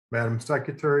Madam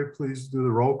Secretary, please do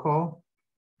the roll call.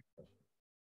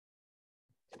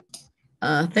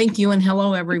 Thank you and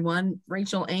hello everyone.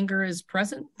 Rachel Anger is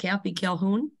present. Kathy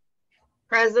Calhoun.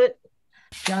 Present.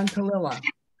 John Kalila.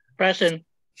 Present.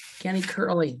 Kenny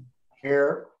Curley.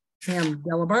 Here. Pam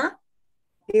Delabar.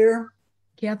 Here.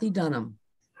 Kathy Dunham.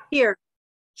 Here.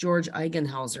 George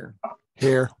Eigenhauser.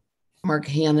 Here. Mark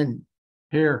Hannon.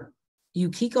 Here.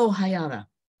 Yukiko Hayata.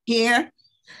 Here.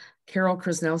 Carol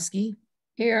Krasnowski.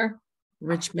 Here.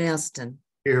 Rich Maston.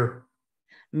 Here.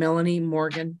 Melanie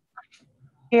Morgan.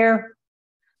 Here.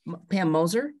 Pam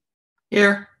Moser.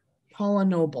 Here. Paula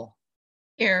Noble.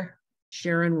 Here.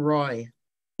 Sharon Roy.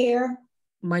 Here.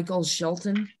 Michael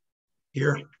Shelton.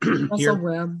 Here. Russell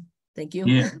Webb. Thank you.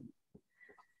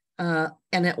 Yeah.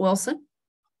 Annette Wilson.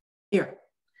 Here.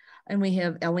 And we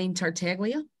have Eileen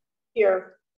Tartaglia.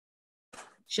 Here.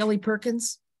 Shelley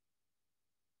Perkins.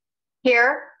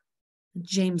 Here.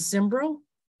 James Simbro.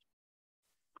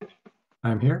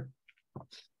 I'm here.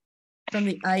 From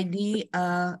the ID,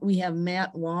 we have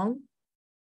Matt Wong.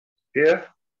 Here.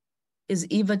 Is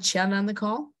Eva Chen on the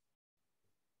call?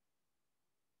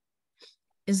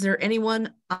 Is there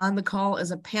anyone on the call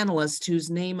as a panelist whose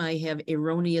name I have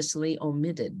erroneously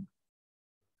omitted?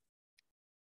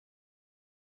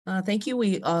 Thank you.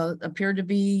 We appear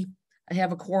to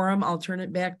have a quorum. I'll turn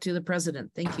it back to the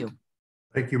president. Thank you.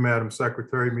 Thank you, Madam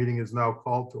Secretary. Meeting is now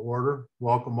called to order.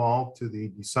 Welcome all to the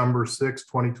December 6,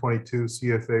 2022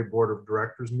 CFA Board of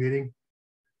Directors meeting.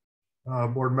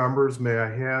 Board members, may I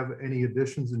have any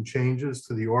additions and changes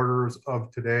to the orders of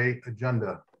today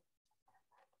agenda?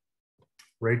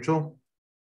 Rachel?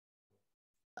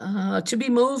 To be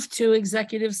moved to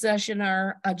executive session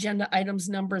are agenda items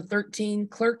number 13,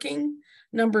 clerking,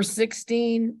 number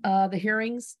 16, the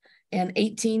hearings, and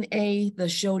 18A, the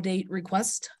show date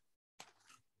request.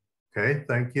 Okay,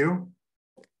 thank you.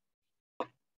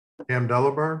 Pam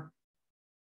Delabar?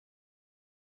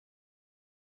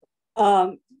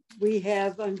 We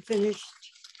have unfinished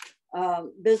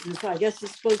business. I guess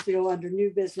it's supposed to go under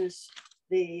new business.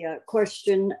 The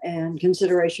question and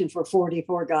consideration for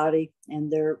 44 Gotti and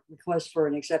their request for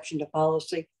an exception to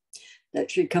policy.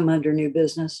 That should come under new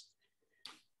business.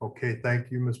 Okay, thank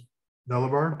you, Ms.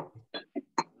 Delabar.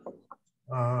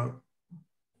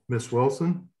 Ms.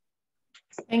 Wilson?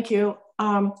 Thank you.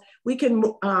 We can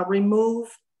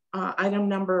remove item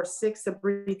number 6, the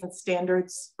brief and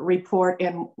standards report,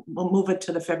 and we'll move it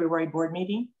to the February board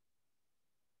meeting.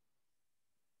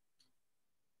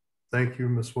 Thank you,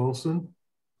 Ms. Wilson.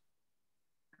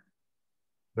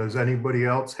 Does anybody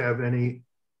else have any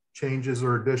changes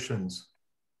or additions?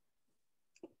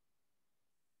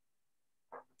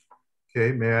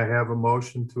 Okay, may I have a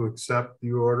motion to accept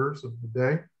the orders of the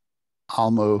day?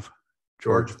 I'll move.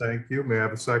 George, thank you. May I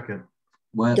have a second?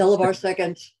 Delabar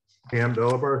seconds. Pam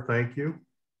Delabar, thank you.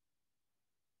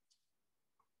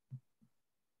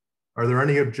 Are there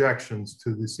any objections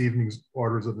to this evening's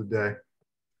orders of the day?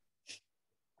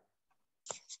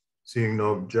 Seeing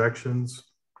no objections,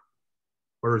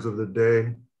 orders of the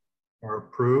day are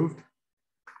approved.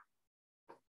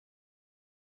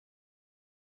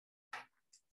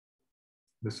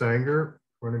 Ms. Anger,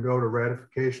 we're going to go to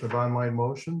ratification of online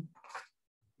motion.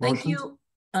 Thank you.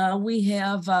 We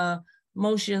have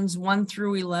motions 1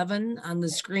 through 11 on the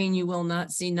screen. You will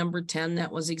not see number 10.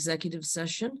 That was executive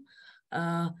session.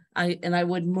 I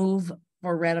would move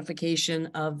for ratification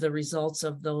of the results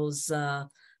of those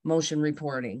motion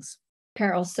reportings.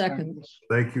 Carol seconds.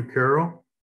 Thank you, Carol.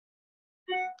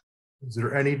 Is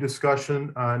there any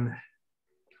discussion on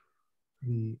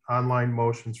the online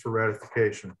motions for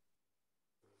ratification?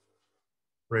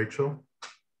 Rachel?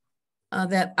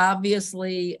 That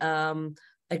obviously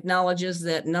acknowledges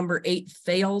that number 8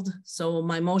 failed. So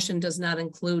my motion does not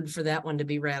include for that one to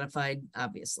be ratified,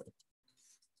 obviously.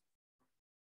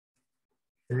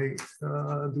 Okay,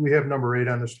 do we have number 8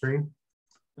 on the screen?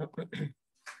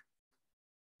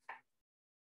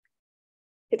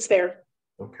 It's there.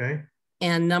 Okay.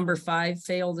 And number 5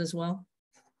 failed as well.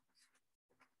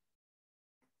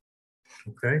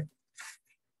 Okay.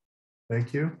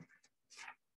 Thank you.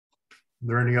 Are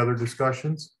there any other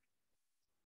discussions?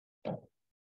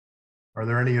 Are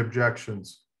there any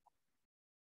objections?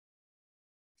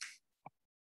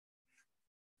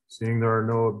 Seeing there are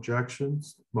no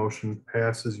objections, motion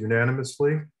passes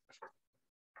unanimously.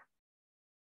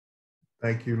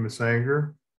 Thank you, Ms.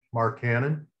 Anger. Mark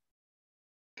Hannon.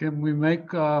 Can we make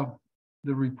the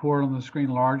report on the screen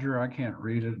larger? I can't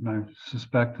read it, and I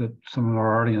suspect that some of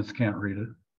our audience can't read it.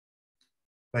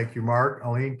 Thank you, Mark.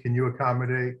 Eileen, can you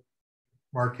accommodate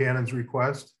Mark Hannon's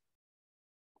request?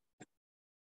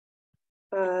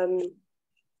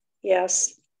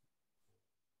 Yes.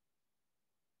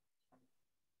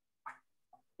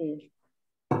 Is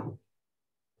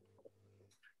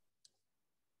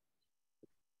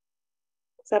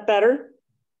that better?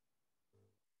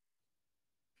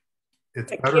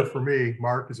 It's I better can't- for me.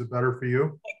 Mark, is it better for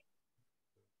you?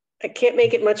 I can't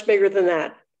make it much bigger than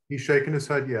that. He's shaking his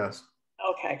head yes.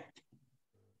 Okay.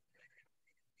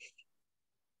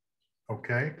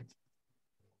 Okay.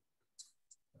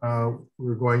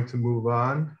 We're going to move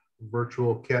on.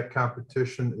 Virtual cat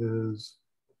competition is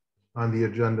on the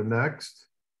agenda next.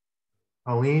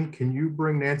 Aline, can you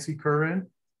bring Nancy Kerr in?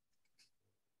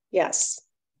 Yes.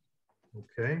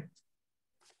 Okay.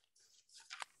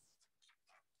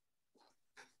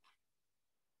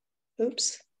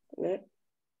 Oops. A minute.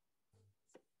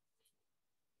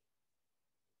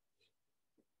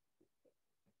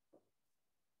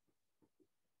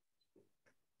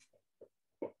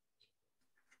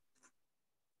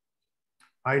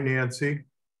 Hi, Nancy.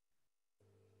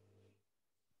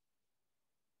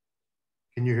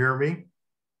 Can you hear me?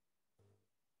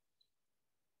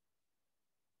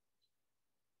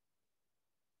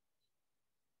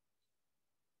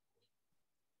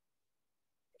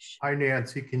 Hi,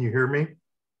 Nancy. Can you hear me?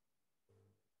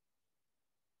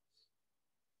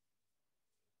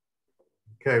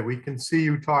 Okay, we can see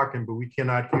you talking, but we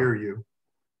cannot hear you.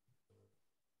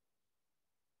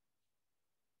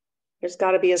 There's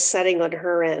got to be a setting on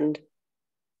her end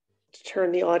to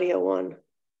turn the audio on.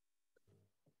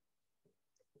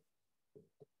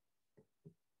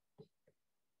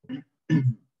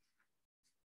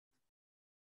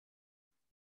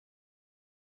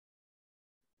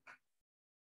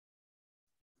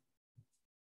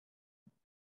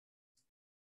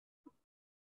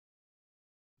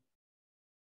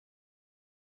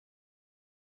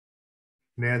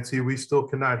 Nancy, we still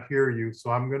cannot hear you,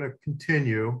 so I'm going to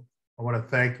continue. I want to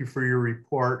thank you for your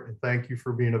report and thank you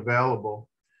for being available.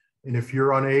 And if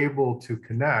you're unable to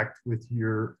connect with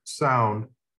your sound,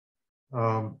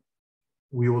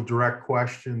 we will direct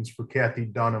questions for Kathy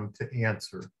Dunham to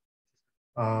answer.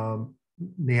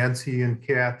 Nancy and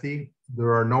Kathy,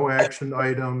 there are no action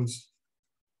items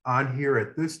on here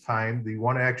at this time. The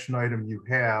one action item you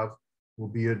have will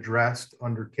be addressed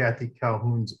under Kathy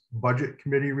Calhoun's Budget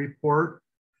Committee report.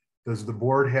 Does the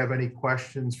board have any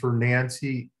questions for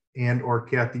Nancy and or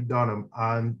Kathy Dunham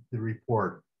on the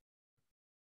report?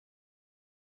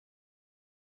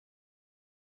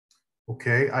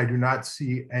 Okay, I do not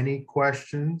see any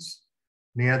questions.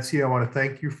 Nancy, I want to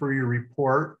thank you for your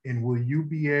report, and will you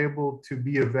be able to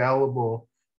be available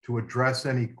to address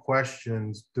any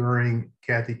questions during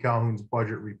Kathy Calhoun's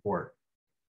budget report?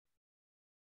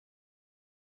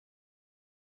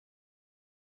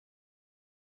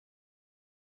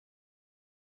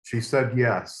 She said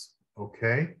yes.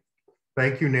 Okay.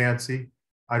 Thank you, Nancy.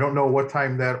 I don't know what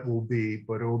time that will be,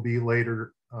 but it will be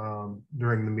later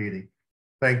during the meeting.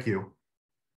 Thank you.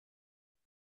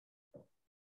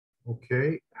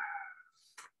 Okay.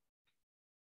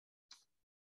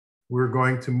 We're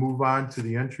going to move on to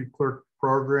the entry clerk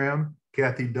program.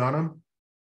 Kathy Dunham.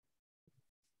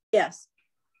 Yes.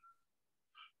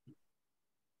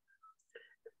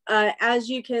 As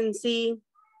you can see,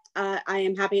 I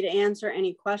am happy to answer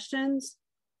any questions.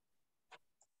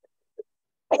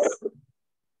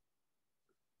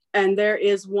 And there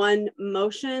is one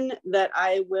motion that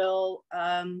I will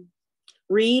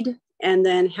read and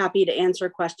then happy to answer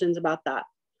questions about that.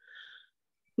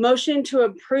 Motion to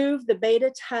approve the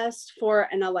beta test for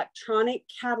an electronic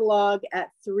catalog at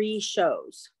 3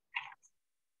 shows.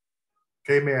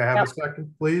 Okay, may I have a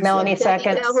second, please? Melanie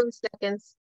seconds. Calhoun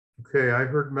seconds. Okay, I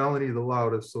heard Melanie the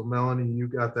loudest, so Melanie, you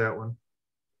got that one.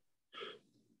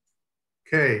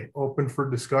 Okay, open for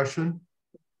discussion.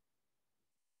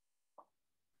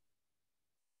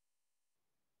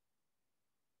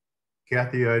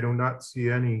 Kathy, I do not see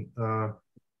any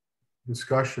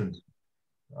discussion.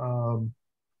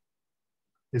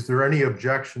 Is there any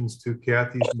objections to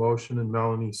Kathy's motion and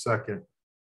Melanie's second?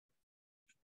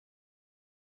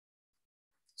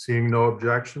 Seeing no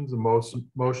objections, the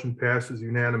motion passes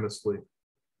unanimously.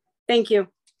 Thank you.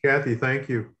 Kathy, thank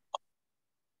you.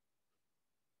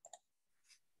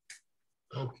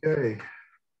 Okay.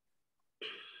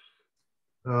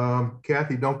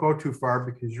 Kathy, don't go too far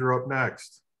because you're up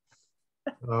next.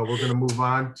 We're going to move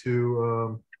on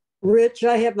to... Rich,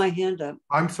 I have my hand up.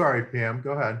 I'm sorry, Pam,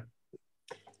 go ahead.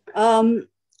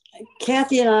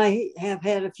 Kathy and I have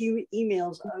had a few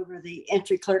emails over the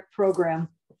entry clerk program,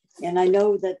 and I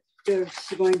know that there's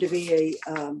going to be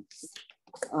a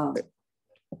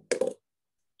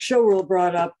show rule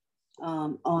brought up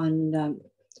on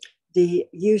the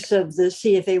use of the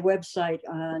CFA website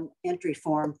on entry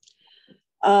form.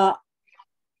 I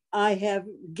have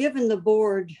given the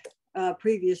board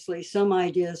previously some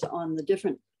ideas on the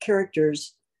different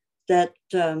characters that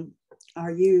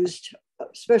are used,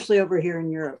 especially over here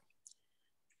in Europe.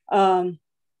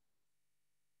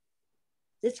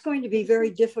 It's going to be very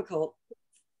difficult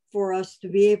for us to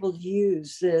be able to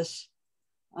use this,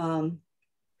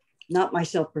 not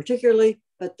myself particularly,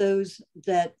 but those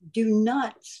that do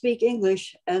not speak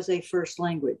English as a first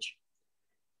language.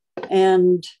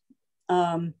 And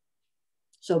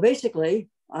so basically,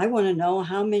 I want to know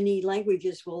how many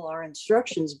languages will our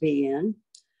instructions be in,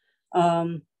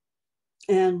 and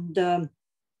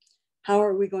how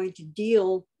are we going to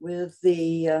deal with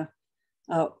the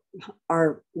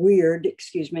our weird,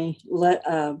 excuse me,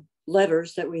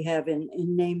 letters that we have in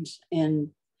names and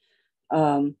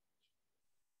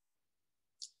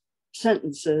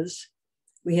sentences.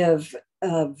 We have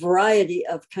a variety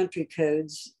of country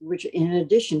codes, which in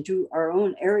addition to our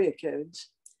own area codes,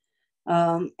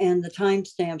 and the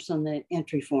timestamps on the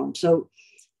entry form. So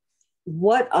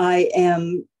what I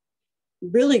am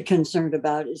really concerned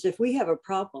about is if we have a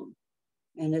problem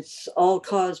and it's all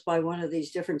caused by one of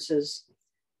these differences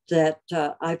that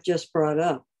I've just brought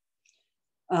up.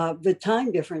 The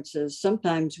time differences,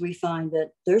 sometimes we find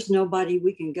that there's nobody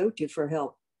we can go to for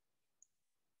help.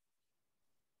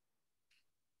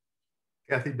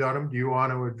 Kathy Dunham, do you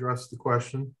want to address the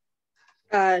question?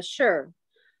 Sure.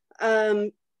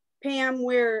 Pam,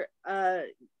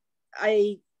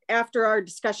 after our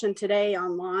discussion today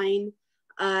online,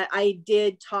 I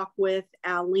did talk with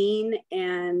Aline,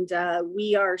 and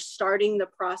we are starting the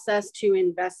process to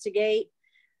investigate.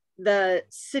 The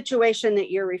situation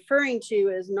that you're referring to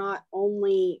is not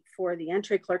only for the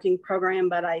entry clerking program,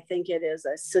 but I think it is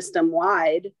a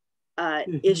system-wide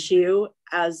issue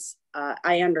as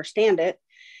I understand it.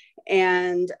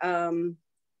 And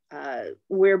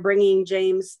we're bringing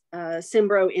James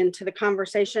Simbro into the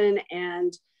conversation.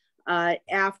 And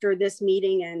after this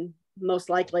meeting, and most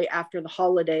likely after the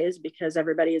holidays, because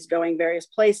everybody is going various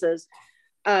places,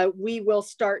 we will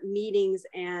start meetings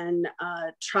and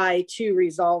try to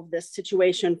resolve this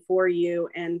situation for you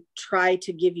and try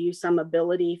to give you some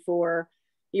ability for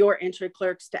your entry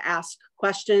clerks to ask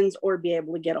questions or be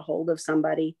able to get a hold of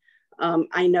somebody.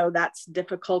 I know that's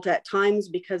difficult at times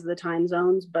because of the time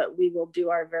zones, but we will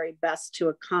do our very best to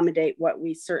accommodate what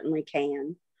we certainly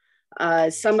can.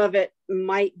 Some of it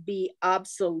might be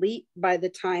obsolete by the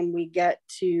time we get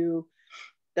to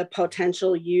the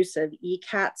potential use of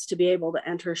ECATs to be able to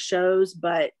enter shows,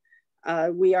 but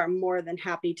we are more than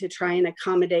happy to try and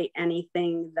accommodate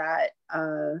anything that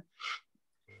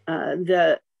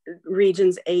the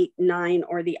regions 8, 9,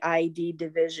 or the ID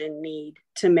division need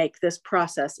to make this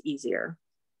process easier.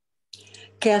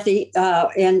 Kathy,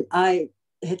 and I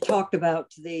had talked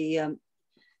about the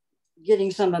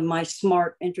getting some of my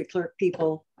smart entry clerk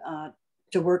people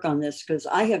to work on this, because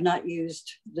I have not used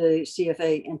the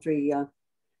CFA entry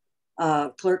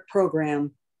clerk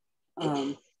program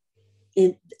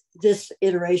in this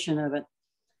iteration of it.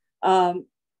 And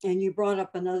you brought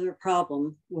up another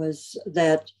problem, was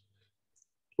that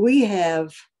we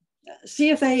have,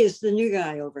 CFA is the new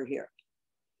guy over here.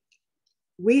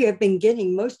 We have been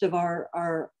getting most of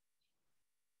our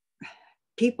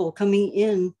people coming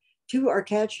in to our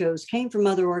CAT shows came from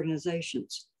other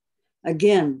organizations.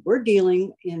 Again, we're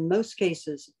dealing in most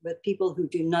cases with people who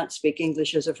do not speak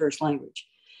English as a first language.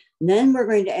 And then we're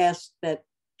going to ask that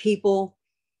people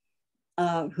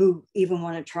who even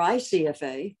want to try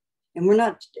CFA, and we're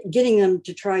not getting them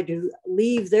to try to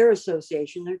leave their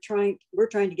association. We're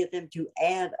trying to get them to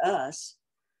add us.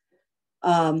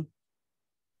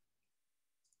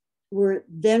 We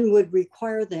then would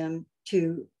require them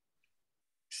to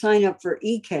sign up for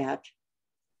ECAT,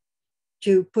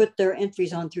 to put their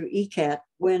entries on through ECAT,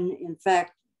 when in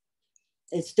fact,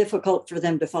 it's difficult for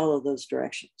them to follow those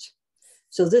directions.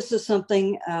 So this is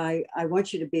something I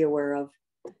want you to be aware of.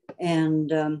 And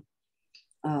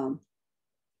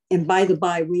by the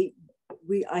by,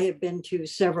 I have been to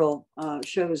several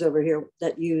shows over here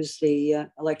that use the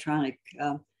electronic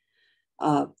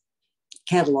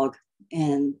catalog,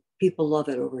 and people love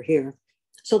it over here.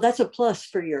 So that's a plus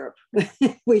for Europe.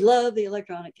 We love the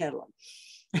electronic catalog.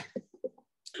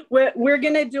 We're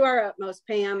going to do our utmost,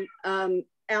 Pam.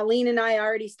 Aline and I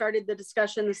already started the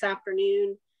discussion this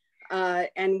afternoon,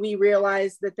 and we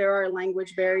realize that there are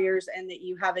language barriers and that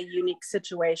you have a unique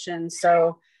situation.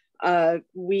 So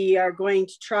we are going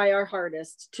to try our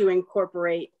hardest to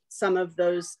incorporate some of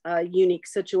those unique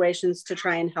situations to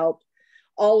try and help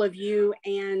all of you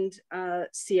and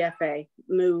CFA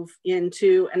move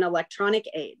into an electronic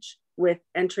age with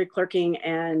entry clerking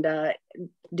and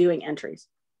doing entries.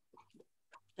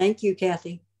 Thank you,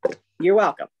 Kathy. You're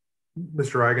welcome.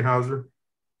 Mr. Eigenhauser.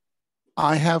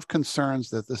 I have concerns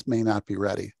that this may not be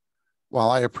ready. While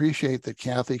I appreciate that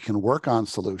Kathy can work on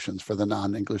solutions for the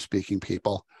non-English speaking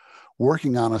people,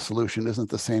 working on a solution isn't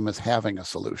the same as having a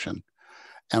solution.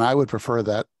 And I would prefer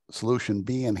that solution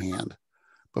be in hand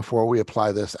before we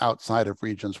apply this outside of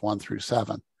regions 1 through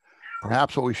 7.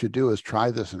 Perhaps what we should do is try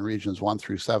this in regions 1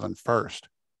 through 7 first,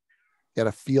 get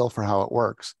a feel for how it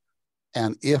works.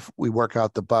 And if we work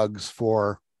out the bugs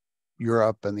for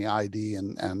Europe and the ID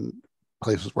and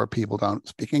places where people don't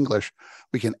speak English,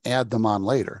 we can add them on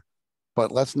later.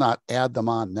 But let's not add them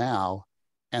on now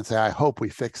and say, I hope we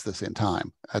fix this in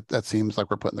time. That seems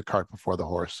like we're putting the cart before the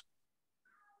horse.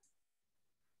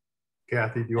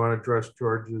 Kathy, do you want to address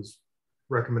George's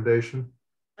recommendation?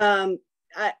 I'm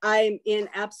in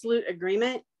absolute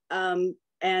agreement.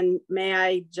 And may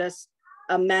I just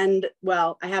amend?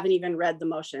 Well, I haven't even read the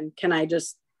motion. Can I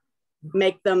just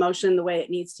make the motion the way it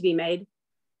needs to be made?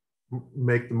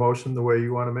 Make the motion the way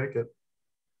you want to make it.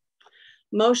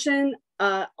 Motion,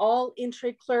 all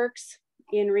entry clerks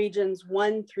in regions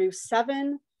 1 through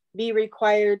 7 be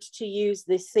required to use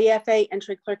the CFA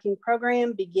entry clerking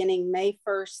program beginning May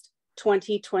 1st,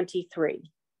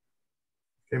 2023.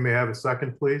 Okay, may I have a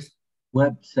second, please?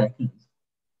 Webb, second.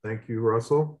 Thank you,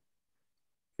 Russell.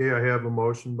 Okay, I have a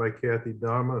motion by Kathy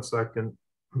Dunham, a second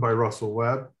by Russell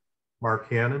Webb. Mark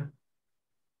Hannon.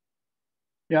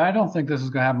 Yeah, I don't think this is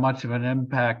going to have much of an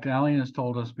impact. Aline has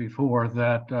told us before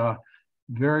that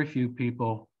very few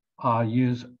people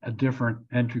use a different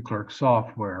entry clerk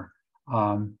software.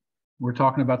 We're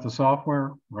talking about the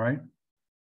software, right?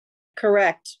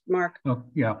 Correct, Mark. Oh,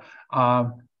 yeah.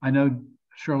 I know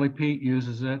Shirley Pete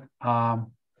uses it.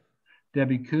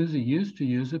 Debbie Kuzi used to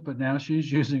use it, but now she's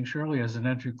using Shirley as an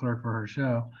entry clerk for her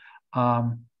show.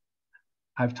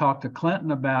 I've talked to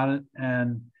Clinton about it,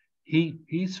 and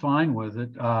he's fine with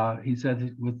it. He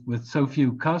said with so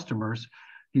few customers,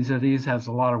 he said he has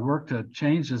a lot of work to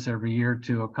change this every year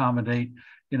to accommodate,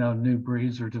 new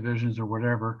breeds or divisions or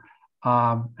whatever.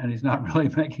 And he's not really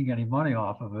making any money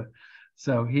off of it.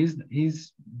 So he's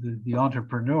the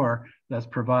entrepreneur that's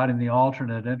providing the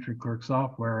alternate entry clerk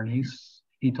software, and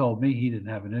he told me he didn't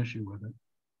have an issue with it.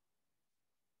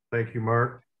 Thank you,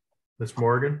 Mark. Ms.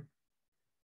 Morgan.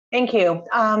 Thank you.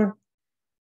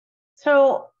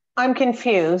 So I'm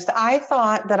confused. I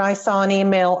thought that I saw an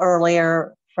email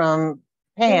earlier from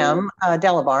Pam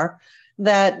Delabar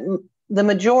that the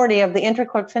majority of the entry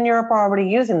clerks in Europe are already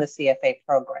using the CFA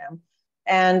program.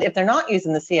 And if they're not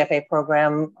using the CFA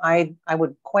program, I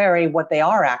would query what they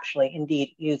are actually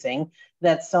indeed using.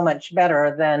 That's so much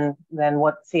better than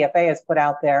what CFA has put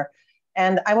out there.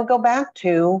 And I would go back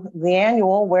to the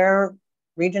annual where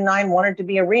Region 9 wanted to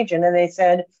be a region, and they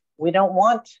said, we don't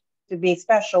want to be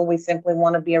special. We simply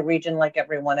want to be a region like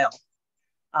everyone else.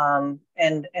 And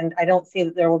I don't see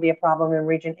that there will be a problem in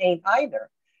Region 8 either.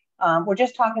 We're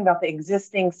just talking about the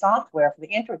existing software for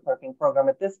the entry clerking program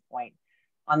at this point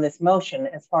on this motion,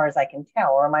 as far as I can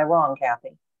tell, or am I wrong,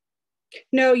 Kathy?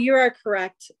 No, you are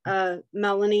correct,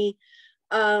 Melanie.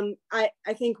 I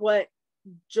think what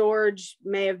George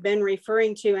may have been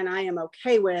referring to, and I am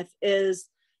okay with, is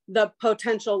the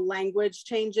potential language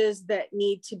changes that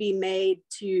need to be made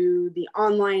to the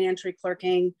online entry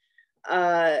clerking,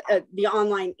 the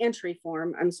online entry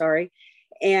form, I'm sorry.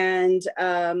 And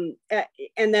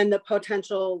then the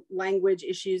potential language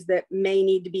issues that may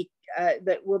need to be,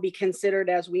 that will be considered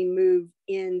as we move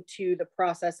into the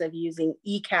process of using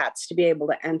eCats to be able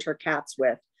to enter cats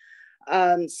with.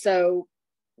 So,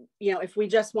 if we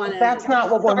just want to— That's not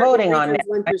what we're voting on.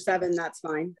 1 through 7, that's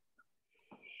fine.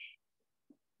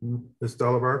 Ms.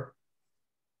 Delabar.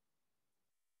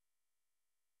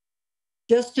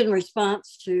 Just in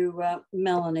response to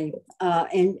Melanie,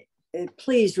 and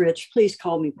please, Rich, please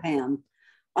call me Pam.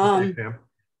 Okay, Pam.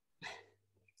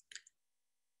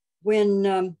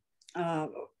 When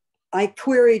I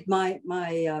queried my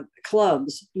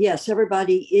clubs, yes,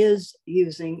 everybody is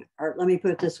using, or let me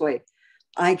put it this way,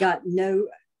 I got no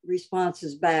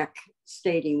responses back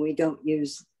stating we don't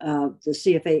use the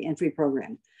CFA entry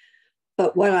program.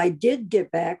 But what I did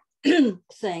get back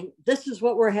saying, this is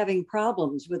what we're having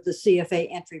problems with the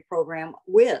CFA entry program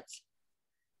with.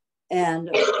 And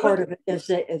part of it is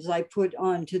as I put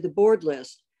onto the board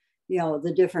list,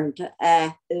 the different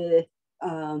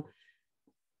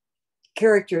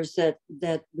characters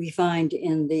that we find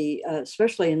in the,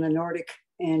 especially in the Nordic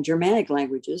and Germanic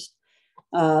languages,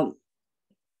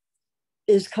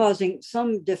 is causing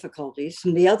some difficulties.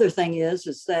 And the other thing is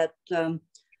that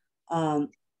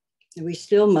we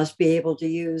still must be able to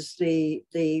use the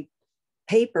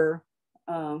paper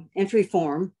entry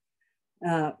form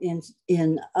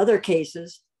in other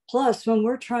cases. Plus, when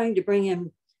we're trying to bring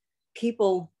in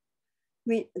people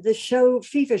mean, the show,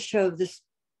 FIFA show this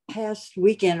past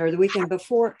weekend or the weekend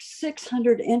before,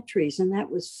 600 entries, and that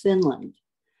was Finland.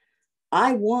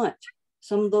 I want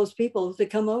some of those people to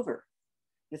come over.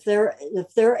 If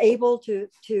they're able to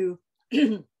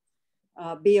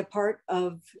be a part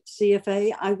of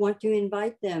CFA, I want to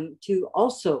invite them to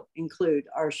also include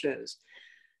our shows.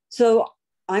 So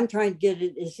I'm trying to get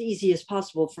it as easy as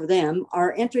possible for them.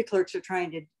 Our entry clerks are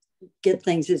trying to get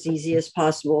things as easy as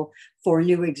possible for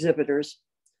new exhibitors.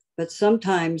 But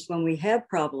sometimes when we have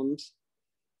problems,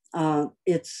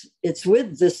 it's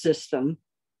with the system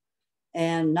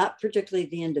and not particularly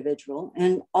the individual.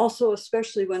 And also,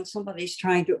 especially when somebody's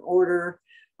trying to order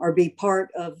or be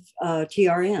part of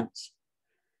TRNs.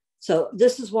 So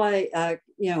this is why,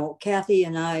 Kathy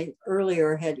and I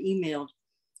earlier had emailed,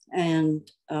 and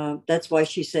that's why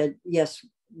she said, yes,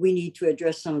 we need to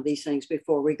address some of these things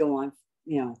before we go on,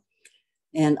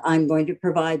 and I'm going to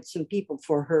provide some people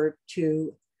for her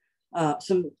to,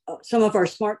 some of our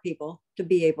smart people to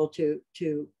be able to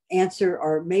answer,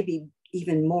 or maybe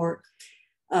even more,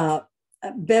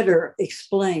 better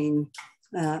explain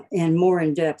and more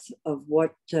in depth of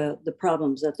what the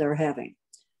problems that they're having.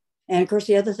 And of course,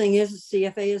 the other thing is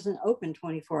CFA isn't open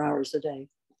 24 hours a day.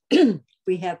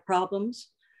 We have problems.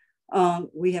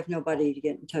 We have nobody to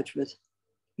get in touch with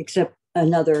except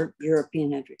another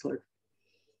European entry clerk.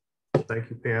 Thank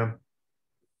you, Pam.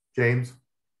 James?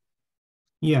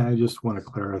 Yeah, I just want to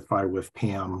clarify with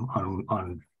Pam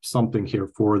on something here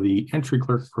for the entry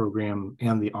clerk program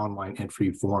and the online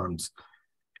entry forms.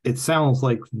 It sounds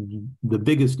like the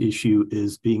biggest issue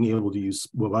is being able to use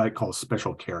what I call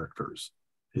special characters.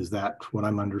 Is that what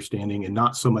I'm understanding, and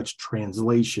not so much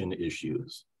translation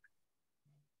issues?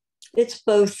 It's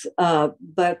both,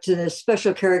 but the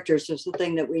special characters is the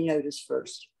thing that we noticed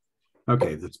first.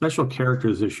 Okay, the special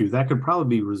characters issue, that could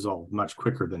probably be resolved much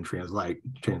quicker than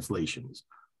translations.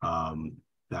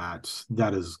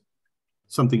 That is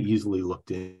something easily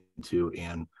looked into,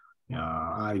 and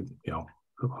I,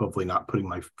 hopefully not putting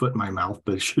my foot in my mouth,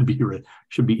 but it should be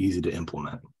easy to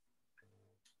implement.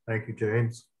 Thank you,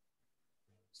 James.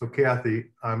 So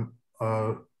Kathy, I'm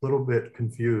a little bit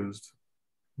confused.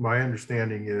 My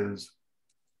understanding is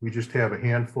we just have a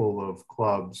handful of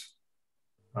clubs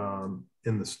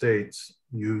in the States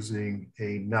using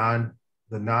the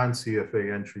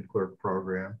non-CFA entry clerk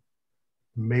program,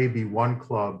 maybe one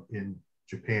club in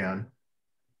Japan.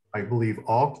 I believe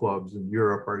all clubs in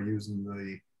Europe are using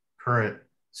the current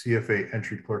CFA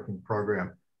entry clerking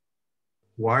program.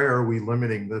 Why are we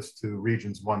limiting this to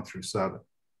regions 1 through 7?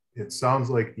 It sounds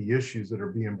like the issues that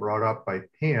are being brought up by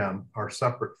Pam are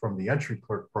separate from the entry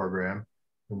clerk program,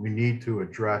 and we need to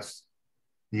address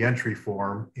the entry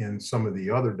form in some of the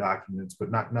other documents, but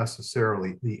not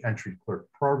necessarily the entry clerk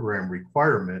program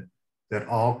requirement that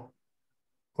all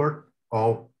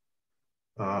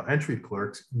entry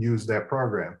clerks use that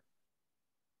program.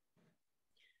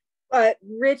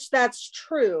 Rich, that's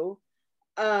true.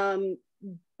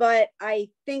 But I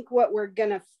think what we're going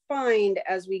to find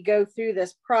as we go through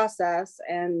this process,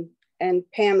 and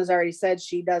Pam has already said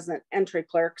she doesn't entry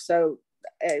clerk, so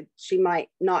she might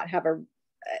not have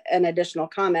an additional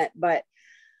comment, but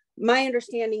my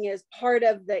understanding is part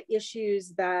of the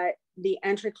issues that the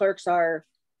entry clerks are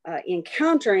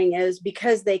encountering is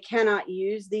because they cannot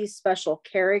use these special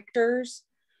characters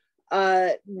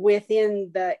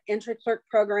within the entry clerk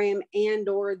program and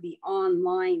or the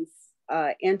online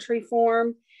entry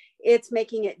form. It's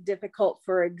making it difficult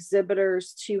for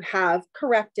exhibitors to have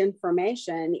correct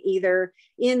information, either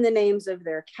in the names of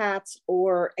their cats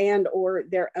or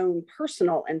their own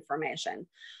personal information.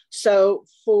 So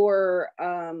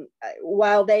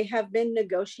while they have been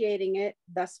negotiating it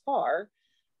thus far,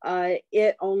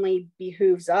 it only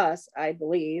behooves us, I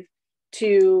believe,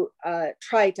 to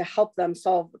try to help them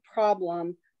solve the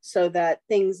problem so that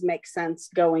things make sense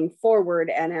going forward.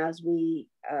 And as we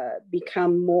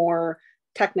become more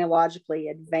technologically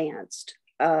advanced,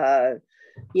 it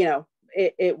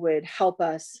would help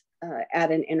us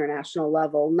at an international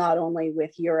level, not only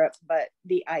with Europe, but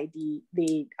the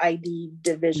ID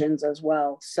divisions as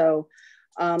well. So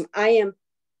I am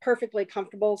perfectly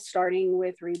comfortable starting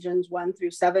with regions 1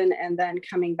 through 7 and then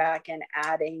coming back and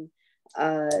adding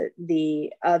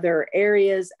the other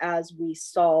areas as we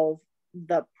solve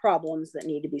the problems that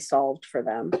need to be solved for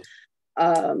them.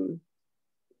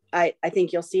 I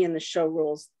think you'll see in the show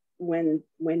rules when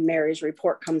Mary's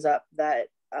report comes up that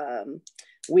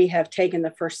we have taken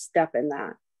the first step in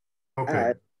that.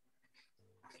 Okay.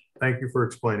 Thank you for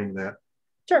explaining that.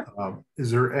 Sure.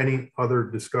 Is there any other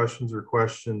discussions or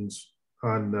questions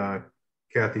on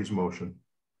Kathy's motion?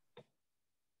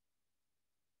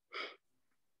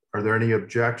 Are there any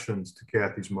objections to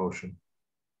Kathy's motion?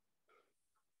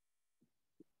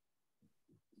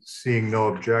 Seeing no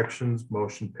objections,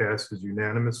 motion passes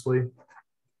unanimously.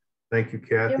 Thank you,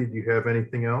 Kathy. Do you have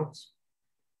anything else?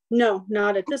 No,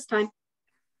 not at this time.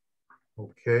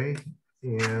 Okay,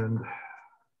 and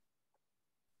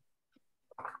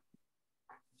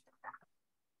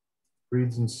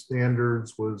Reads and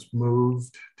Standards was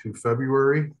moved to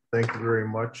February. Thank you very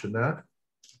much, Annette.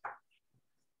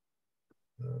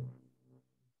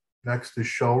 Next is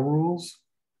show rules.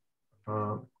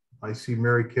 I see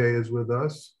Mary Kay is with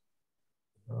us.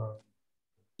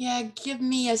 Yeah, give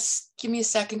me a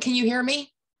second. Can you hear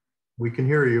me? We can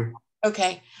hear you.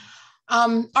 Okay.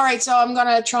 All right, so I'm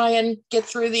gonna try and get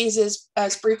through these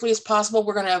as briefly as possible.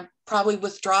 We're gonna probably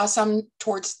withdraw some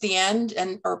towards the end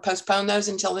or postpone those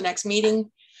until the next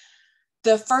meeting.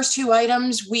 The first two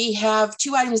items, we have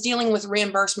two items dealing with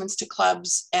reimbursements to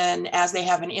clubs, and as they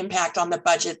have an impact on the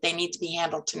budget, they need to be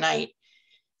handled tonight.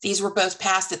 These were both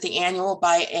passed at the annual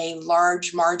by a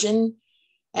large margin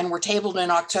and were tabled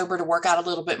in October to work out a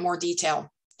little bit more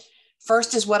detail.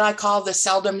 First is what I call the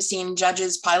Seldom Seen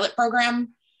Judges Pilot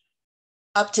Program.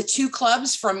 Up to 2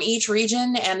 clubs from each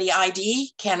region and the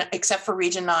ID can, except for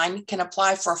Region 9, can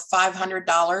apply for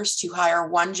 $500 to hire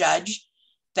 1 judge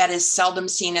that is seldom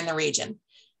seen in the region.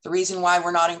 The reason why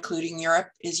we're not including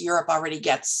Europe is Europe already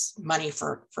gets money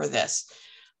for this.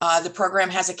 The program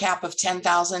has a cap of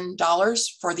 $10,000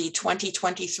 for the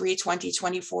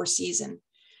 2023-2024 season.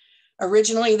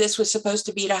 Originally, this was supposed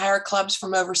to be to hire clubs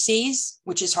from overseas,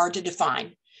 which is hard to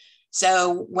define.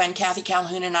 So when Kathy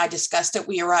Calhoun and I discussed it,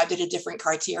 we arrived at a different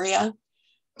criteria.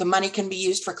 The money can be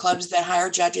used for clubs that hire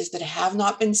judges that have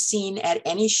not been seen at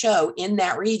any show in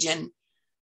that region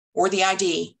or the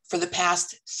ID for the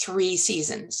past 3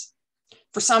 seasons.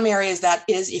 For some areas, that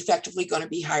is effectively going to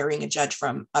be hiring a judge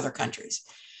from other countries.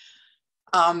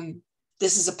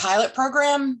 This is a pilot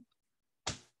program.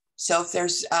 So if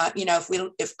there's,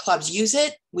 if clubs use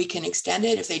it, we can extend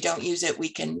it. If they don't use it, we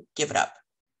can give it up.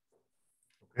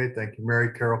 Okay, thank you.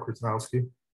 Mary Carol Krasnowski.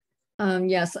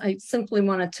 Yes, I simply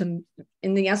wanted to,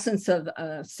 in the essence of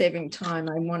saving time,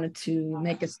 I wanted to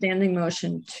make a standing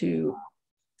motion to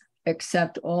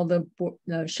accept all the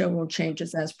show rule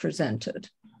changes as presented,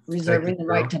 reserving the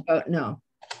right to vote no.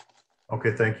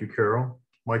 Okay, thank you, Carol.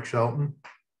 Mike Shelton.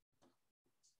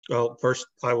 Well, first,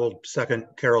 I will second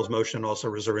Carol's motion, also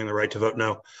reserving the right to vote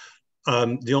no.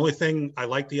 The only thing, I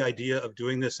like the idea of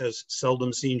doing this as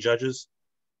seldom seen judges.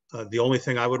 The only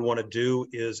thing I would want to do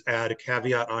is add a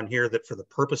caveat on here that for the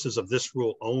purposes of this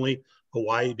rule only,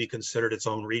 Hawaii be considered its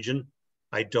own region.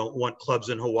 I don't want clubs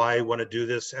in Hawaii want to do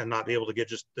this and not be able to get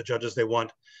just the judges they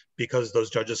want because those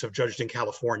judges have judged in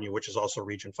California, which is also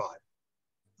Region 5.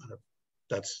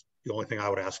 That's the only thing I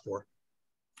would ask for.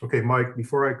 Okay, Mike,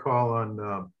 before I call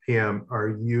on Pam, are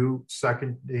you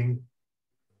seconding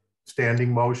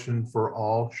standing motion for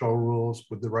all show rules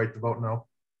with the right to vote no?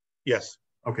 Yes.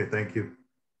 Okay, thank you.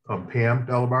 Pam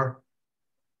Delabar.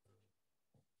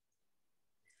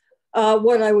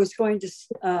 What I was going to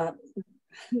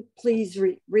please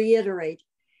reiterate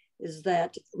is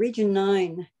that Region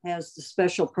 9 has the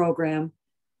special program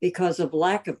because of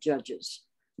lack of judges,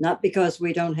 not because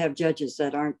we don't have judges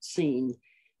that aren't seen.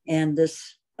 And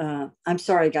this, I'm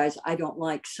sorry, guys, I don't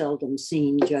like seldom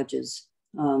seen judges.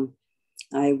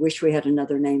 I wish we had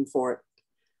another name for it,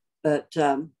 but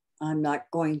I'm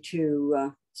not going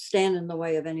to stand in the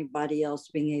way of anybody else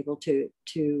being able to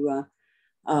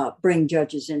bring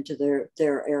judges into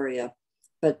their area.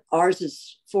 But ours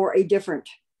is for a different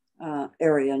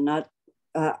area, not,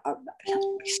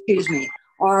 excuse me.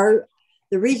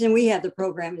 The reason we have the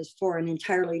program is for an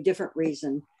entirely different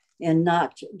reason and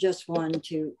not just one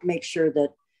to make sure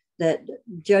that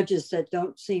judges that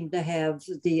don't seem to have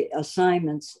the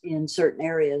assignments in certain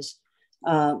areas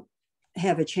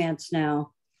have a chance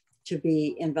now to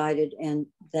be invited, and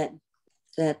that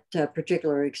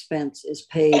particular expense is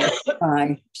paid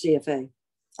by CFA,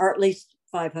 or at least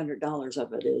 $500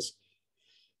 of it is.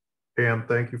 Pam,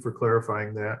 thank you for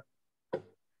clarifying that.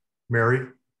 Mary?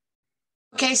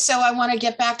 Okay, so I want to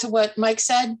get back to what Mike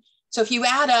said. So if you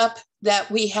add up that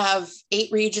we have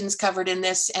 8 regions covered in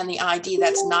this and the ID,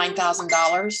 that's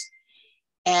 $9,000.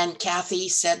 And Kathy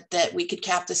said that we could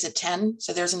cap this at 10.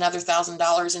 So there's another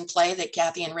 $1,000 in play that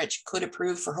Kathy and Rich could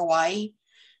approve for Hawaii.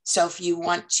 So if you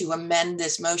want to amend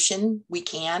this motion, we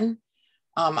can.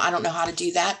 I don't know how to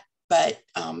do that, but,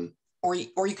 or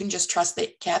you can just trust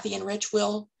that Kathy and Rich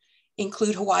will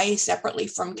include Hawaii separately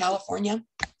from California.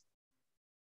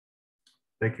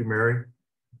 Thank you, Mary.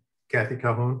 Kathy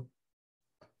Calhoun.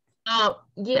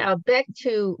 Yeah, back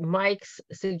to Mike's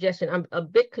suggestion. I'm a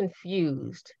bit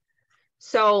confused.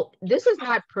 So this is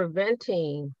not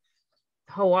preventing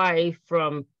Hawaii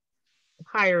from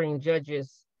hiring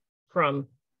judges from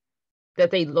that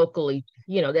they locally,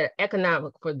 you know, that are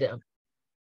economic for them.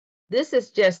 This is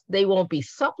just they won't be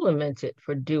supplemented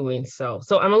for doing so.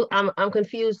 So I'm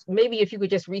confused. Maybe if you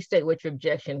could just restate what your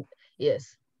objection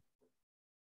is.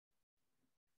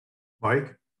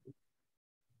 Mike?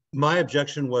 My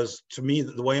objection was, to me,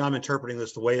 the way I'm interpreting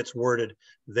this, the way it's worded,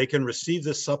 they can receive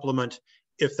this supplement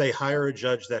if they hire a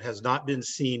judge that has not been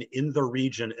seen in the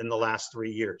region in the last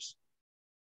 3 years.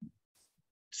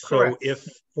 Correct. So if,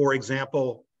 for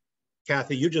example,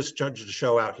 Kathy, you just judged a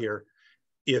show out here.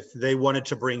 If they wanted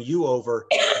to bring you over,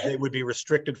 they would be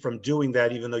restricted from doing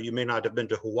that, even though you may not have been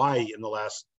to Hawaii in the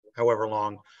last however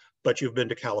long, but you've been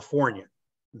to California.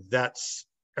 That's,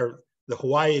 or the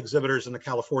Hawaii exhibitors and the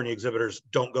California exhibitors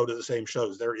don't go to the same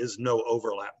shows. There is no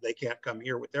overlap. They can't come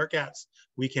here with their cats.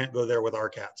 We can't go there with our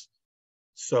cats.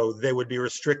 So they would be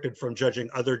restricted from judging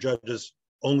other judges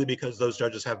only because those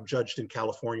judges have judged in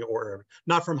California, or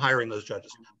not from hiring those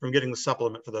judges, from getting the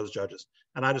supplement for those judges.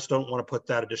 And I just don't want to put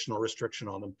that additional restriction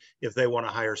on them if they want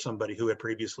to hire somebody who had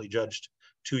previously judged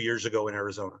 2 years ago in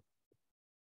Arizona.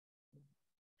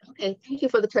 Okay, thank you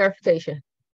for the clarification.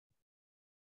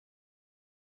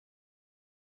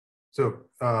 So,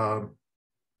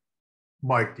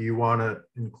 Mike, do you want to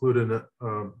include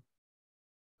an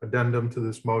addendum to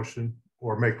this motion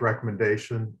or make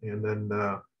recommendation, and then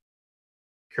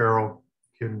Carol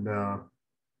can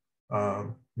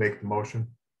make the motion?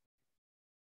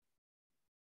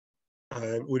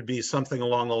 It would be something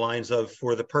along the lines of,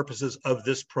 for the purposes of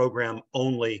this program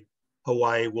only,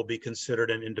 Hawaii will be considered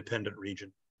an independent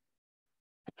region.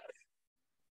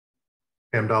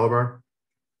 Pam Delabar?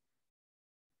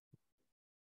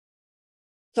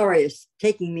 Sorry, it's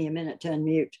taking me a minute to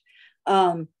unmute.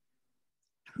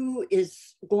 Who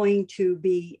is going to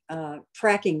be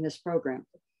tracking this program?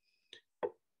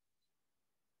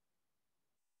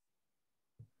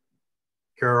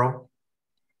 Carol?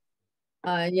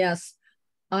 Yes,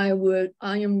 I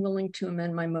am willing to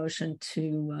amend my motion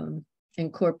to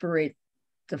incorporate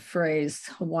the phrase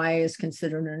Hawaii is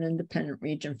considered an independent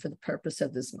region for the purpose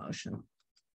of this motion.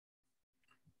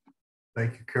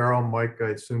 Thank you, Carol. Mike, I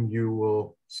assume you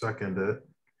will second it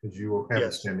because you will have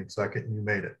a standing second and you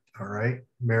made it. All right,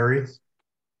 Mary?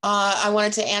 I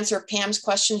wanted to answer Pam's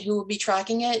question, who will be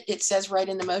tracking it. It says right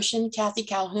in the motion, Kathy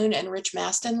Calhoun and Rich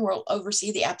Maston will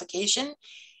oversee the application.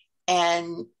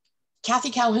 And Kathy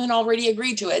Calhoun already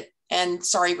agreed to it. And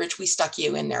sorry, Rich, we stuck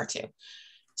you in there too.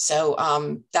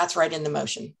 So that's right in the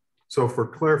motion. So for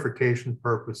clarification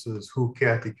purposes, who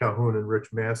Kathy Calhoun and Rich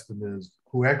Maston is,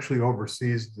 who actually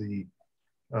oversees the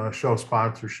show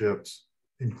sponsorships,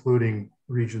 including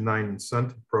Region 9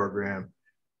 incentive program,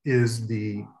 is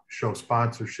the show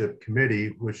sponsorship committee,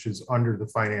 which is under the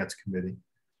finance committee.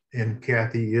 And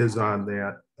Kathy is on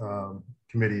that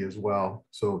committee as well.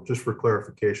 So just for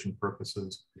clarification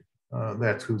purposes,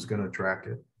 that's who's going to track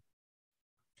it.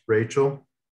 Rachel?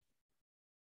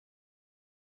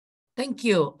 Thank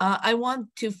you. I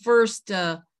want to first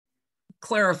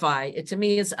clarify. To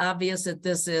me, it's obvious that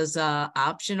this is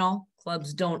optional.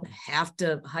 Clubs don't have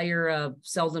to hire a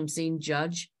seldom seen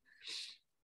judge.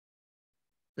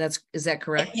 Is that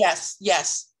correct? Yes,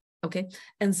 yes. Okay.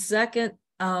 And second,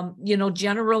 you know,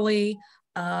 generally,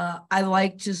 I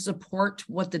like to support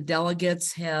what the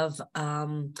delegates have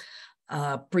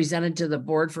presented to the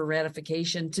board for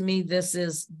ratification. To me, this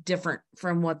is different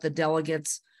from what the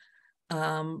delegates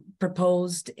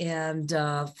proposed, and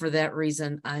for that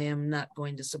reason, I am not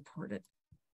going to support it.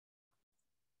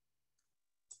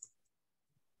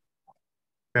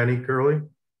 Penny Curley?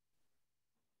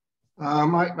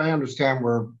 I understand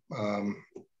where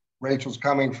Rachel's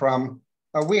coming from.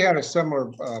 We had a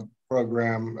similar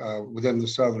program within the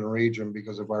Southern region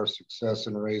because of our success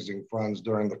in raising funds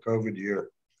during the COVID year.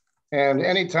 And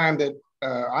anytime that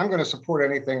I'm going to support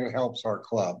anything that helps our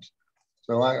clubs.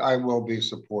 So I will be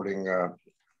supporting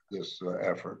this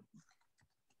effort.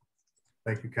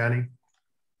 Thank you, Kenny.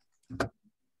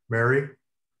 Mary?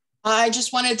 I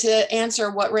just wanted to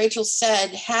answer what Rachel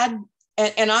said.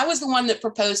 And I was the one that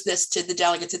proposed this to the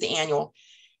delegates at the annual.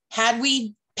 Had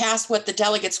we passed what the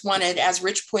delegates wanted, as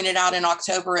Rich pointed out in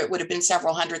October, it would have been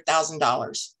several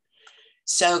 $100,000.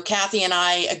 So Kathy and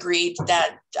I agreed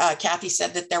that Kathy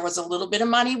said that there was a little bit of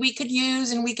money we could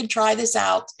use and we could try this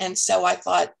out. And so I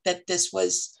thought that this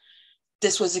was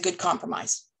a good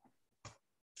compromise.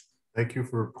 Thank you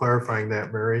for clarifying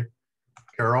that, Mary.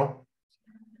 Carol?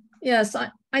 Yes,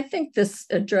 I think this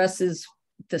addresses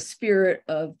the spirit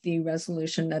of the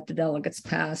resolution that the delegates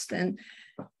passed. And,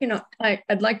 you know,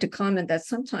 I'd like to comment that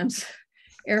sometimes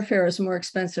airfare is more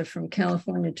expensive from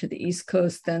California to the East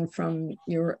Coast than from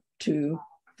Europe to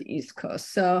the East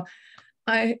Coast. So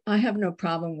I have no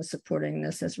problem with supporting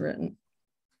this as written.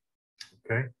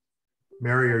 Okay.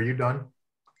 Mary, are you done?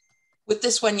 With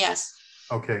this one, yes.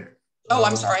 Okay. Oh,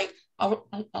 I'm sorry. I'll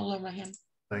lower my hand.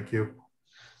 Thank you.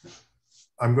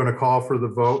 I'm going to call for the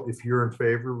vote. If you're in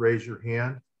favor, raise your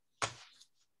hand.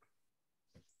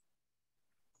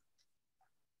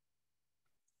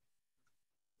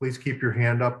 Please keep your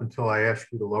hand up until I ask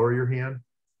you to lower your hand.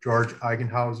 George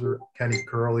Eigenhauser, Kenny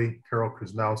Curley, Carol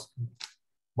Krasnowski,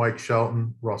 Mike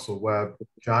Shelton, Russell Webb,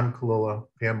 John Kalila,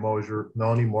 Pam Mosier,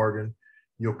 Melanie Morgan,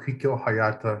 Yokiko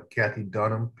Hayata, Kathy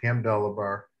Dunham, Pam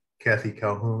Delabar, Kathy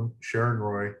Calhoun, Sharon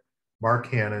Roy, Mark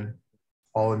Hannon,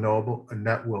 Paula Noble,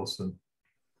 Annette Wilson.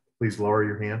 Please lower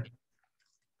your hand.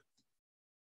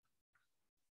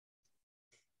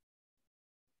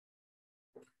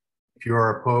 If you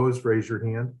are opposed, raise your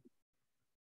hand.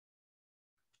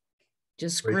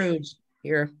 Just Scrooge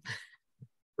here.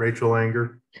 Rachel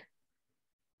Anger,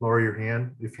 lower your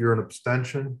hand. If you're an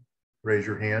abstention, raise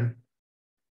your hand.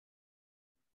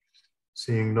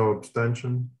 Seeing no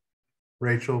abstention,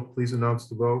 Rachel, please announce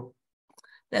the vote.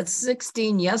 That's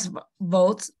 16 yes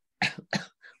votes,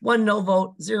 1 no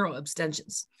vote, 0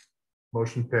 abstentions.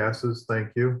 Motion passes. Thank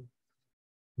you.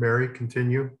 Mary,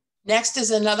 continue. Next is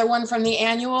another one from the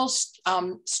annual.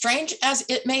 Strange as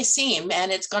it may seem,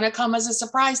 and it's going to come as a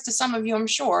surprise to some of you, I'm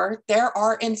sure, there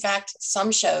are in fact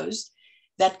some shows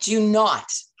that do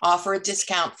not offer a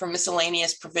discount for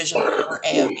miscellaneous provision for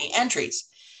AOB entries.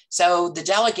 So the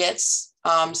delegates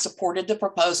supported the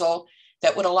proposal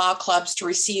that would allow clubs to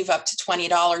receive up to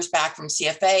 $20 back from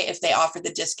CFA if they offer the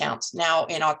discounts. Now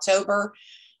in October,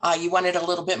 you wanted a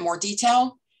little bit more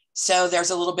detail. So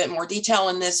there's a little bit more detail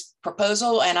in this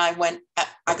proposal. And I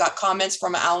got comments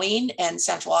from Aline, and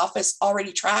central office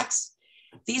already tracks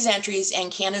these entries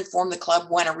and can inform the club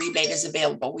when a rebate is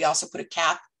available. We also put a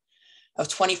cap of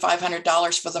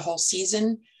 $2,500 for the whole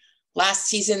season. Last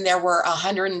season, there were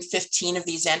 115 of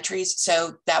these entries.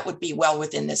 So that would be well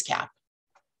within this cap.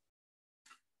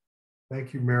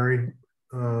 Thank you, Mary.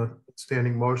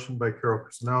 Standing motion by Carol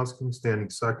Krasnowski, standing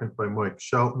second by Mike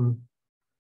Shelton.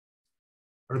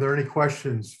 Are there any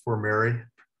questions for Mary?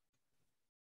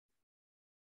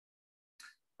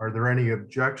 Are there any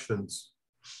objections?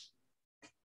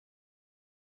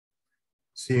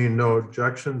 Seeing no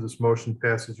objections, this motion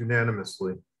passes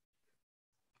unanimously.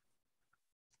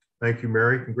 Thank you,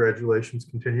 Mary. Congratulations.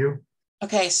 Continue.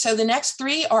 Okay, so the next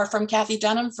 3 are from Kathy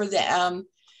Dunham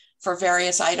for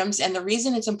various items. And the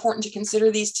reason it's important to consider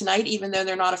these tonight, even though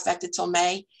they're not affected till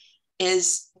May,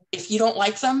 is if you don't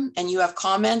like them and you have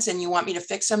comments and you want me to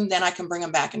fix them, then I can bring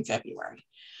them back in February.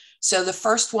 So the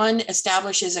first one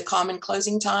establishes a common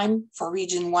closing time for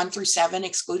region 1 through 7,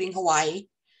 excluding Hawaii.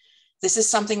 This is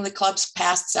something the clubs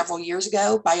passed several years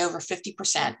ago by over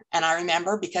 50%. And I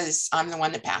remember because I'm the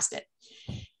one that passed it.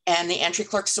 And the entry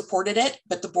clerks supported it,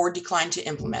 but the board declined to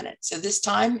implement it. So this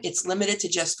time it's limited to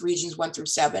just regions 1 through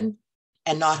 7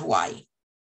 and not Hawaii.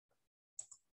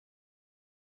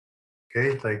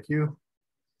 Okay, thank you.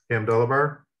 Pam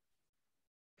Delabar.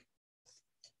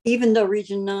 Even though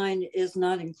Region 9 is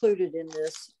not included in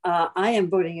this, I am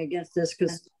voting against this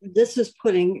because this is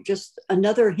putting just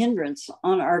another hindrance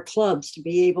on our clubs to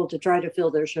be able to try to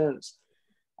fill their shows.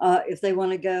 If they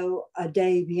want to go a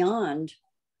day beyond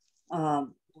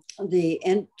the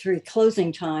entry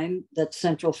closing time that's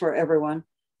central for everyone,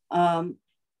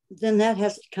 then that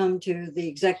has to come to the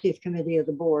executive committee of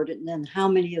the board. And then how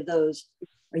many of those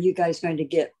are you guys going to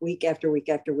get week after week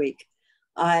after week?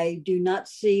 I do not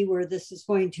see where this is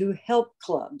going to help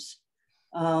clubs.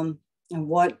 And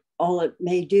what all it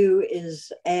may do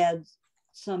is add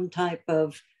some type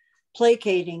of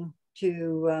placating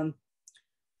to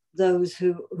those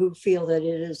who feel that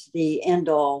it is the end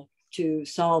all to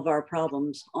solve our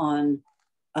problems on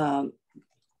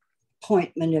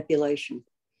point manipulation.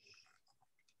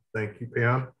 Thank you,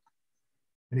 Pam.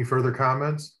 Any further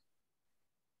comments?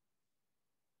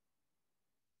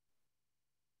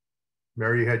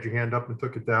 Mary, you had your hand up and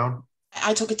took it down?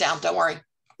 I took it down, don't worry.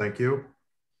 Thank you.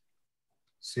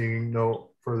 Seeing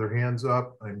no further hands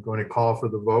up, I'm going to call for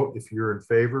the vote. If you're in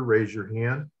favor, raise your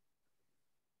hand.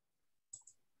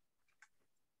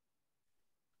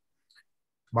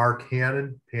 Mark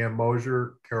Hannon, Pam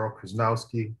Mosier, Carol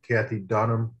Krasnowski, Kathy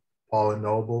Dunham, Paula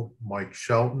Noble, Mike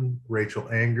Shelton, Rachel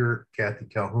Anger, Kathy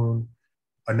Calhoun,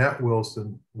 Annette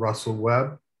Wilson, Russell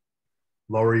Webb.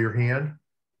 Lower your hand.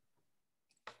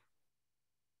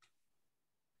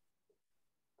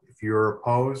 If you're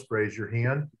opposed, raise your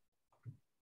hand.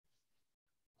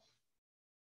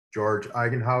 George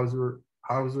Eigenhauser,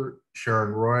 Hauser,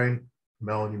 Sharon Roy,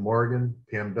 Melanie Morgan,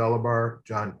 Pam Delabar,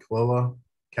 John Kalila,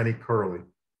 Kenny Curley.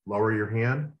 Lower your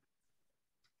hand.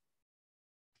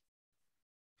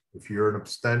 If you're an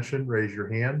abstention, raise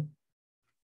your hand.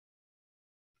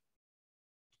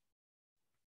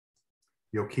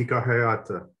 Yokika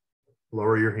Hayata,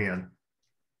 lower your hand.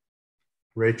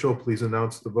 Rachel, please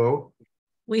announce the vote.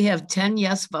 We have 10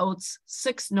 yes votes,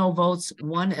 6 no votes,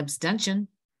 1 abstention.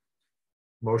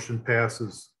 Motion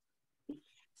passes.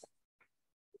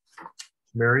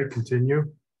 Mary,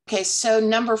 continue. Okay, so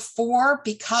number 4,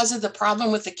 because of the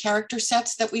problem with the character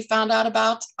sets that we found out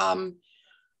about,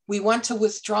 we want to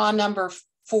withdraw number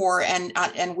 4,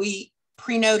 and we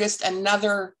pre-noticed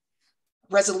another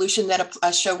resolution that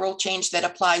a show rule change that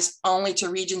applies only to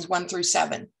regions 1 through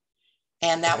 7.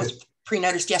 And that was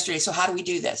pre-noticed yesterday. So how do we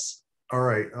do this? All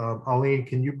right, Arlene,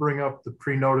 can you bring up the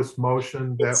pre-notice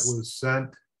motion that was sent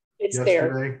yesterday?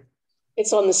 There.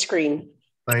 It's on the screen.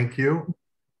 Thank you.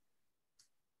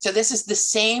 So this is the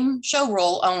same show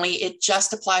rule, only it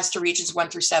just applies to regions 1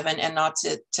 through 7 and not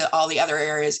to all the other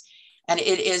areas. And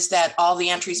it is that all the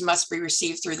entries must be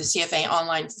received through the CFA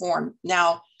online form.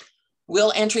 Now,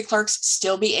 will entry clerks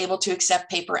still be able to accept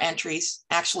paper entries?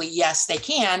 Actually, yes, they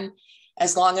can,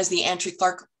 as long as the entry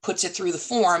clerk puts it through the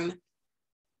form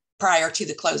prior to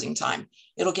the closing time.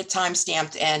 It'll get time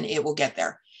stamped and it will get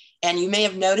there. And you may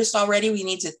have noticed already, we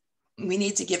need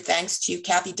to give thanks to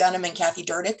Kathy Dunham and Kathy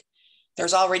Durdick.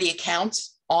 There's already a count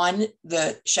on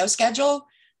the show schedule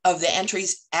of the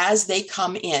entries as they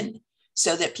come in,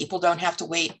 so that people don't have to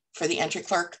wait for the entry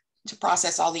clerk to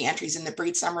process all the entries in the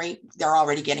breed summary. They're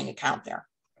already getting a count there.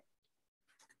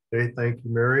 Okay, thank you,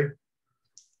 Mary.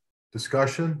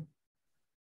 Discussion?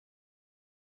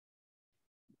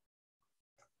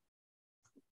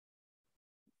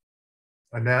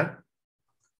 Annette?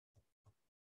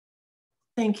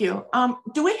 Thank you.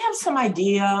 Do we have some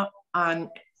idea on,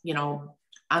 on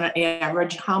an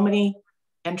average, how many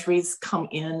entries come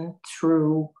in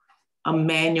through a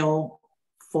manual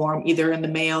form, either in the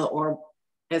mail or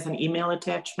as an email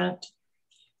attachment?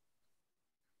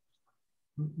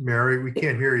 Mary, we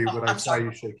can't hear you, but I saw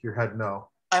you shake your head no.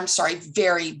 I'm sorry,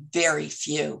 very, very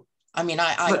few. I mean,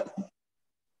 But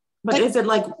like, is it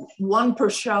like 1 per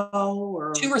show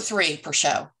or 2 or 3 per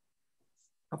show?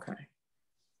 Okay.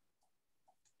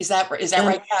 Is that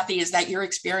right, Kathy? Is that your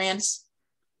experience?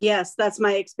 Yes, that's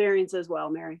my experience as well,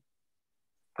 Mary.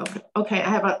 Okay, I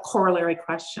have a corollary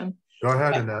question. Go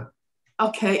ahead, Annette.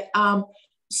 Okay,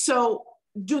 so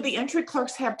do the entry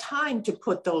clerks have time to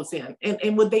put those in?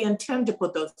 And would they intend to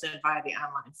put those in via the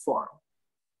online form?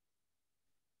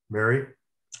 Mary?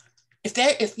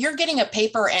 If you're getting a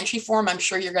paper entry form, I'm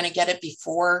sure you're going to get it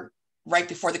right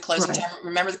before the closing time.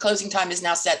 Remember, the closing time is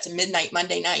now set to midnight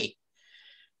Monday night.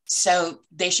 So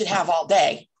they should have all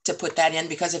day to put that in,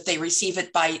 because if they receive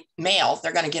it by mail,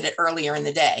 they're going to get it earlier in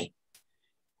the day.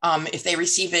 If they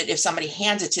receive it, if somebody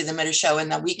hands it to them at a show in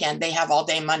the weekend, they have all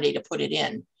day Monday to put it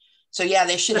in. So yeah,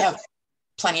 they should have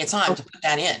plenty of time to put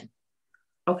that in.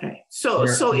 Okay, so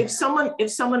if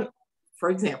someone, for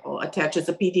example, attaches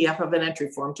a PDF of an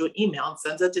entry form to an email and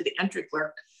sends it to the entry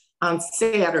clerk on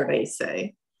Saturday,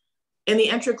 say, and the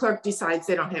entry clerk decides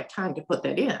they don't have time to put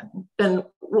that in, then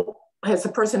has the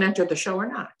person entered the show or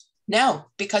not? No,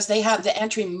 because the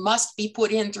entry must be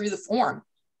put in through the form.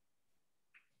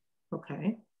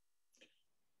 Okay.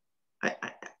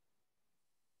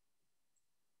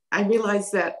 I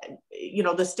realize that,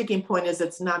 the sticking point is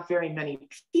it's not very many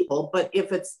people, but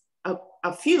if it's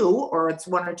a few, or it's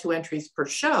 1 or 2 entries per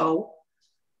show,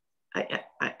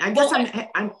 I guess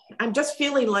I'm just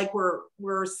feeling like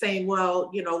we're saying,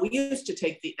 well, we used to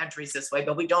take the entries this way,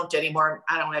 but we don't anymore.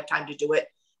 I don't have time to do it.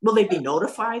 Will they be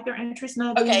notified their entries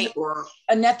not in? Or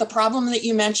Annette, the problem that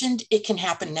you mentioned, it can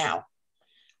happen now.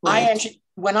 Right.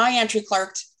 When I entry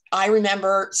clerked, I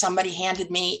remember somebody handed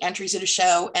me entries at a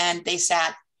show and they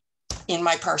sat in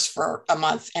my purse for a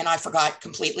month and I forgot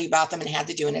completely about them and had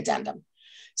to do an addendum.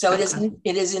 So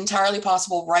it is entirely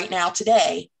possible right now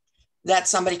today that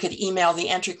somebody could email the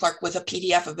entry clerk with a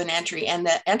PDF of an entry, and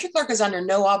the entry clerk is under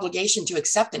no obligation to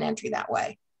accept an entry that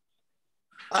way.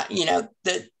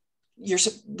 You're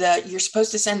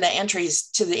supposed to send the entries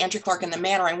to the entry clerk in the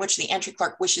manner in which the entry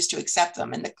clerk wishes to accept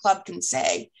them. And the club can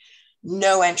say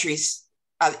no entries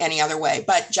any other way,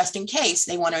 but just in case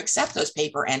they want to accept those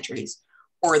paper entries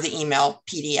or the email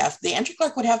PDF, the entry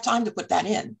clerk would have time to put that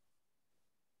in.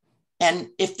 And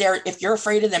if you're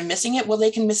afraid of them missing it, well,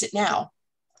 they can miss it now.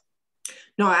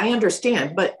 No, I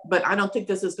understand, but I don't think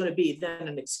this is going to be then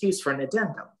an excuse for an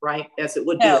addendum, right? As it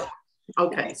would No. be.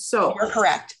 Okay, so you're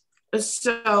correct.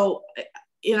 So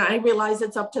you know, I realize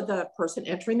it's up to the person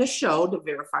entering the show to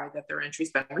verify that their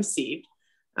entry's been received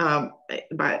by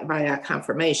a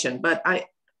confirmation. But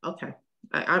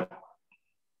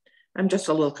I'm just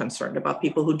a little concerned about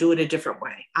people who do it a different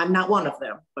way. I'm not one of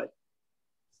them, but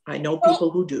I know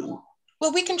people who do.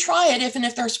 Well, we can try it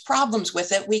if there's problems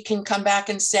with it, we can come back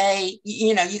and say,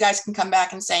 you know, you guys can come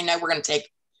back and say, no, we're going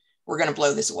to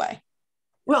blow this away.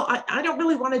 Well, I don't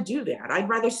really want to do that. I'd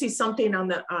rather see something on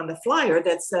the flyer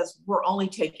that says we're only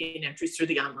taking entries through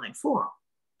the online form.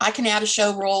 I can add a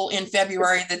show rule in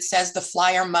February that says the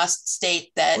flyer must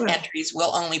state that entries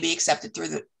will only be accepted through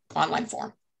the online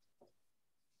form.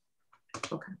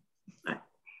 Okay,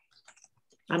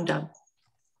 I'm done.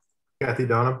 Kathy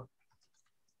Dunham.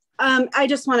 I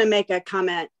just want to make a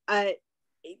comment.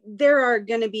 There are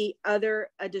going to be other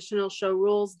additional show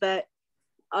rules that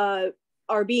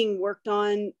are being worked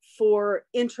on for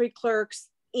entry clerks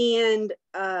and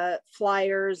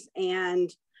flyers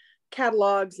and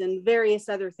catalogs and various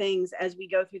other things as we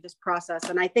go through this process.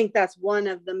 And I think that's one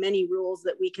of the many rules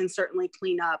that we can certainly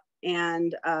clean up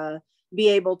and be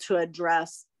able to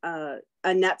address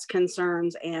Annette's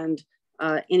concerns and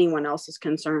anyone else's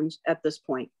concerns at this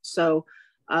point. So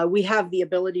we have the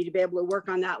ability to be able to work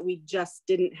on that. We just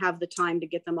didn't have the time to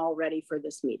get them all ready for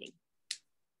this meeting.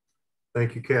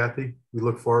 Thank you, Kathy. We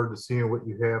look forward to seeing what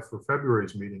you have for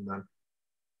February's meeting then.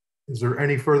 Is there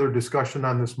any further discussion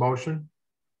on this motion?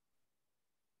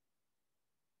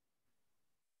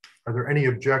 Are there any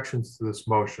objections to this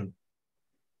motion?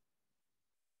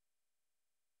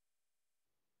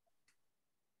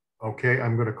 Okay,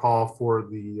 I'm going to call for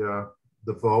the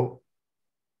vote.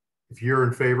 If you're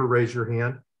in favor, raise your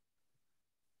hand.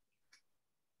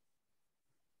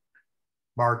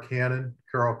 Mark Hannon,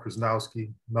 Carol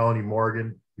Krasnowski, Melanie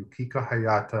Morgan, Yukika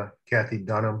Hayata, Kathy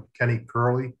Dunham, Kenny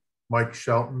Curley, Mike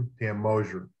Shelton, Pam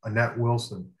Mosier, Annette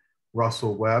Wilson,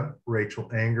 Russell Webb, Rachel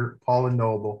Anger, Paula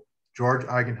Noble, George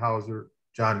Eigenhauser,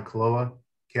 John Kalila,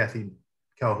 Kathy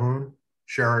Calhoun,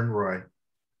 Sharon Roy.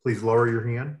 Please lower your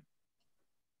hand.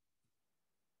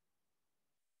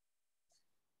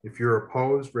 If you're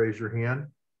opposed, raise your hand.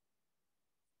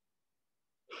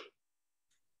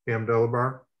 Pam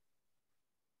Delabar,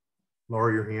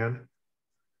 lower your hand.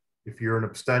 If you're an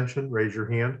abstention, raise your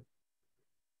hand.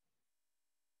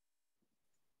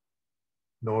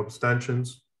 No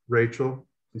abstentions. Rachel,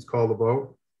 please call the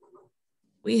vote.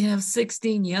 We have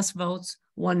 16 yes votes,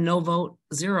 1 no vote,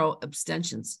 0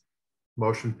 abstentions.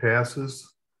 Motion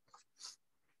passes.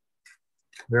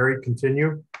 Mary,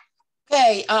 continue.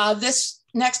 Okay, this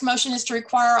next motion is to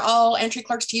require all entry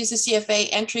clerks to use the CFA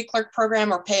entry clerk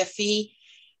program or pay a fee.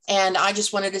 And I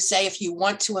just wanted to say, if you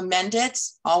want to amend it,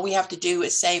 all we have to do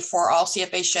is say for all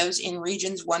CFA shows in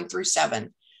regions 1 through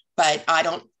 7, but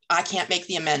I can't make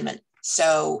the amendment.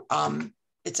 So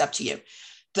it's up to you.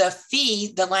 The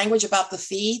fee, the language about the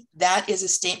fee, that is a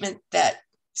statement that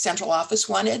central office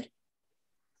wanted.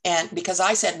 And because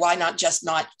I said, why not just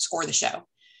not score the show?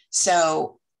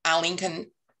 So Eileen can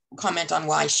comment on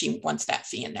why she wants that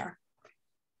fee in there.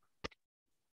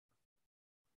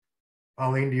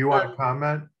 Eileen, do you want to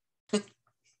comment?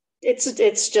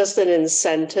 It's just an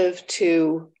incentive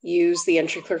to use the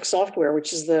entry clerk software,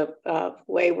 which is the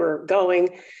way we're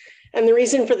going. And the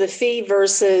reason for the fee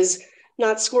versus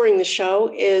not scoring the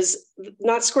show is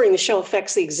not scoring the show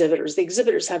affects the exhibitors. The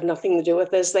exhibitors have nothing to do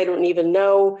with this. They don't even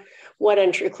know what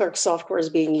entry clerk software is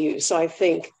being used. So I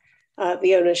think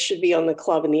the onus should be on the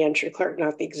club and the entry clerk,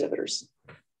 not the exhibitors.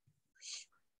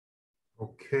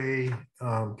 Okay,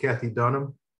 Kathy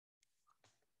Dunham.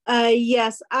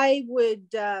 Yes, I would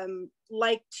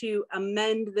like to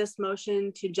amend this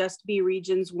motion to just be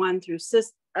regions 1 through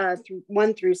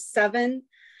 7.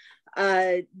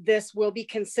 This will be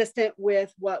consistent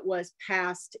with what was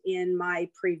passed in my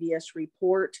previous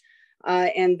report.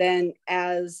 And then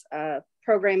as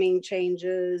programming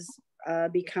changes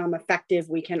become effective,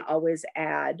 we can always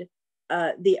add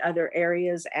the other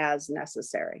areas as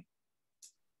necessary.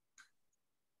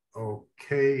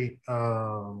 Okay.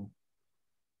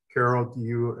 Carol, do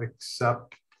you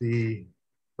accept the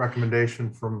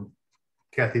recommendation from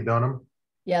Kathy Dunham?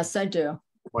 Yes, I do.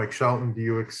 Mike Shelton, do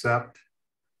you accept?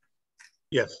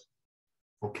 Yes.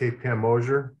 Okay, Pam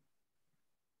Mosier.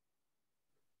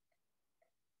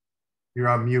 You're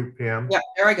on mute, Pam. Yeah,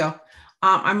 there I go.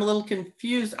 I'm a little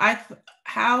confused. I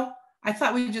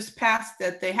thought we just passed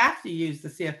that they have to use the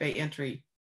CFA entry.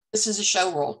 This is a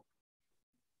show rule.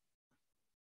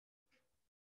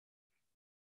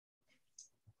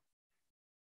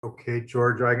 Okay,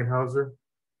 George Eigenhauser.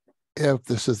 If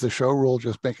this is the show rule,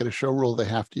 just make it a show rule. They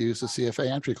have to use the CFA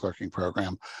entry clerking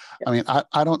program. I mean,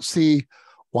 I don't see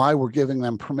why we're giving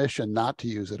them permission not to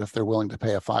use it if they're willing to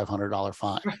pay a $500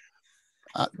 fine.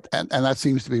 And that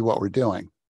seems to be what we're doing.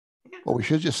 What we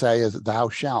should just say is thou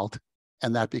shalt,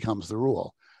 and that becomes the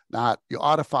rule. Not you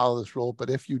ought to follow this rule, but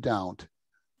if you don't,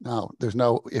 no, there's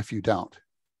no if you don't.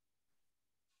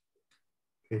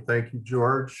 Okay, thank you,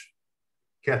 George.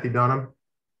 Kathy Dunham.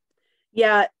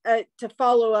 Yeah, to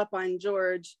follow up on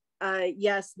George,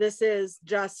 yes, this is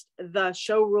just the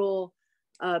show rule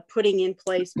putting in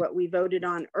place what we voted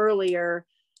on earlier.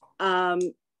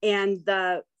 And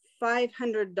the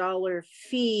 $500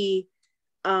 fee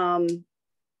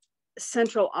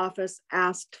central office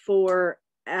asked for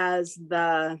as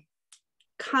the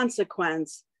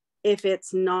consequence if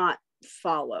it's not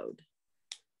followed.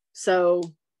 So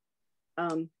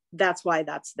that's why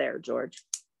that's there, George.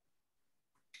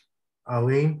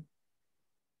 Eileen?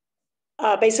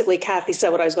 Basically, Kathy said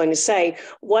what I was going to say.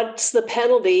 What's the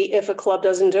penalty if a club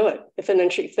doesn't do it?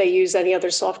 If they use any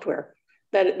other software?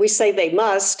 That we say they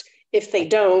must. If they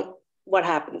don't, what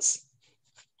happens?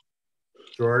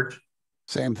 George?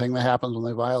 Same thing that happens when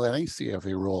they violate any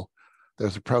CFA rule.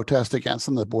 There's a protest against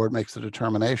them. The board makes a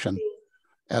determination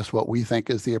as to what we think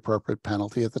is the appropriate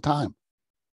penalty at the time.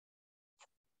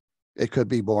 It could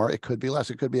be more, it could be less.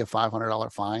 It could be a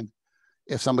 $500 fine.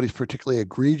 If somebody's particularly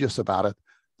egregious about it,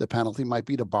 the penalty might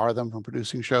be to bar them from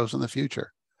producing shows in the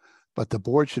future. But the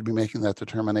board should be making that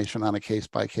determination on a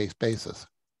case-by-case basis.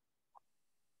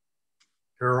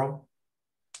 Carol?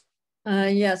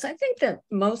 Yes, I think that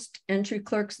most entry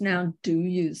clerks now do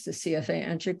use the CFA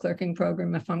entry clerking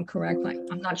program, if I'm correct.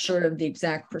 I'm not sure of the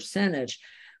exact percentage,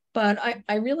 but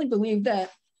I really believe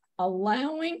that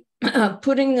allowing,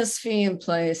 putting this fee in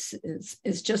place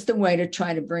is just a way to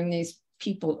try to bring these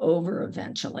people over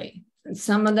eventually. And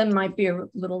some of them might be a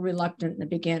little reluctant in the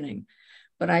beginning,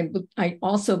 but I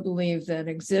also believe that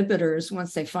exhibitors,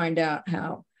 once they find out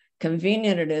how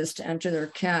convenient it is to enter their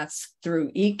cats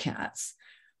through eCats,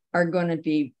 are going to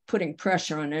be putting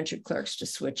pressure on entry clerks to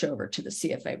switch over to the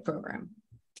CFA program.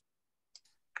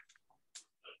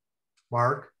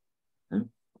 Mark? No.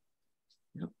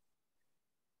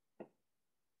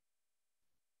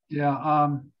 Yeah,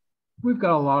 we've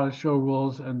got a lot of show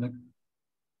rules, and the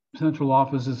central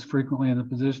office is frequently in the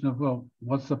position of, well,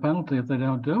 what's the penalty if they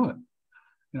don't do it?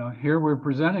 You know, here we're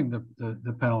presenting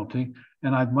the penalty,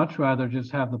 and I'd much rather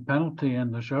just have the penalty in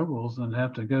the show rules than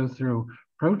have to go through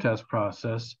protest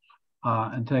process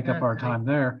and take up our time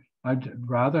there. I'd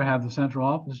rather have the central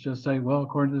office just say, well,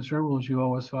 according to the show rules, you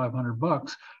owe us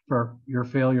 $500 for your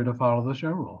failure to follow the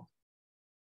show rule.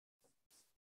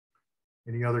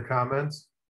 Any other comments?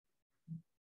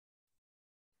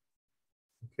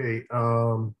 Okay,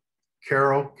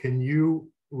 Carol, can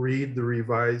you read the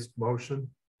revised motion?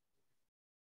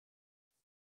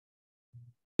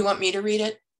 You want me to read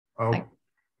it? Oh.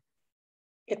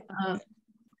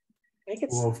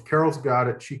 Well, if Carol's got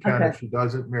it, she can. Okay. If she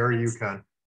doesn't, Mary, you can.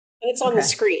 It's on the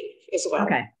screen as well.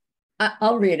 Okay,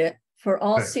 I'll read it. For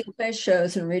all CFA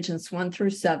shows in regions 1 through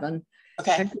 7,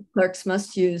 entry clerks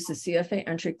must use the CFA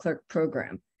entry clerk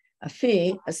program. A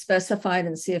fee, as specified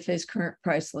in CFA's current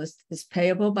price list, is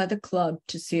payable by the club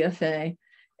to CFA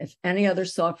if any other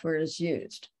software is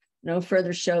used. No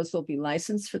further shows will be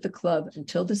licensed for the club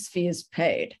until this fee is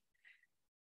paid.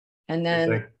 And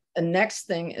then the next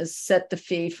thing is set the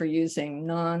fee for using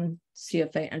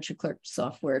non-CFA entry clerk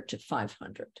software to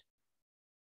 $500.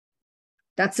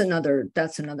 That's another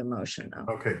motion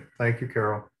though. Okay, thank you,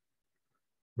 Carol.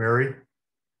 Mary?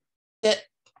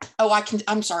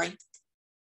 I'm sorry.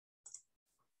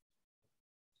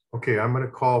 Okay, I'm going to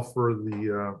call for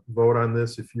the vote on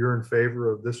this. If you're in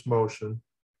favor of this motion,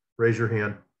 raise your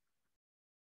hand.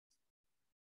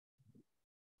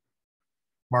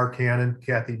 Mark Hannon,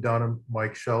 Kathy Dunham,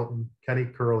 Mike Shelton, Kenny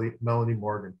Curley, Melanie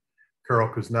Morgan, Carol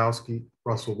Kuznowski,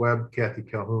 Russell Webb, Kathy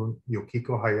Calhoun,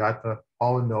 Yokiko Hayata,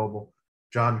 Paula Noble,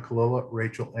 John Kalila,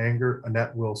 Rachel Anger,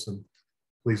 Annette Wilson.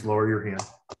 Please lower your hand.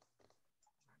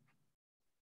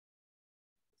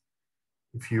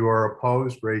 If you are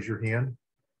opposed, raise your hand.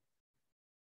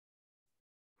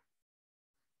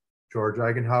 George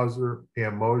Eigenhauser,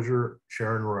 Pam Mosier,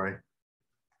 Sharon Roy.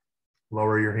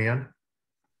 Lower your hand.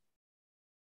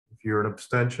 If you're an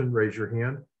abstention, raise your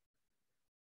hand.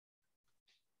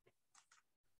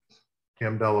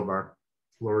 Cam Delabar,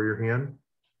 lower your hand.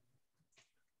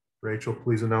 Rachel,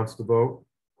 please announce the vote.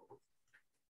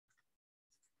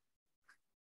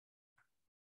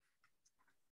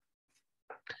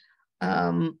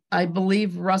 I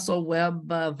believe Russell Webb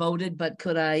voted, but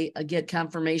could I get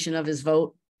confirmation of his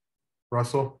vote?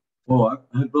 Russell? I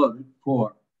voted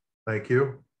for. Thank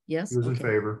you. Yes. He was in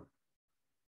favor.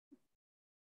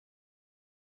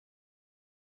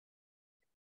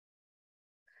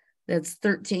 That's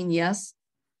 13 yes,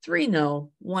 3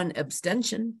 no, 1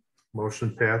 abstention.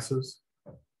 Motion passes.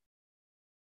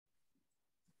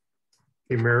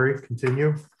 Okay, Mary,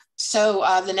 continue. So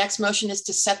the next motion is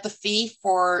to set the fee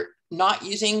for not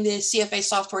using the CFA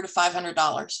software to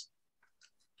 $500.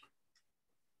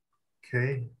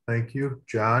 Okay, thank you.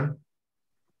 John?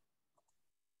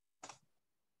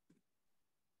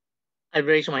 I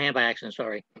raised my hand by accident,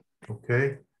 sorry.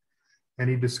 Okay.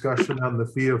 Any discussion on the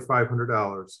fee of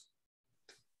 $500?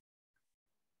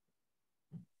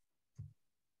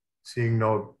 Seeing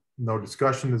no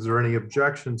discussion, is there any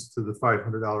objections to the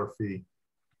 $500 fee?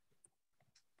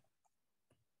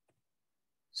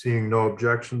 Seeing no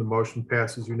objection, the motion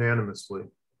passes unanimously.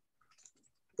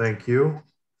 Thank you.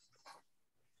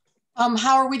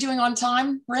 How are we doing on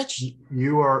time, Rich?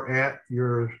 You are at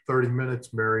your 30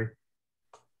 minutes, Mary.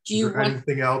 Do you want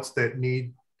anything else that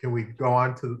can we go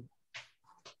on to,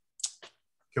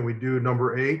 can we do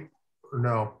number 8 or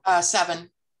no? 7.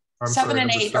 I'm 7 sorry, and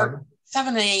number 8 7? are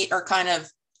 7 and 8 are kind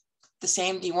of the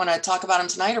same. Do you want to talk about them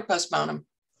tonight or postpone them?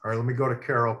 All right, let me go to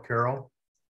Carol. Carol?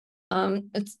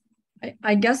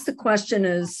 I guess the question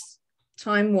is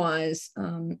time-wise,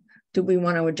 do we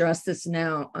want to address this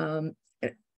now?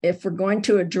 If we're going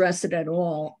to address it at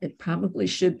all, it probably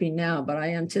should be now, but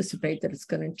I anticipate that it's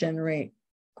going to generate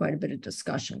quite a bit of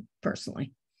discussion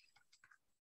personally.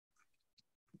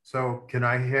 So can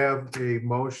I have a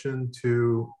motion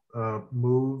to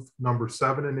move number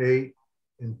 7 and 8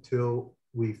 until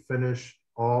we finish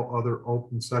all other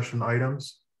open session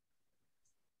items?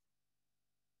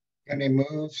 Any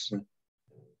moves?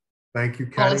 Thank you,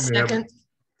 Kenny. I'll second.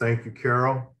 Thank you,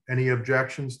 Carol. Any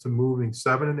objections to moving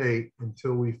 7 and 8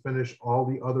 until we finish all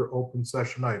the other open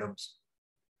session items?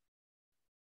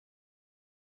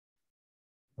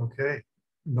 Okay,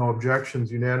 no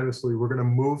objections unanimously. We're going to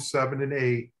move 7 and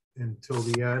 8 until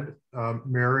the end.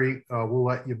 Mary, we'll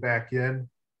let you back in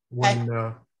when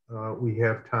we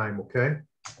have time, okay?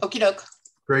 Okie doke.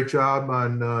 Great job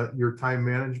on your time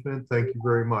management. Thank you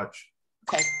very much.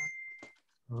 Okay.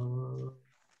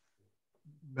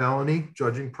 Melanie,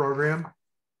 judging program.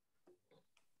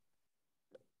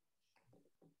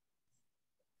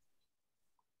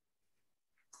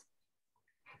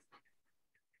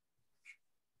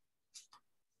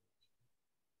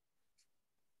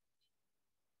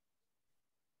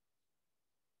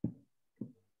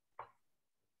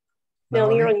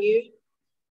 Melanie, you're on mute.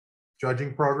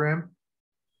 Judging program.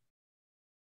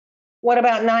 What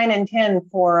about 9 and 10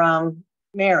 for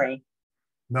Mary?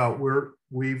 No,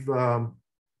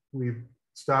 we've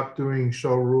stopped doing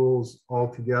show rules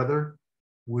altogether.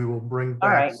 We will bring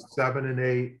back 7 and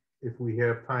 8 if we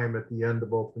have time at the end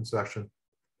of open session.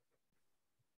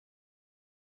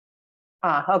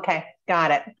 Okay,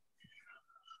 got it.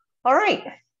 All right.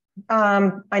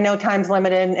 I know time's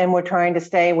limited and we're trying to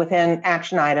stay within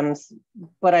action items,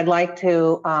 but I'd like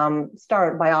to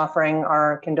start by offering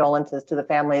our condolences to the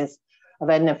families of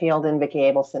Edna Field and Vicki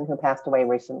Abelson, who passed away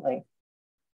recently.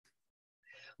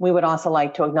 We would also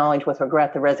like to acknowledge with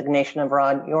regret the resignation of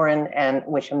Rod Urin and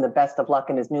wish him the best of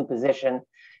luck in his new position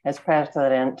as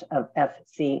president of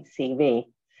FCCV.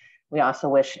 We also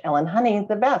wish Ellen Honey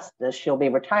the best as she'll be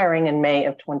retiring in May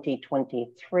of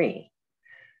 2023.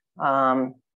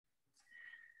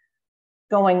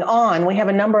 Going on, we have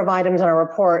a number of items in our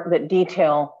report that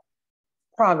detail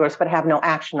progress but have no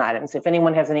action items. If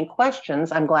anyone has any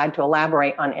questions, I'm glad to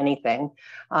elaborate on anything.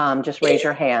 Just raise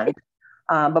your hand.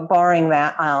 But barring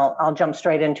that, I'll jump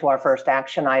straight into our first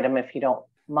action item if you don't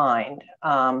mind.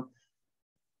 I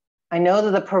know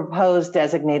that the proposed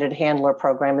designated handler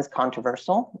program is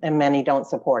controversial and many don't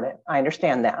support it. I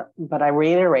understand that, but I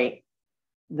reiterate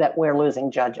that we're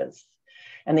losing judges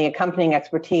and the accompanying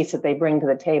expertise that they bring to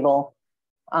the table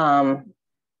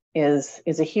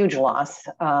is a huge loss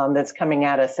that's coming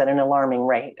at us at an alarming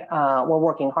rate. We're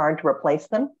working hard to replace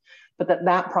them, but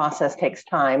that process takes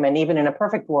time. And even in a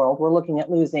perfect world, we're looking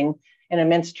at losing an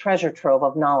immense treasure trove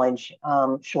of knowledge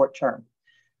short term.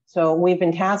 So we've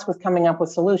been tasked with coming up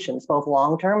with solutions, both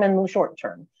long term and short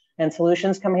term. And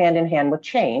solutions come hand in hand with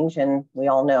change. And we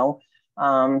all know,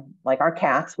 like our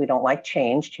cats, we don't like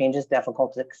change. Change is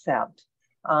difficult to accept.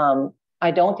 I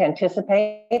don't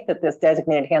anticipate that this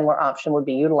designated handler option would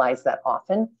be utilized that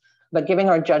often, but giving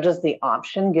our judges the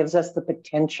option gives us the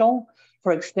potential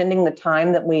for extending the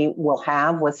time that we will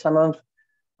have with some of,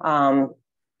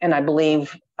 and I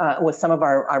believe with some of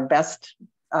our best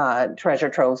treasure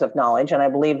troves of knowledge, and I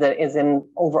believe that is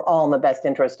overall in the best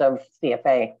interest of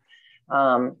CFA.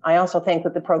 I also think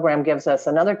that the program gives us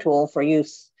another tool for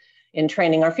use in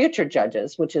training our future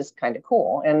judges, which is kind of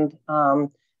cool. And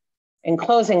in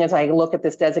closing, as I look at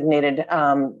this designated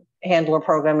handler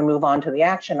program and move on to the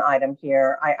action item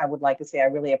here, I would like to say I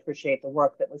really appreciate the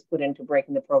work that was put into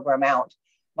breaking the program out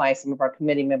by some of our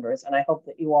committee members, and I hope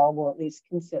that you all will at least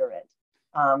consider it.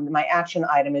 My action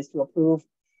item is to approve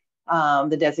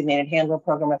the designated handler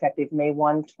program effective May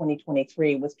 1,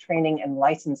 2023, with training and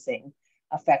licensing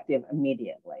effective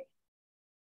immediately.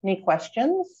 Any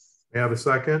questions? May I have a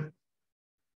second?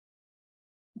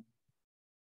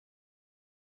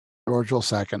 George will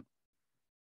second.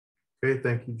 Okay,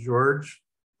 thank you, George.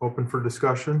 Open for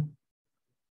discussion.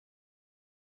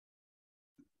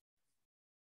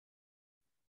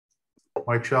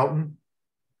 Mike Shelton.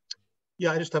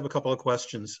 Yeah, I just have a couple of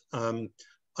questions. Under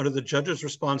the judge's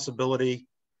responsibility,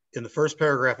 in the first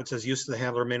paragraph, it says use of the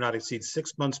handler may not exceed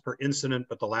 6 months per incident,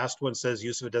 but the last one says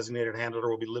use of a designated handler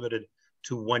will be limited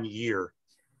to 1 year.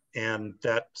 And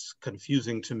that's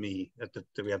confusing to me that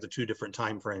we have the two different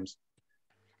timeframes.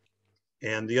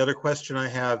 And the other question I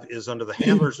have is under the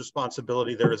handler's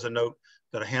responsibility, there is a note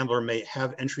that a handler may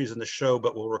have entries in the show,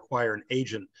 but will require an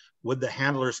agent. Would the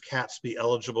handler's cats be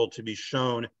eligible to be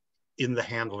shown in the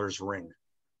handler's ring?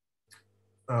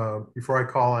 Before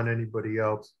I call on anybody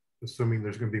else, assuming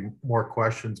there's going to be more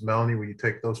questions, Melanie, will you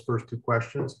take those first two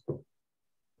questions?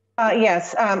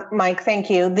 Yes, Mike, thank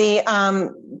you.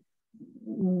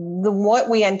 What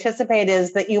we anticipate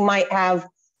is that you might have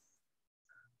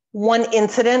one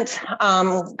incident,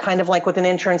 kind of like with an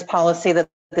insurance policy, that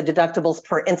the deductibles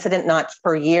per incident, not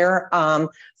per year.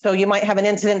 So you might have an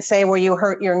incident, say, where you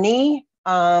hurt your knee,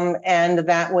 and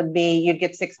that would be, you'd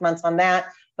get 6 months on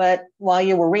that. But while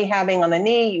you were rehabbing on the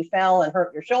knee, you fell and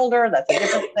hurt your shoulder. That's a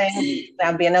different thing.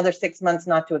 That'd be another 6 months,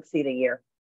 not to exceed a year.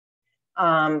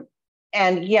 And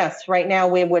yes, right now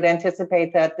we would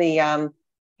anticipate that the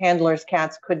handler's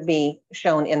cats could be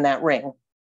shown in that ring.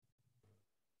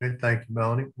 Okay, thank you,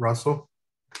 Melanie. Russell?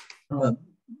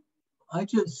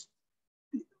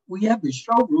 We have the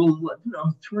show rule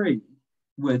 1103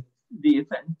 with the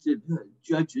event of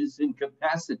judges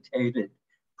incapacitated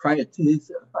prior to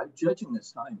his judging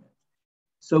assignment.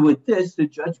 So with this, the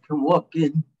judge can walk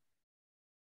in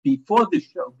before the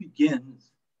show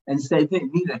begins and say they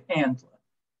need a handler.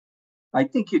 I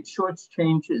think it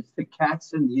shortchanges the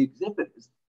cats and the exhibitors.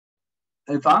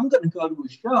 If I'm going to go to a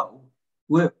show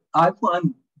where I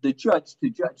want the judge to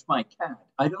judge my cat,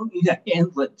 I don't need a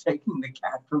handler taking the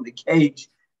cat from the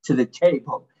cage to the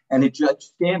table and a judge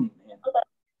standing there.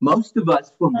 Most of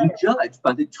us, when we judge,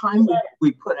 by the time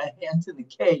we put our hands in the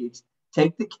cage,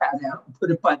 take the cat out and put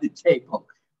it by the table,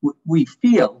 we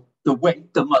feel the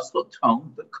weight, the muscle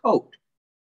tone, the coat.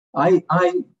 I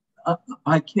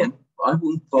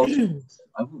won't vote.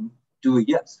 I won't do a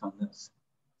yes on this.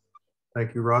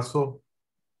 Thank you, Russell.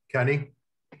 Kenny?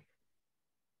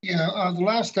 Yeah, the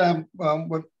last time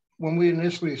when we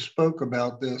initially spoke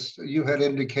about this, you had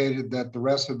indicated that the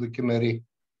rest of the committee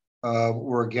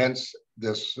were against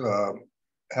this.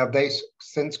 Have they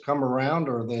since come around,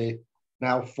 or are they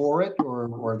now for it,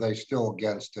 or are they still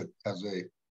against it as the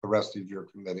rest of your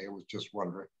committee? I was just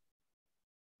wondering.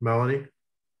 Melanie?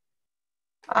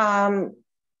 The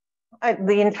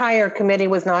entire committee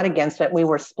was not against it. We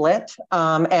were split,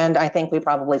 and I think we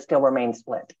probably still remain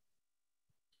split.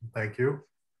 Thank you.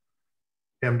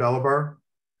 Pam Delabar?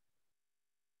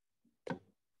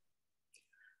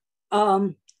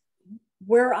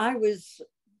 Where I was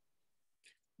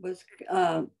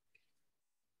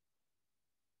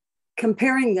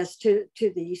comparing this to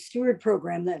the steward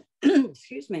program that,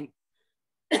 excuse me,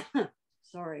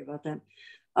 sorry about that.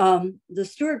 The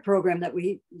steward program that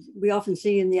we often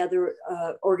see in the other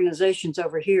organizations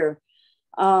over here.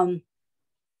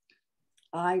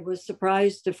 I was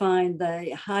surprised to find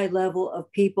the high level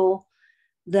of people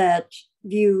that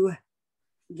view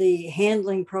the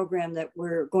handling program that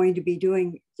we're going to be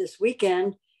doing this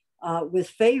weekend with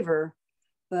favor,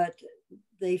 but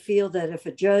they feel that if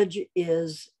a judge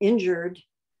is injured,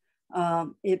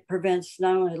 it prevents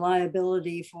not only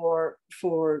liability for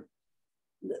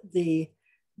the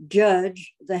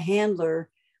judge, the handler,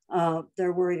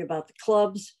 they're worried about the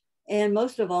clubs, and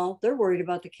most of all, they're worried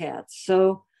about the cats.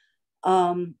 So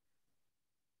I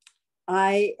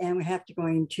am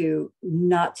going to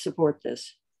not support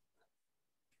this.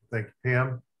 Thank you,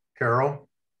 Pam. Carol?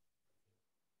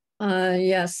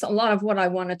 Yes, a lot of what I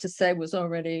wanted to say was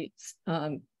already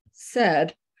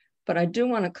said, but I do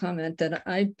want to comment that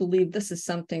I believe this is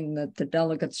something that the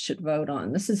delegates should vote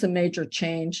on. This is a major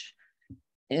change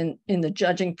in the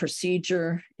judging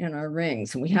procedure in our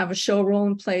rings. And we have a show rule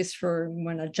in place for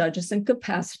when a judge is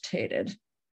incapacitated.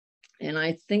 And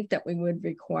I think that we would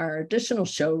require additional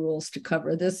show rules to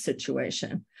cover this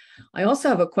situation. I also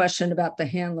have a question about the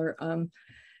handler.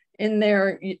 In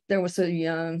there was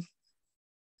a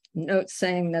note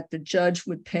saying that the judge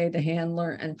would pay the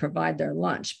handler and provide their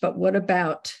lunch. But what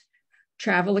about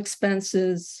travel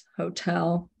expenses,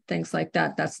 hotel, things like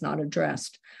that? That's not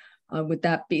addressed. Would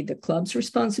that be the club's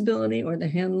responsibility or the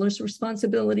handler's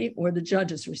responsibility or the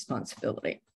judge's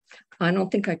responsibility? I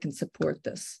don't think I can support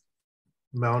this.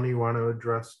 Melanie, you want to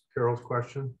address Carol's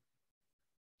question?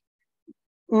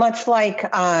 Much like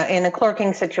in a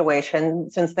clerking situation,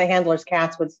 since the handler's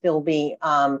cats would still be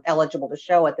eligible to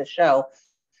show at the show,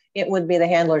 it would be the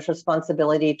handler's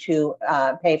responsibility to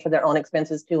pay for their own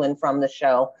expenses to and from the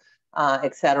show,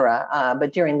 et cetera.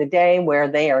 But during the day where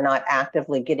they are not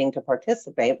actively getting to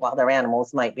participate while their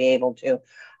animals might be able to,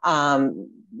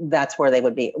 that's where they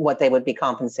would be, what they would be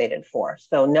compensated for.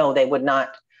 So no, they would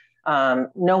not,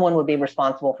 no one would be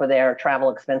responsible for their travel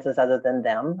expenses other than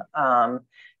them.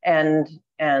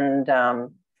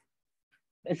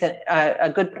 It's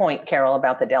a good point, Carol,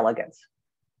 about the delegates.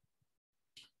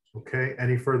 Okay,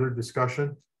 any further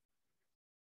discussion?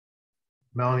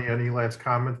 Melanie, any last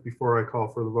comments before I call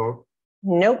for the vote?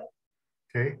 Nope.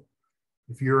 Okay,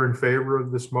 if you're in favor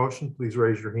of this motion, please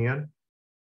raise your hand.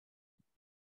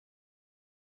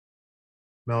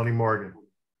 Melanie Morgan,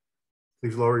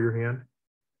 please lower your hand.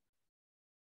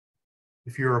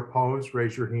 If you're opposed,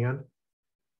 raise your hand.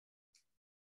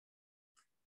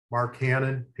 Mark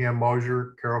Hannon, Pam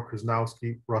Mosier, Carol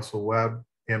Krasnowski, Russell Webb,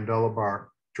 Pam Delabar,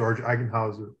 George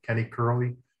Eigenhauser, Kenny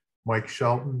Curley, Mike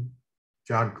Shelton,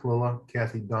 John Klilla,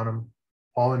 Kathy Dunham,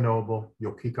 Paula Noble,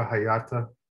 Yokika Hayata,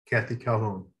 Kathy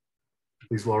Calhoun.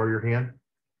 Please lower your hand.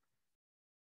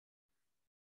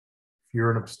 If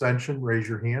you're an abstention, raise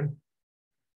your hand.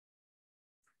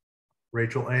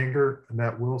 Rachel Anger,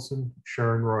 Annette Wilson,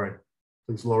 Sharon Roy.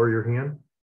 Please lower your hand.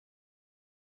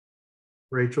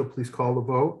 Rachel, please call the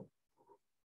vote.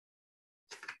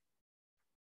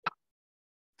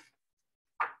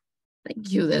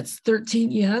 Thank you. That's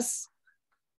 13 yes.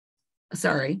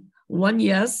 Sorry, 1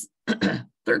 yes,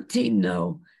 13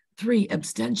 no, 3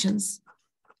 abstentions.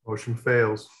 Motion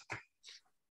fails.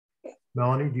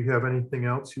 Melanie, do you have anything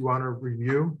else you want to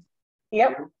review?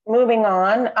 Yep, moving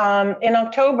on. In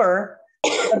October,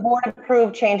 the board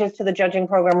approved changes to the judging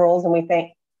program rules, and we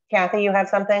think, Kathy, you have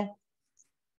something?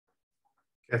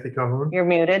 Kathy Calhoun? You're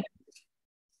muted.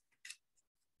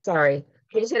 Sorry,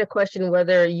 I just had a question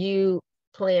whether you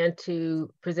plan to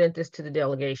present this to the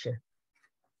delegation.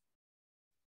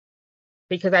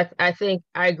 Because I think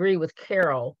I agree with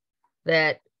Carol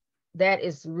that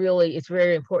is really, it's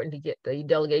very important to get the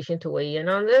delegation to weigh in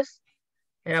on this.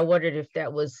 And I wondered if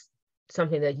that was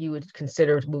something that you would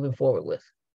consider moving forward with.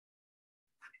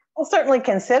 Well, certainly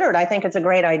considered. I think it's a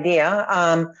great idea,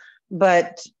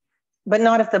 but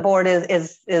not if the board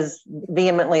is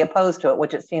vehemently opposed to it,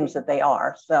 which it seems that they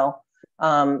are. So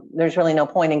there's really no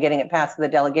point in getting it past the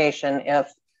delegation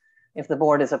if the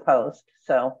board is opposed.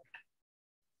 So.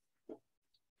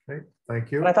 Okay,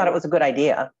 thank you. But I thought it was a good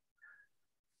idea.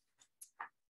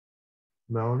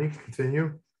 Melanie,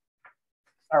 continue.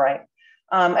 All right.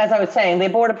 As I was saying, the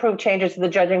board approved changes to the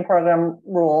judging program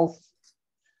rules,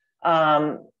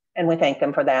 and we thank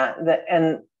them for that.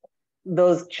 And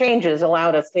those changes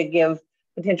allowed us to give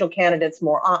potential candidates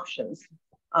more options.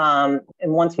 And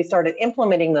once we started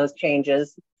implementing those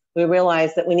changes, we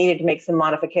realized that we needed to make some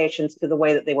modifications to the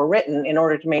way that they were written in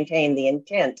order to maintain the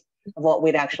intent of what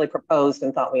we'd actually proposed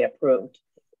and thought we approved.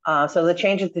 So the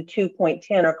changes to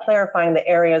 2.10 are clarifying the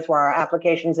areas where our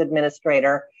applications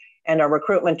administrator and our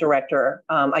recruitment director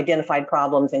identified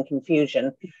problems and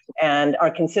confusion, and are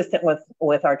consistent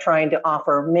with our trying to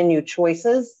offer menu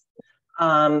choices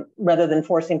rather than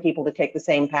forcing people to take the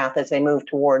same path as they move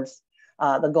towards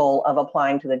the goal of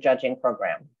applying to the judging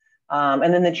program.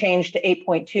 And then the change to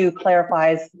 8.2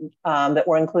 clarifies that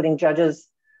we're including judges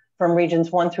from regions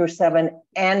 1 through 7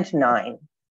 and 9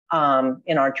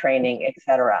 in our training, et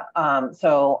cetera.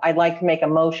 So I'd like to make a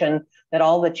motion that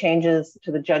all the changes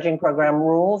to the judging program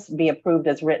rules be approved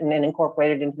as written and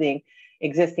incorporated into the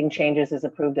existing changes as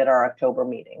approved at our October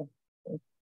meeting.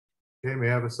 Okay, may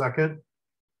I have a second?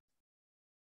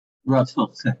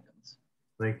 Russell seconds.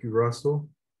 Thank you, Russell.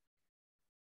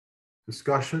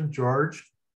 Discussion, George?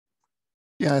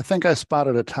 Yeah, I think I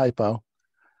spotted a typo.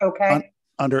 Okay.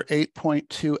 Under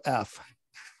 8.2F,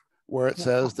 where it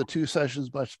says the 2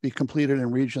 sessions must be completed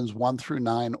in regions 1 through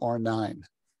 9 or 9.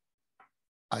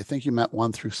 I think you meant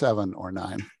 1 through 7 or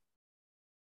 9.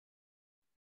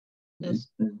 Yes.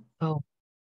 Oh.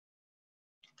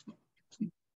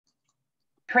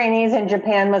 Trainees in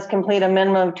Japan must complete a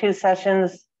minimum of 2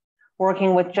 sessions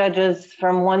working with judges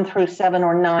from 1 through 7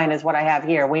 or 9 is what I have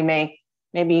here.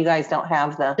 Maybe you guys don't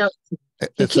have the.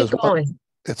 It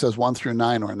says 1 through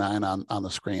 9 or 9 on the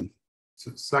screen.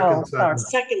 Second sentence.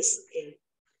 Second.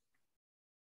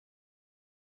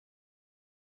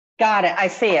 Got it. I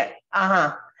see it.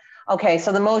 Okay,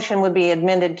 so the motion would be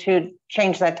amended to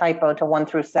change that typo to 1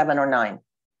 through 7 or 9.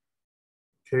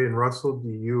 Okay, and Russell,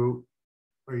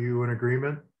 are you in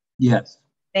agreement? Yes.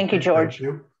 Thank you, George. Thank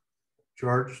you.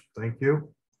 George, thank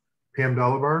you. Pam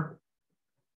Delabar?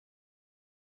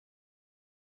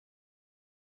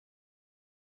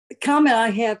 The comment I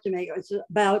have to make is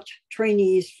about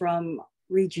trainees from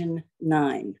Region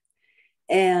 9.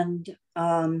 And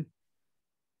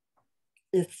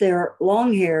if they're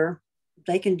long hair,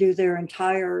 they can do their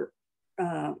entire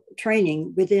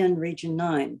training within Region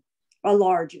 9, a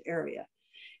large area.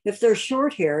 If they're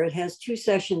short hair, it has 2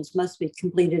 sessions must be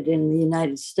completed in the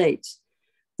United States.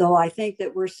 Though I think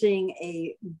that we're seeing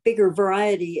a bigger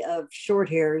variety of short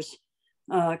hairs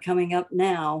coming up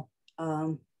now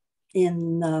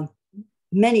in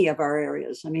many of our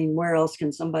areas. I mean, where else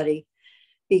can somebody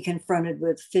be confronted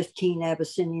with 15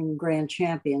 Abyssinian grand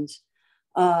champions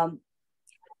and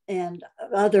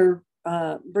other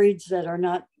breeds that are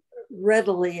not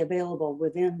readily available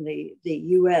within the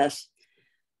US.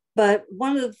 But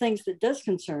one of the things that does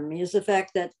concern me is the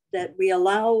fact that we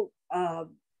allow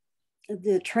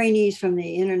the trainees from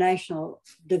the international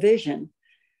division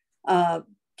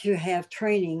to have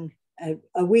training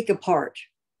a week apart.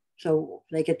 So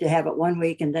they get to have it 1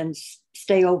 week and then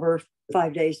stay over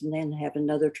 5 days and then have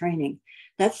another training.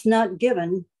 That's not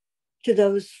given to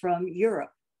those from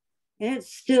Europe. And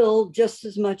it's still just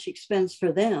as much expense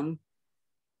for them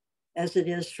as it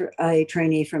is for a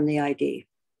trainee from the ID.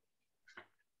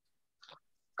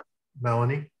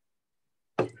 Melanie?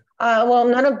 Well,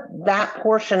 none of that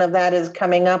portion of that is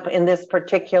coming up in this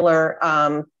particular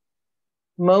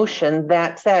motion.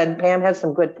 That said, Pam has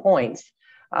some good points.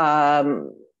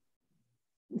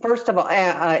 First of all,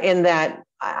 in that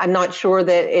I'm not sure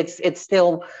that it's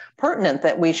still pertinent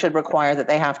that we should require that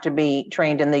they have to be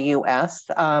trained in the U.S.,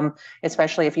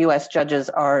 especially if U.S. judges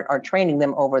are training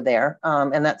them over there.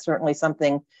 And that's certainly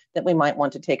something that we might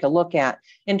want to take a look at.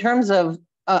 In terms of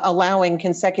allowing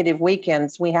consecutive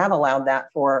weekends, we have allowed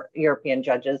that for European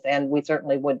judges, and we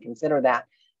certainly would consider that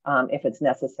if it's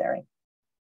necessary.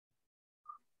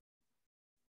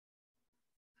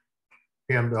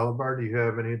 Pam Delabar, do you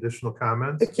have any additional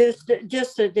comments? Just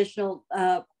additional,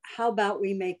 how about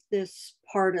we make this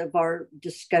part of our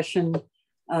discussion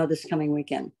this coming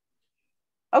weekend?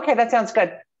 Okay, that sounds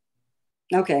good.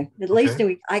 Okay, at least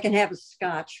I can have a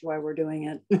scotch while we're doing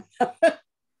it.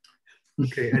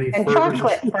 Okay, and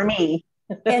chocolate for me.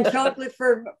 And chocolate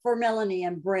for Melanie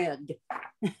and bread.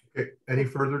 Okay, any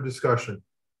further discussion?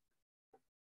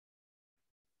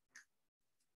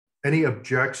 Any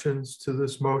objections to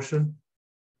this motion?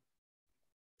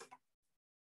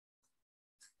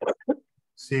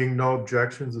 Seeing no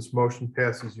objections, this motion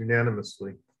passes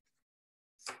unanimously.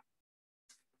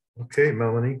 Okay,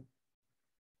 Melanie.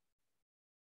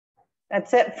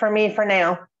 That's it for me for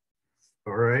now.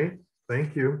 All right,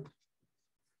 thank you.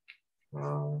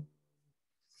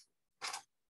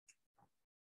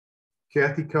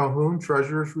 Kathy Calhoun,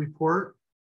 Treasurer's Report.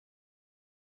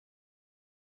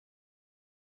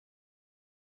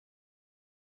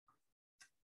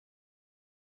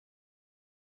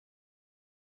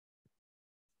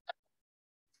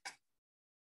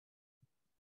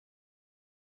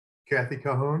 Kathy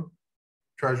Calhoun,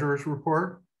 Treasurer's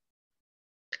Report.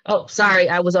 Oh, sorry,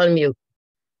 I was on mute.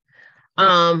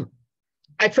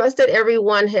 I trust that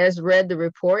everyone has read the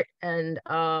report, and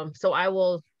so I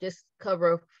will just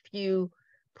cover a few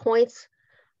points.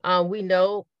 We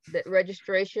know that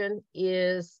registration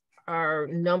is our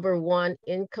 #1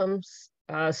 income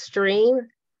stream,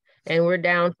 and we're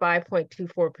down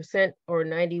 5.24% or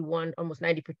 91, almost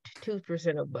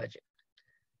 92% of budget.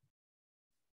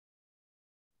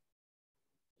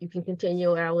 You can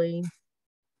continue, Aline.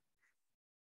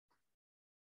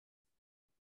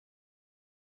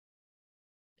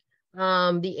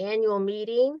 The annual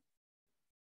meeting,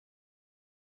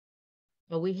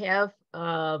 we have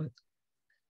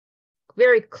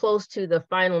very close to the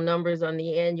final numbers on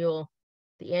the annual.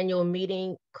 The annual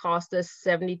meeting cost us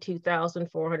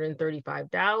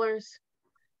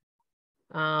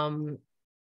 $72,435.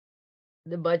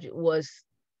 The budget was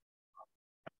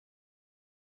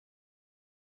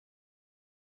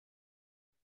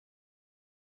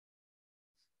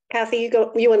Kathy,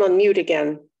 you went on mute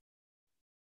again.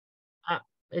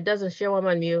 It doesn't show I'm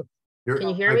on mute. Can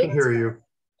you hear me? I can hear you.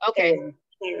 Okay.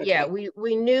 Yeah,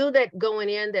 we knew that going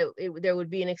in that there would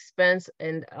be an expense,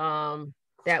 and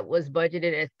that was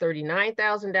budgeted at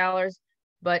 $39,000,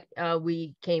 but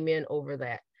we came in over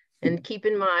that. And keep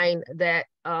in mind that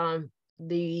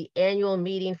the annual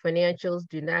meeting financials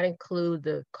do not include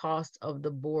the cost of the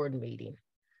board meeting.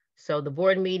 So the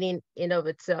board meeting in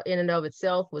and of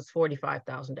itself was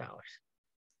 $45,000.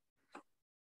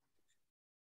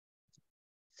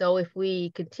 So if we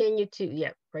continue to,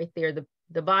 yeah, right there, the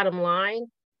bottom line,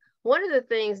 one of the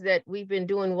things that we've been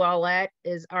doing well at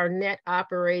is our net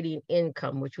operating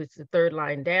income, which was the third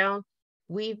line down.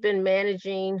 We've been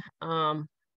managing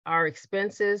our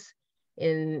expenses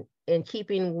in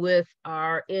keeping with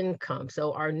our income.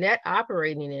 So our net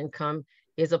operating income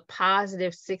is a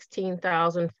positive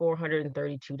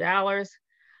 $16,432.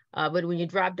 But when you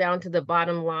drop down to the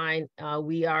bottom line,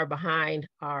 we are behind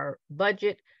our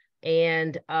budget,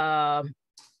 and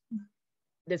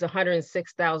there's a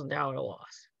 $106,000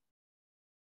 loss.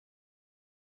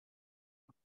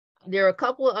 There are a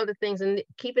couple of other things, and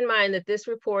keep in mind that this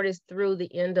report is through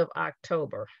the end of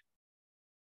October.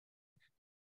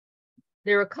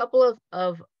 There are a couple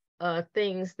of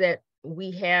things that we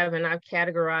have, and I've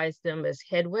categorized them as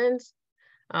headwinds.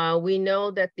 We know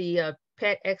that the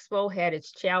Pet Expo had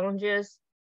its challenges,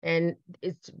 and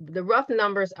the rough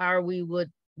numbers are we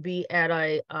would be at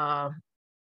a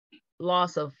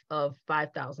loss of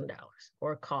 $5,000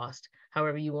 or cost,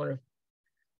 however you want to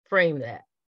frame that.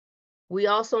 We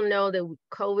also know that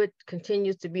COVID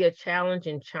continues to be a challenge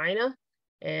in China,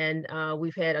 and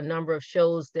we've had a number of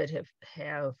shows that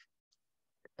have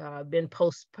been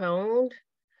postponed.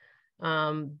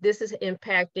 This is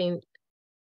impacting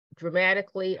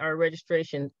dramatically our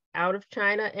registration out of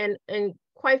China, and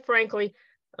quite frankly,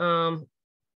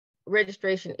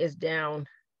 registration is down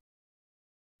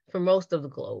for most of the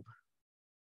globe.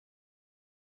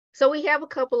 So we have a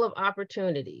couple of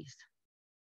opportunities.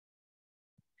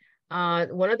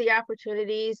 One of the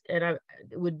opportunities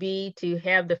would be to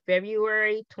have the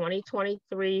February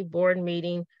 2023 board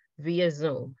meeting via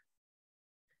Zoom.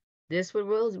 This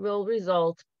will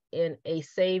result in a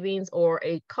savings or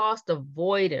a cost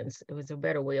avoidance, it was a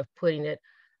better way of putting it,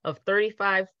 of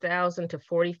 $35,000 to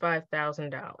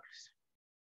 $45,000.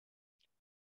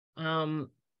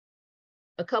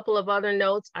 A couple of other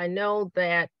notes. I know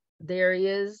that there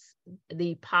is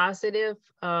the positive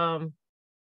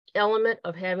element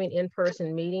of having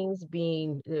in-person meetings,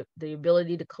 being the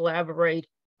ability to collaborate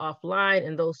offline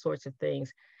and those sorts of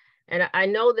things. And I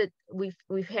know that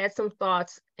we've had some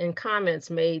thoughts and comments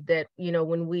made that, you know,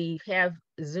 when we have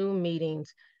Zoom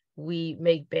meetings, we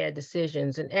make bad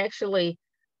decisions. And actually,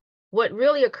 what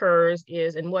really occurs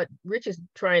is, and what Rich is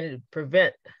trying to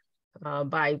prevent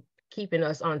by keeping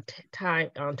us on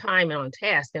time and on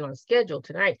task and on schedule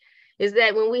tonight, is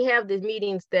that when we have the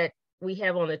meetings that we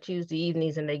have on the Tuesday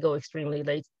evenings and they go extremely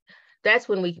late, that's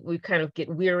when we kind of get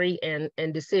weary and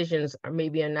decisions are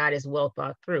not as well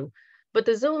thought through. But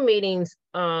the Zoom meetings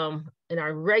and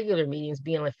our regular meetings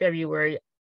being like February,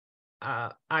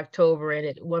 October, and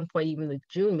at one point even the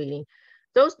June meeting,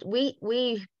 those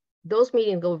meetings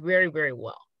go very, very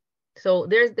well. So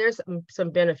there's some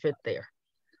benefit there.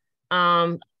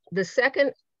 The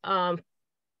second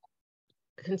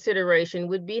consideration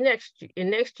would be in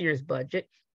next year's budget.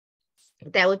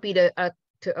 That would be to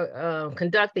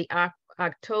conduct the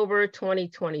October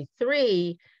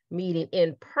 2023 meeting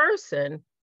in person,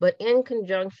 but in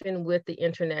conjunction with the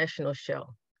international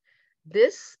show.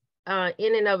 This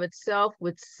in and of itself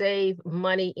would save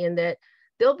money in that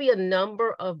there'll be a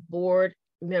number of board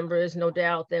members, no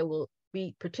doubt, that will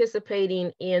be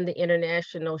participating in the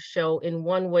international show in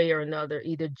one way or another,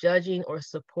 either judging or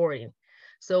supporting.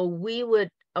 So we would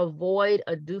avoid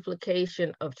a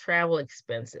duplication of travel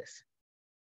expenses.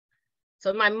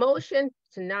 So my motion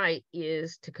tonight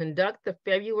is to conduct the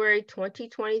February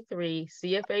 2023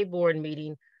 CFA board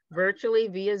meeting virtually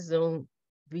via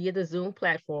the Zoom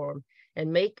platform,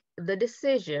 and make the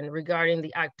decision regarding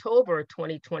the October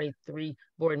 2023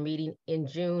 board meeting in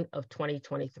June of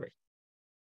 2023.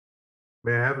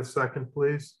 May I have a second,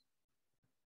 please?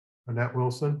 Annette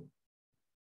Wilson?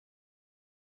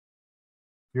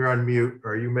 You're on mute.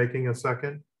 Are you making a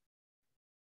second?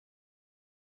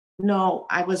 No,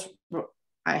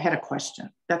 I had a question.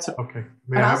 That's okay.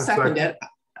 But I'll second it.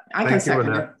 I can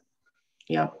second it.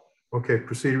 Yeah. Okay,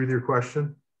 proceed with your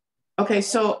question. Okay,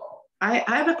 so I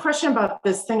have a question about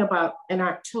this thing about in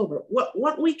October.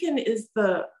 What weekend is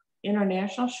the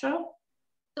international show?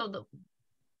 So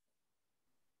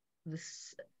the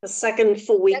second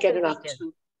full weekend in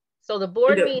October. So the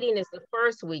board meeting is the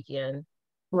first weekend.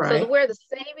 Right. So where the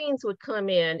savings would come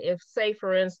in, if say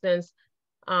for instance,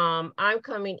 I'm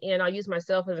coming in, I'll use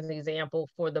myself as an example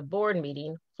for the board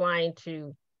meeting, flying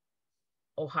to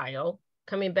Ohio,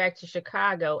 coming back to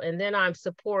Chicago, and then I'm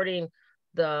supporting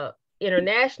the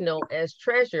international as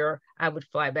treasurer, I would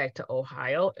fly back to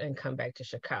Ohio and come back to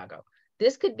Chicago.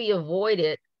 This could be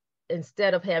avoided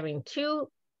instead of having 2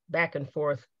 back and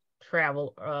forth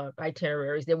travel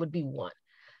itineraries. There would be 1.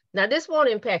 Now, this won't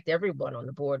impact everyone on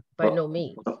the board by no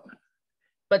means,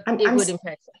 but it would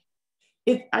impact.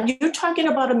 Are you talking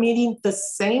about a meeting the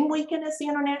same weekend as the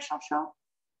international show?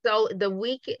 So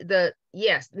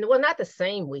yes, well, not the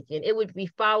same weekend. It would be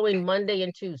following Monday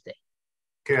and Tuesday.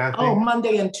 Kathy? Oh,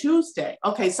 Monday and Tuesday.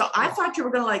 Okay, so I thought you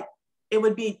were gonna it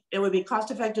would be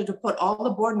cost effective to put all the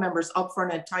board members up for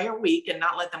an entire week and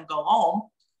not let them go home.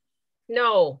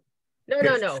 No.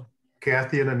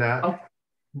 Kathy and Annette,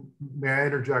 may I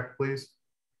interject, please?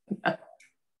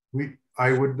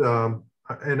 I would,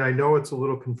 and I know it's a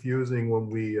little confusing when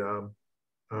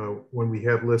we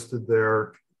have listed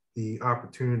there the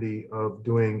opportunity of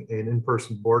doing an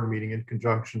in-person board meeting in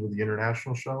conjunction with the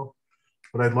international show.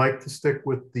 But I'd like to stick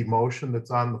with the motion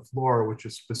that's on the floor, which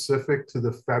is specific to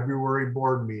the February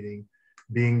board meeting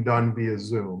being done via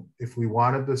Zoom. If we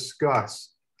want to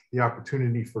discuss the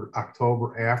opportunity for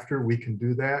October after, we can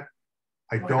do that.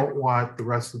 I don't want the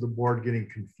rest of the board getting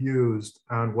confused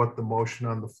on what the motion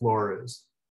on the floor is.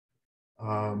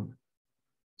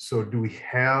 So do we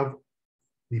have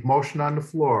the motion on the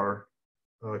floor?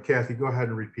 Kathy, go ahead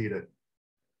and repeat it.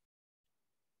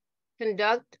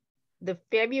 Conduct the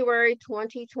February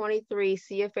 2023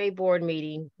 CFA board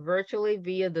meeting virtually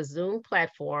via the Zoom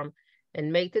platform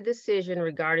and make the decision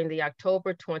regarding the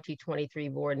October 2023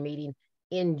 board meeting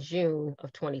in June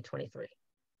of 2023.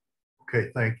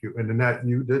 Okay, thank you. And Annette,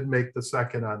 you did make the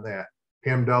second on that.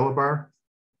 Pam Delabar?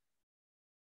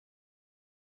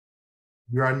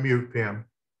 You're on mute, Pam.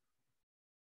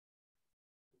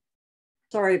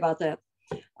 Sorry about that.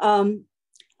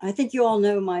 I think you all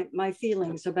know my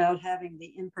feelings about having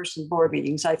the in-person board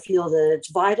meetings. I feel that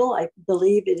it's vital. I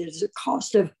believe it is a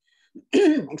cost of,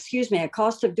 excuse me, a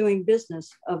cost of doing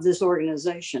business of this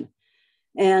organization.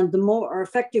 And the more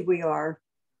effective we are,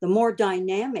 the more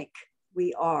dynamic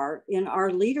we are in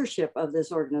our leadership of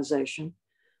this organization.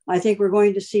 I think we're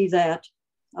going to see that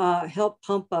help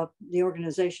pump up the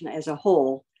organization as a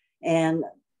whole and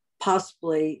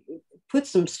possibly put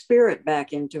some spirit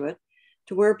back into it,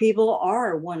 to where people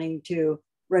are wanting to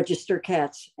register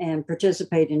cats and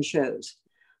participate in shows.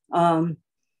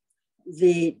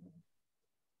 The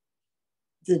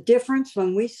difference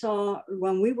when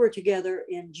we were together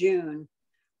in June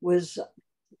was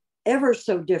ever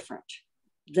so different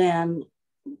than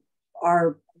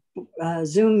our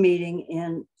Zoom meeting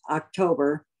in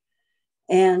October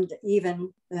and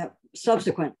even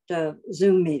subsequent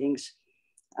Zoom meetings.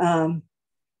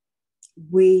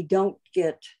 We don't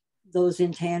get those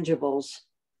intangibles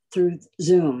through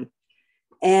Zoom.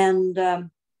 And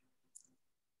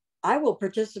I will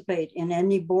participate in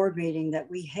any board meeting that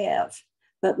we have.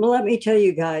 But let me tell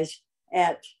you guys,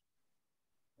 at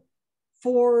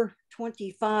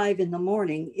 4:25 in the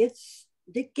morning,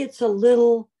 it gets a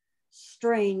little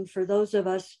strained for those of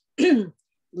us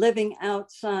living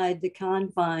outside the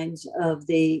confines of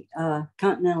the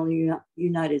continental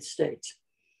United States.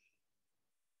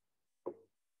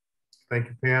 Thank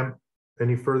you, Pam.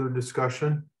 Any further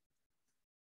discussion?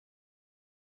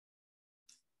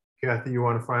 Kathy, you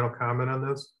want a final comment on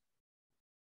this?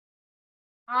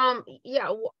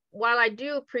 Yeah, while I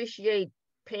do appreciate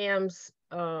Pam's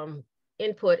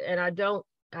input, and I don't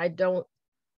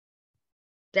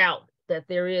doubt that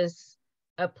there is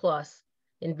a plus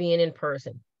in being in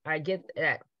person. I get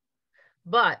that.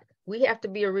 But we have to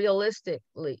be realistic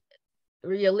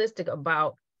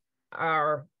about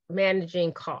our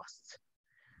managing costs.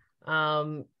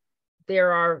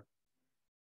 There are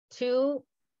 2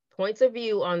 points of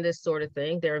view on this sort of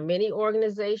thing. There are many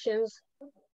organizations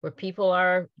where people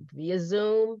are via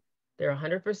Zoom, they're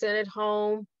 100% at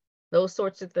home, those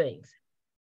sorts of things.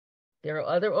 There are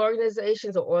other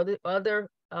organizations or other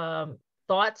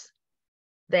thoughts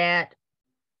that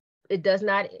it does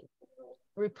not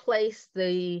replace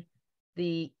the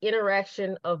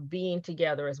interaction of being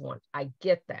together as one. I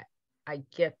get that.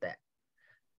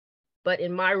 But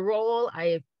in my role,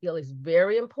 I feel it's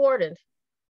very important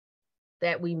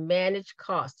that we manage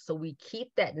costs. So we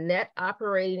keep that net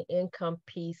operating income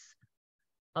piece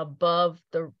above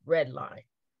the red line.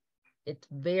 It's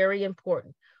very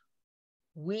important.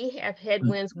 We have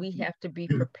headwinds, we have to be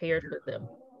prepared for them.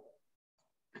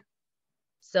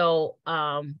 So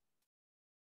I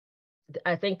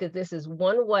think that this is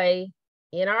one way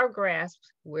in our grasp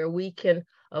where we can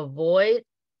avoid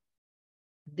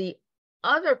the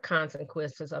other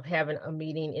consequences of having a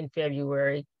meeting in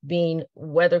February being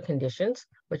weather conditions,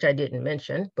 which I didn't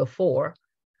mention before.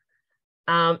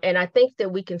 And I think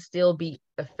that we can still be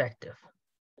effective.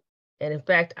 And in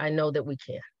fact, I know that we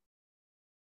can.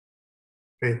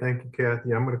 Okay, thank you,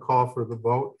 Kathy. I'm going to call for the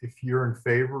vote. If you're in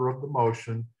favor of the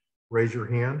motion, raise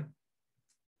your hand.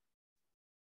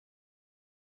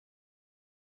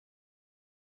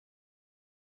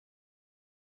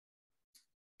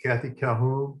 Kathy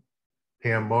Calhoun,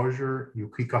 Pam Mosier,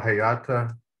 Yukika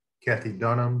Hayata, Kathy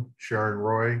Dunham, Sharon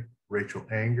Roy, Rachel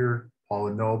Anger,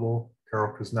 Paula Noble,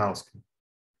 Carol Kuznowski.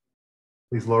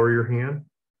 Please lower your hand.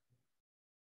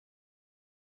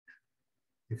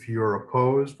 If you are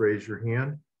opposed, raise your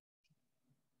hand.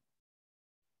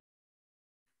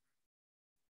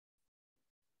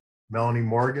 Melanie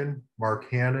Morgan, Mark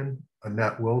Hannon,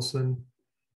 Annette Wilson,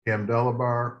 Pam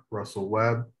Delabar, Russell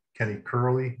Webb, Kenny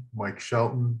Curley, Mike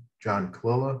Shelton, John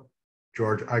Kalila,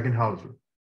 George Eigenhauser.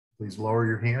 Please lower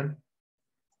your hand.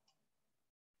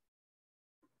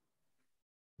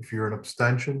 If you're an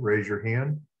abstention, raise your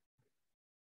hand.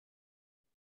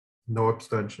 No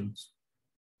abstentions.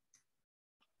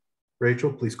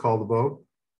 Rachel, please call the vote.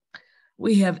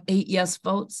 We have 8 yes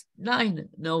votes, 9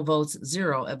 no votes,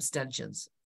 0 abstentions.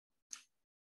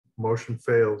 Motion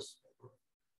fails.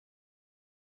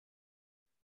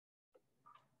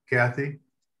 Kathy,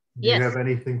 do you have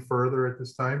anything further at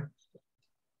this time?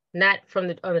 Not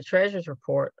from on the treasurer's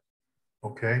report.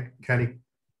 Okay, Kenny.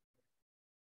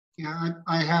 Yeah,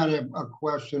 I had a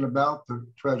question about the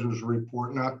treasurer's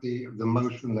report, not the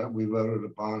motion that we voted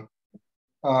upon.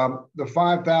 The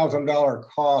 $5,000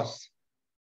 cost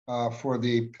for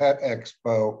the Pet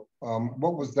Expo,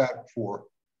 what was that for?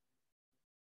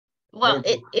 Well,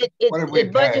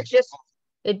 it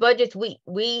budgets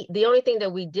the only thing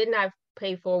that we did not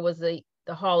pay for was the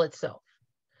hall itself.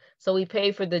 So we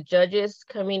paid for the judges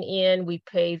coming in, we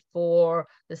paid for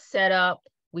the setup,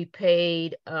 we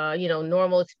paid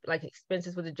normal like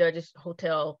expenses with the judges,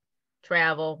 hotel,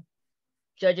 travel,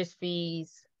 judges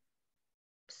fees,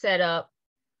 setup.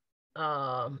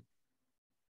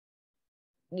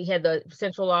 We had the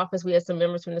central office, we had some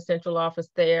members from the central office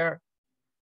there,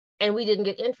 and we didn't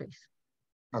get entries.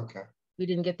 Okay. We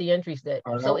didn't get the entries that.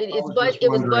 Right, so it was budgeted.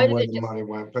 Where the money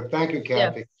went, but thank you,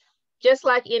 Kathy. Yeah, just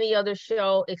like any other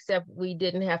show, except we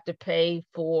didn't have to pay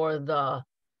for the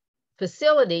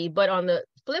facility. But on the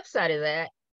flip side of that,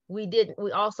 we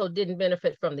also didn't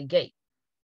benefit from the gate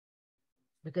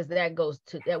because that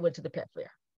went to the pet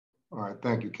fair. All right,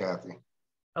 thank you, Kathy.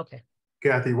 Okay.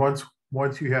 Kathy, once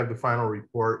you have the final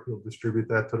report, you'll distribute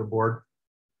that to the board?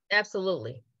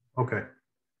 Absolutely. Okay.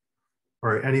 All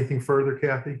right, anything further,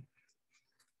 Kathy?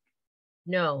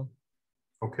 No.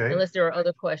 Okay. Unless there are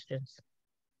other questions.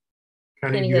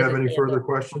 Kenny, do you have any further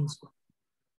questions?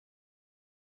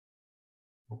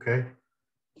 Okay.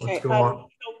 Let's go on.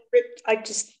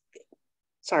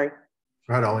 Sorry. Go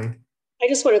ahead, Eileen. I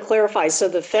just want to clarify. So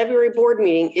the February board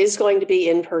meeting is going to be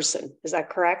in person. Is that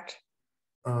correct?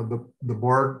 The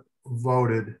board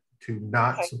voted to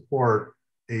not support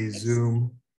a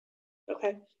Zoom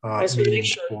meeting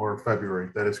for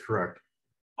February. That is correct.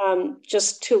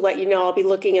 Just to let you know, I'll be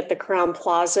looking at the Crown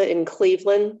Plaza in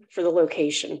Cleveland for the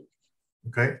location.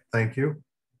 Okay, thank you.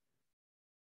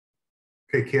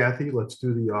 Okay, Kathy, let's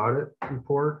do the audit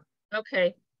report.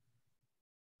 Okay.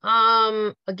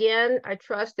 Again, I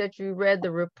trust that you read the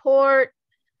report.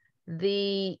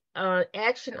 The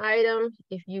action item,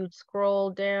 if you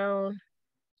scroll down,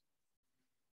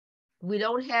 we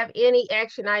don't have any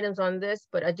action items on this,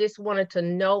 but I just wanted to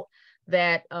note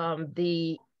that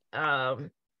the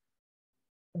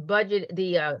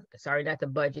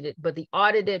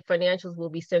audited financials will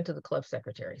be sent to the club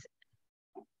secretaries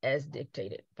as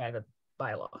dictated by the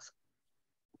bylaws.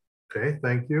 Okay,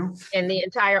 thank you. And the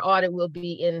entire audit will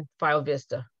be in File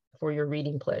Vista for your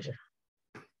reading pleasure.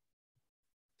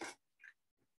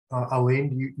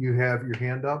 Eileen, you have your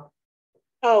hand up?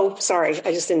 Oh, sorry,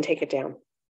 I just didn't take it down.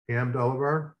 Pam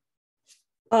Delabar?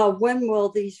 When will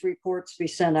these reports be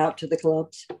sent out to the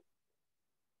clubs?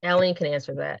 Eileen can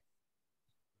answer that.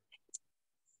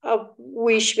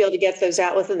 We should be able to get those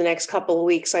out within the next couple of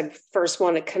weeks. I first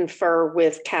want to confer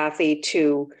with Kathy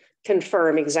to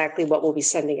confirm exactly what we'll be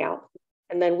sending out.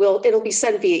 And then it'll be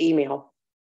sent via email.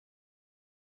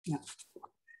 Yeah.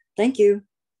 Thank you.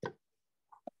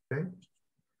 Okay.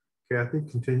 Kathy,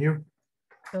 continue.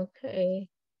 Okay.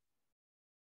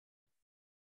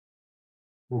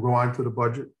 We'll go on to the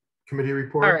budget committee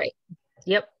report. All right.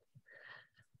 Yep.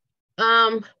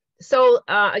 So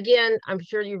again, I'm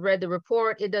sure you read the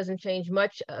report. It doesn't change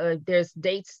much. There's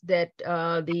dates that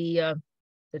the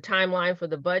timeline for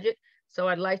the budget. So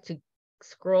I'd like to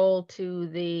scroll to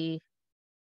the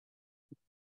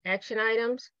action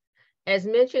items. As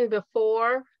mentioned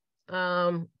before,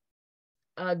 the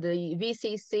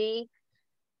VCC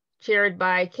chaired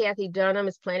by Kathy Dunham,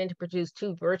 is planning to produce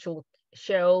 2 virtual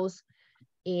shows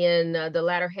in the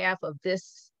latter half of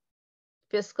this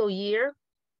fiscal year.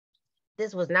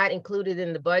 This was not included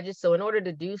in the budget, so in order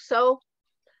to do so,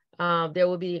 there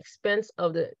will be expense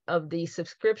of the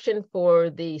subscription for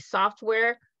the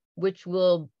software, which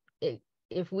will,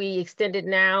 if we extend it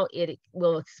now, it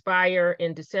will expire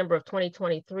in December of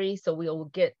 2023. So we will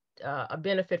get a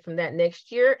benefit from that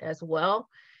next year as well.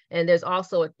 And there's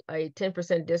also a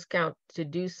 10% discount to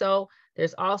do so.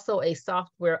 There's also a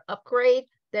software upgrade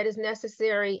that is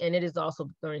necessary, and it is also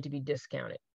going to be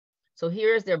discounted. So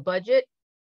here's their budget.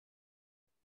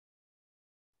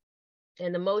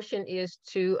 And the motion is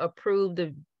to approve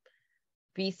the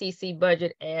VCC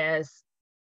budget as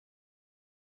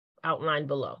outlined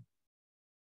below.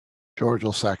 George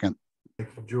will second. Thank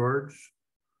you, George.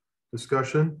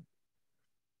 Discussion?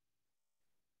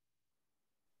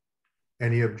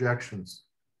 Any objections?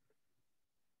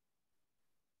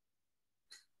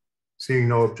 Seeing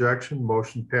no objection,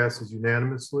 motion passes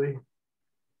unanimously.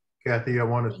 Kathy, I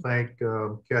want to thank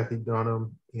Kathy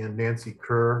Dunham and Nancy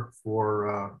Kerr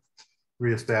for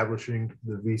reestablishing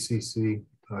the VCC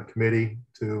committee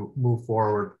to move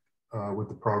forward with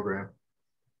the program.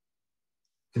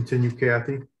 Continue,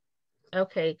 Kathy.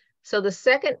 Okay, so the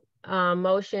second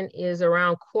motion is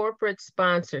around corporate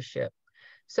sponsorship.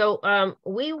 So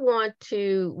we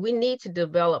need to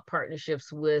develop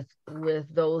partnerships with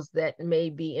those that may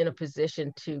be in a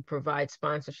position to provide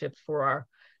sponsorships for our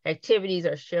activities,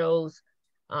 our shows,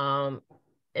 and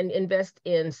invest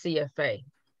in CFA.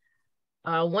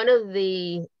 One of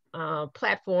the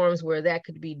platforms where that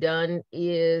could be done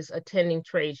is attending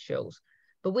trade shows,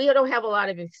 but we don't have a lot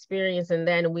of experience in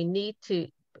that, and we need to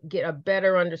get a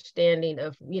better understanding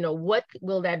of, what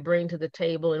will that bring to the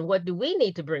table, and what do we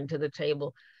need to bring to the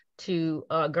table to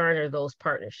garner those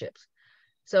partnerships.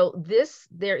 So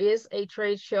there is a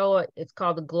trade show. It's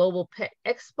called the Global Pet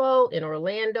Expo in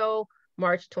Orlando,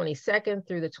 March 22nd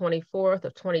through the 24th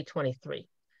of 2023.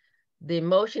 The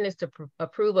motion is to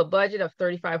approve a budget of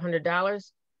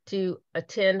 $3,500 to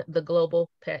attend the Global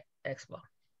Pet Expo.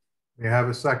 May I have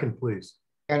a second, please?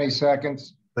 Kenny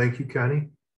seconds. Thank you, Kenny.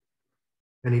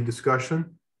 Any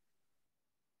discussion?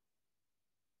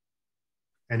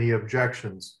 Any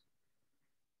objections?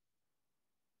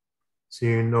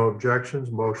 Seeing no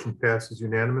objections, motion passes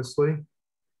unanimously.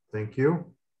 Thank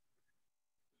you.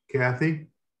 Kathy,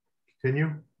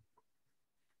 continue.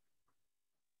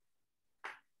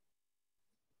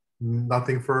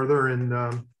 Nothing further in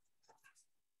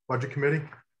Budget Committee?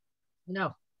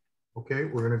 No. Okay,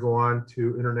 we're going to go on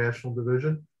to International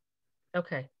Division.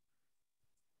 Okay.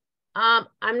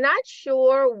 I'm not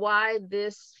sure why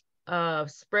this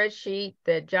spreadsheet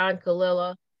that John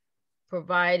Kalila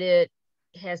provided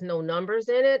has no numbers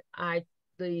in it.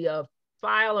 The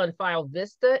file on File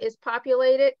Vista is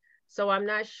populated, so I'm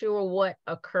not sure what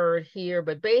occurred here,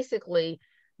 but basically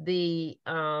the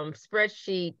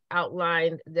spreadsheet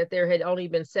outlined that there had only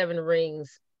been 7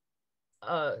 rings,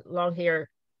 long hair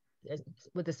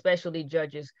with the specialty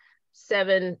judges,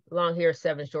 7 long hair,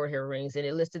 7 short hair rings, and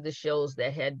it listed the shows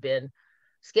that had been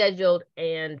scheduled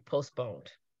and postponed.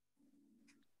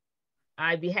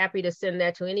 I'd be happy to send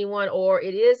that to anyone, or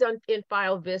it is in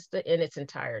File Vista in its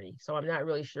entirety. So I'm not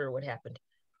really sure what happened.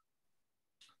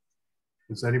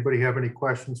 Does anybody have any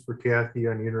questions for Kathy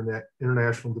on the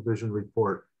International Division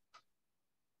report?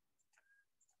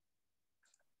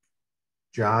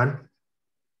 John?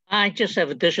 I just have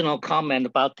additional comment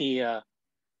about the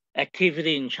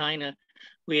activity in China.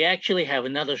 We actually have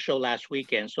another show last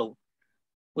weekend. So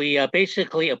we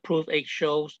basically approved 8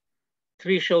 shows.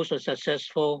 3 shows were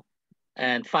successful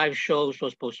and 5 shows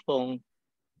was postponed.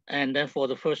 And then for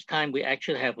the first time, we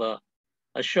actually have a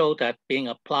show that being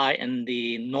applied in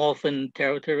the Northern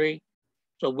Territory.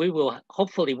 So we will,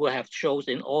 hopefully we'll have shows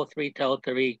in all 3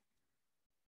 territories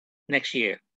next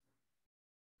year.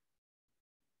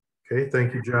 Okay,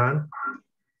 thank you, John.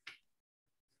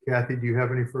 Kathy, do you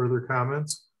have any further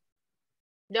comments?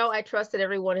 No, I trust that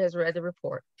everyone has read the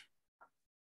report.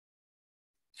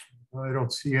 I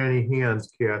don't see any hands,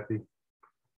 Kathy.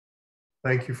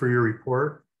 Thank you for your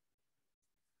report.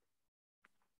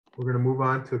 We're going to move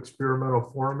on to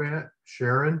experimental format.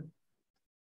 Sharon?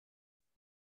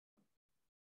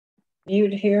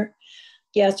 Mute here.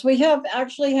 Yes, we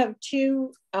actually have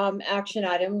 2 action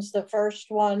items. The first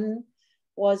one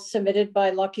was submitted by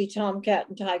Lucky Tomcat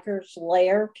and Tiger's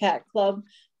Lair Cat Club.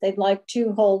 They'd like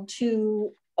to hold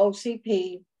 2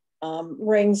 OCP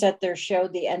rings at their show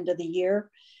the end of the year.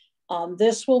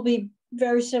 This will be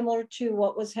very similar to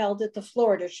what was held at the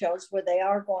Florida shows, where they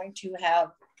are going to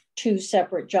have 2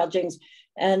 separate judgings.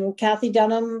 And Kathy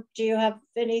Dunham, do you have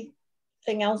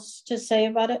anything else to say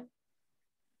about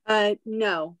it?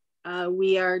 No,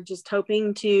 we are just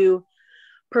hoping to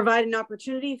provide an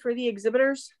opportunity for the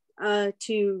exhibitors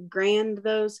to grand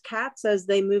those cats as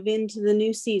they move into the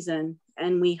new season.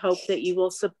 And we hope that you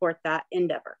will support that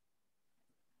endeavor.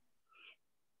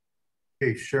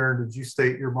 Okay, Sharon, did you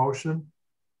state your motion?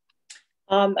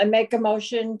 I make a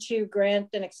motion to grant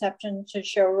an exception to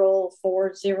show rule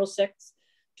 406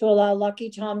 to allow Lucky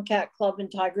Tomcat Club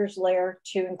and Tiger's Lair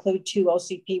to include 2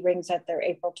 OCP rings at their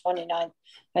April 29th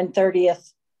and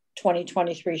 30th,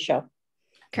 2023 show.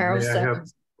 Carol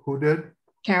seconds. Who did?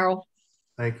 Carol.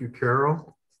 Thank you,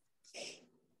 Carol.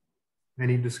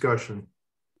 Any discussion?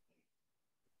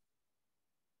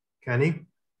 Kenny?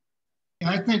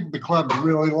 I think the clubs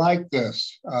really like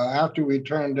this. After we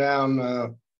turned down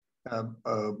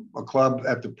a club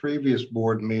at the previous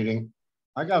board meeting,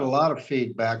 I got a lot of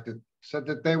feedback that said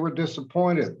that they were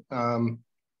disappointed. You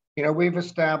know, we've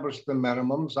established the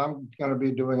minimums. I'm going to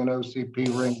be doing an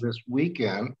OCP ring this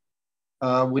weekend.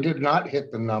 We did not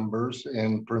hit the numbers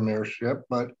in premiership,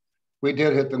 but we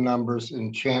did hit the numbers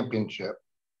in championship.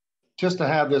 Just to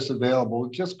have this available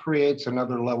just creates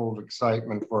another level of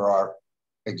excitement for our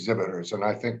exhibitors, and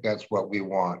I think that's what we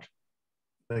want.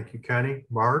 Thank you, Kenny.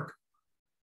 Mark?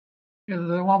 Yeah,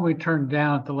 the one we turned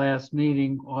down at the last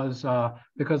meeting was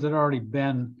because there'd already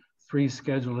been 3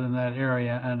 scheduled in that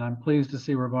area, and I'm pleased to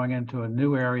see we're going into a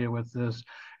new area with this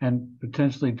and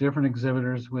potentially different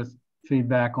exhibitors with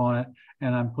feedback on it,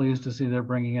 and I'm pleased to see they're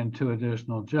bringing in 2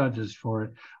 additional judges for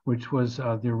it, which was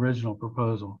the original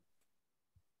proposal.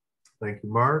 Thank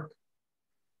you, Mark.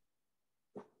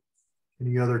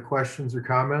 Any other questions or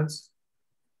comments?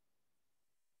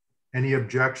 Any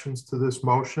objections to this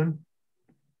motion?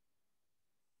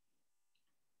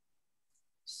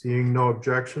 Seeing no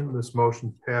objection, this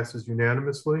motion passes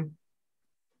unanimously.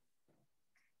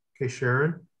 Okay,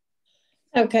 Sharon.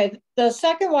 Okay, the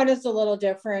second one is a little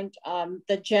different.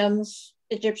 The GEMS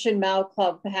Egyptian Mal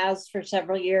Club has for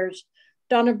several years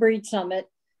done a breed summit,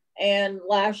 and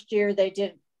last year they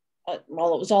did,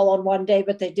 well, it was all on one day,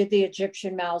 but they did the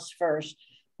Egyptian mouse first.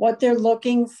 What they're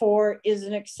looking for is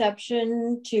an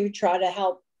exception to try to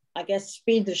help, I guess,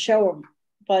 speed the show,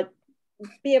 but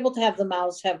be able to have the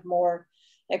mouse have more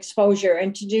exposure,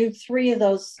 and to do 3 of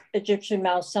those Egyptian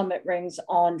mouse summit rings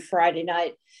on Friday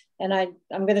night. And I'm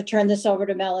going to turn this over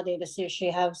to Melanie to see if she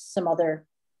has some other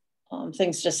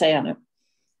things to say on it.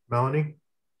 Melanie?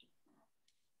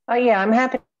 Yeah, I'm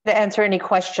happy to answer any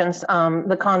questions.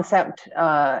 The concept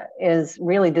is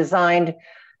really designed,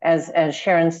 as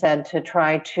Sharon said, to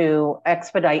try to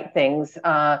expedite things.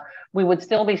 We would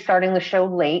still be starting the show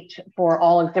late for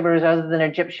all exhibitors other than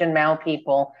Egyptian Mal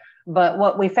people. But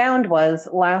what we found was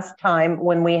last time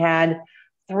when we had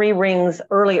 3 rings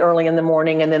early in the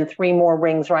morning and then 3 more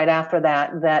rings right after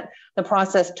that, that the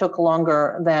process took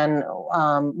longer than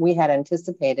we had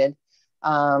anticipated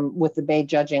with the bay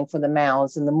judging for the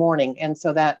males in the morning. And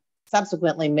so that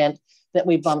subsequently meant that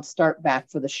we bumped start back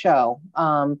for the show.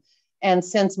 And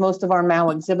since most of our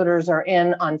Mao exhibitors are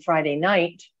in on Friday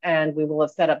night and we will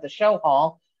have set up the show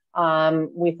hall,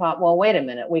 we thought, well, wait a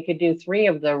minute, we could do 3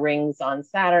 of the rings on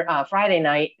Friday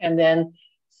night and then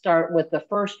start with the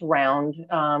first round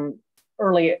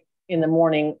early in the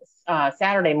morning,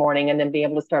 Saturday morning, and then be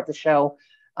able to start the show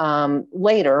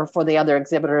later for the other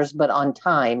exhibitors, but on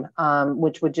time,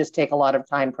 which would just take a lot of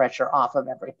time pressure off of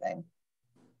everything.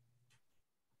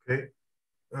 Okay.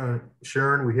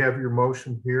 Sharon, we have your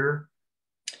motion here.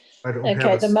 I don't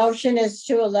okay, the motion is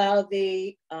to allow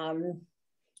the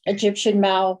Egyptian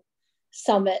Mao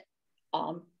Summit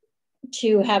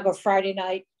to have a Friday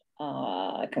night,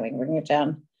 can we bring it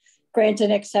down? Grant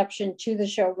an exception to the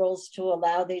show rules to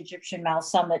allow the Egyptian Mao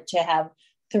Summit to have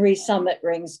 3 summit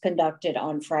rings conducted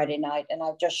on Friday night. And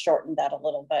I've just shortened that a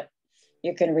little bit.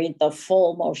 You can read the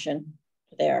full motion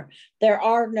there. There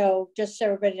are no, just so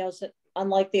everybody knows that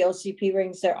unlike the OCP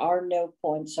rings, there are no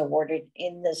points awarded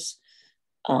in this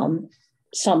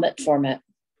summit format.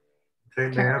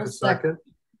 Okay, may I have a second?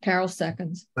 Carol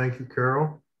seconds. Thank you,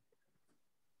 Carol.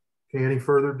 Okay, any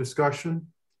further discussion,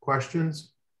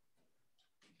 questions?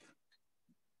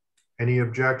 Any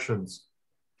objections?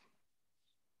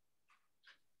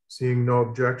 Seeing no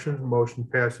objections, motion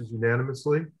passes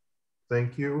unanimously.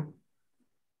 Thank you.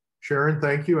 Sharon,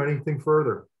 thank you. Anything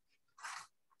further?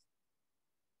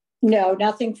 No,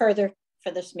 nothing further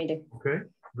for this meeting. Okay,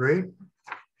 great.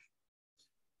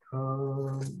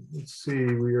 Let's see,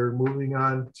 we are moving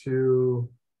on to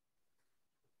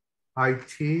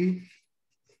IT.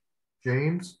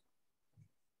 James?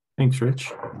 Thanks,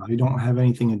 Rich. I don't have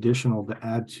anything additional to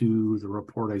add to the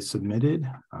report I submitted.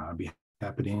 I'd be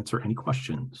happy to answer any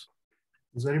questions.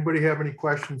 Does anybody have any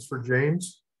questions for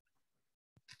James?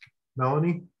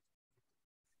 Melanie?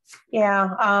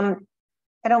 Yeah,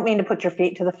 I don't mean to put your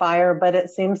feet to the fire, but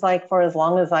it seems like for as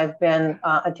long as I've been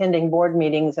attending board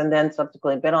meetings and then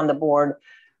subsequently been on the board,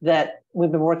 that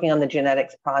we've been working on the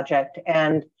genetics project.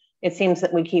 And it seems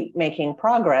that we keep making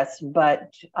progress,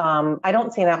 but I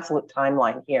don't see an absolute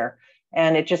timeline here.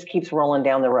 And it just keeps rolling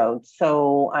down the road.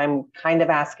 So I'm kind of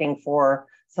asking for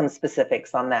some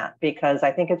specifics on that because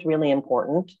I think it's really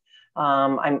important.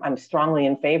 I'm strongly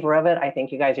in favor of it. I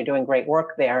think you guys are doing great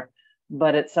work there,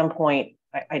 but at some point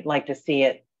I'd like to see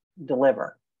it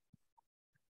deliver.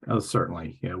 Oh,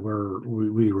 certainly. Yeah,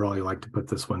 we really like to put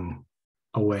this one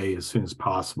away as soon as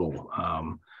possible.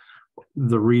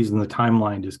 The reason the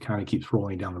timeline just kind of keeps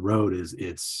rolling down the road is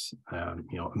it's a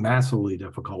massively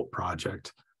difficult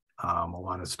project. A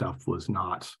lot of stuff was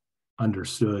not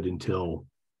understood until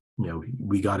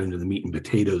we got into the meat and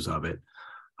potatoes of it.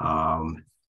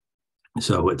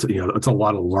 So it's it's a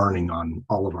lot of learning on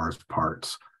all of our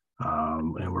parts,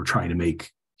 and we're trying to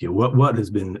make what has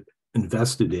been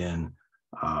invested in.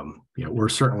 We're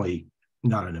certainly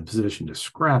not in a position to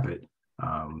scrap it,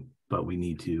 but we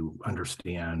need to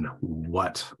understand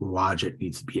what logic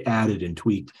needs to be added and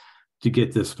tweaked to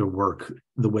get this to work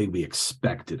the way we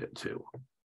expected it to.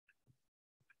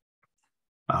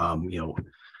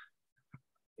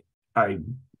 I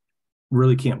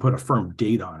really can't put a firm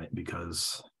date on it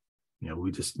because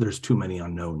there's too many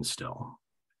unknowns still.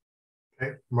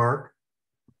 Okay, Mark?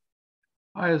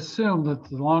 I assume that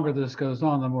the longer this goes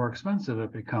on, the more expensive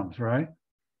it becomes, right?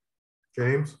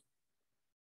 James?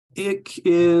 It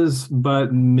is,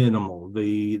 but minimal.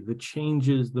 The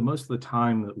changes, the most of the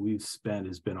time that we've spent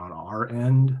has been on our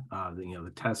end.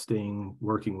 The testing,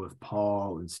 working with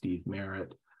Paul and Steve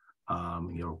Merritt,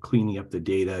 cleaning up the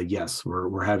data. Yes,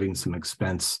 we're having some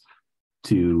expense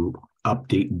to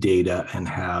update data and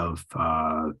have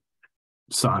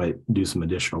Sonnet do some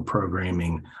additional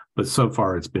programming, but so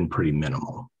far it's been pretty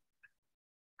minimal.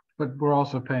 But we're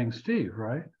also paying Steve,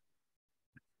 right?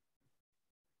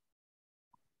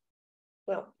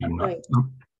 Well,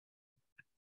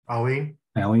 Aline?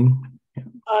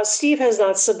 Steve has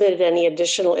not submitted any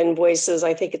additional invoices.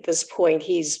 I think at this point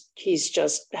he's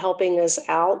just helping us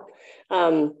out.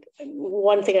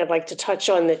 One thing I'd like to touch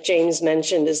on that James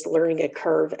mentioned is learning a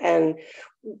curve and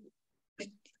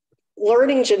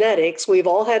learning genetics. We've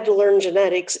all had to learn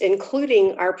genetics,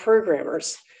 including our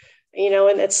programmers,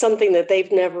 and it's something that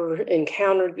they've never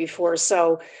encountered before.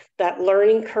 So that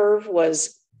learning curve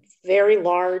was very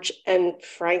large. And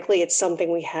frankly, it's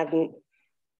something we hadn't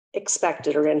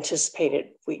expected or anticipated.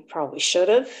 We probably should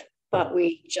have, but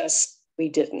we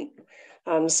didn't.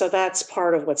 So that's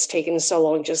part of what's taken so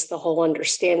long, just the whole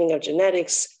understanding of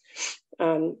genetics,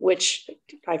 which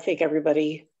I think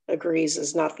everybody agrees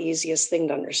is not the easiest thing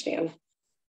to understand.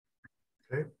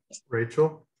 Okay,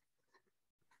 Rachel?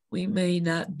 We may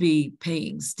not be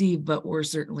paying Steve, but we're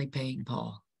certainly paying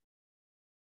Paul.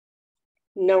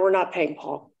 No, we're not paying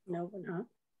Paul. No, we're not.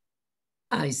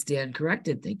 I stand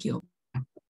corrected. Thank you.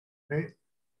 Okay.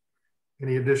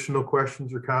 Any additional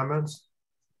questions or comments?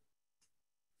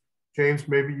 James,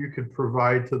 maybe you could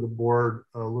provide to the board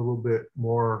a little bit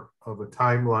more of a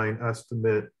timeline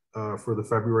estimate for the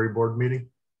February board meeting.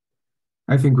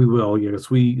 I think we will. Yes,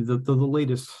 the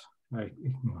latest. I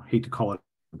hate to call it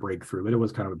a breakthrough, but it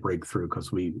was kind of a breakthrough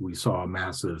because we saw a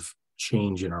massive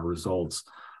change in our results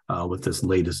with this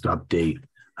latest update.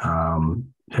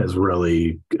 Has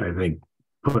really, I think,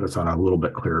 put us on a little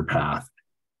bit clearer path.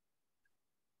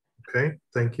 Okay,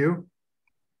 thank you.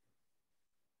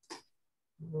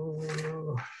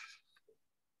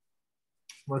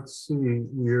 Let's see,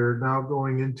 we're now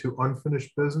going into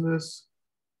unfinished business.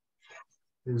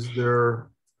 Is there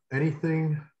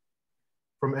anything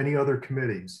from any other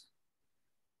committees?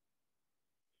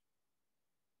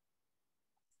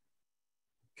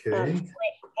 Okay.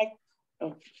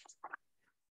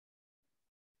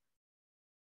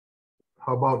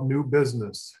 How about new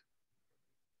business?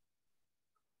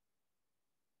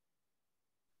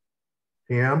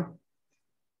 Pam?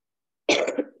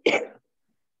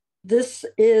 This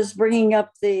is bringing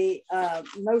up the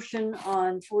motion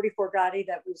on 44 Gotti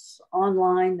that was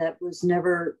online that was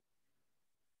never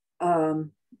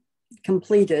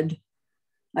completed.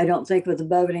 I don't think with the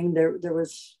voting there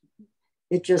was,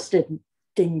 it just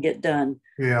didn't get done.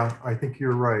 Yeah, I think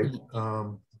you're right.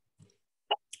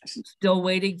 Still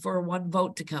waiting for one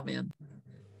vote to come in.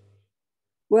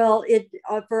 Well, it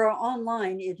for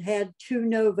online, it had 2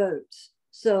 no votes.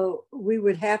 So we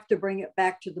would have to bring it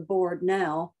back to the board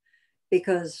now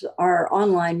because our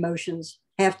online motions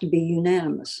have to be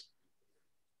unanimous.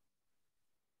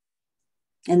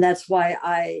 And that's why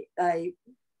I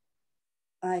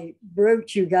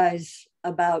wrote you guys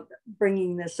about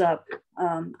bringing this up.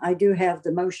 I do have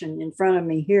the motion in front of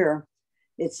me here.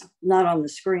 It's not on the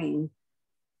screen.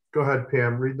 Go ahead,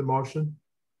 Pam, read the motion.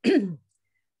 The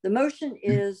motion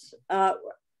is,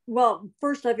 well,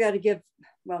 first I've got to give,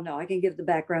 well, no, I can give the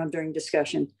background during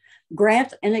discussion.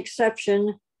 Grant an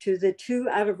exception to the 2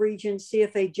 out-of-region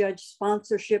CFA judge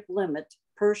sponsorship limit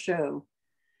per show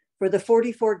for the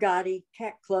 44 Gotti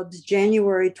Cat Club's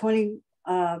January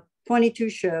 2022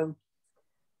 show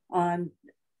on,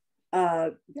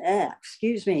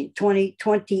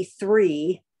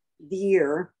 2023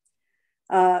 year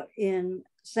in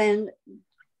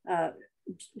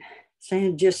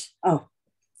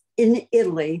in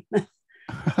Italy,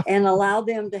 and allow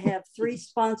them to have 3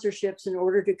 sponsorships in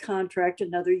order to contract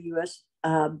another US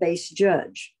based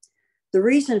judge. The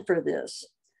reason for this,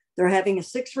 they're having a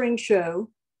 6-ring show,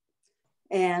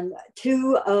 and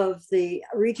 2 of the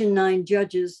Region 9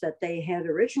 judges that they had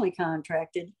originally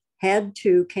contracted had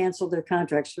to cancel their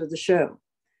contracts for the show.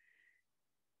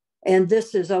 And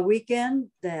this is a weekend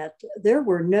that there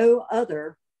were no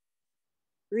other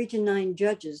Region 9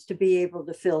 judges to be able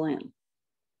to fill in.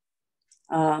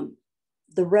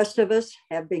 The rest of us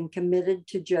have been committed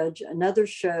to judge another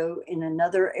show in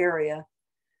another area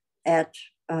at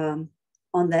on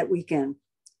that weekend.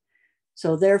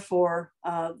 So therefore,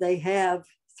 they have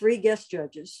 3 guest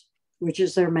judges, which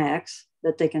is their max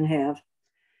that they can have,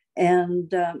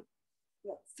 and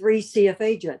 3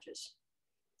 CFA judges.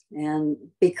 And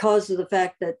because of the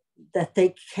fact that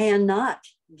they cannot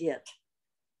get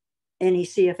any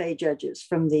CFA judges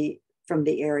from the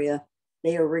area,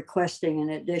 they are requesting an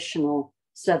additional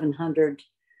 $700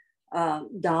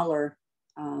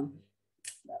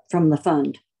 from the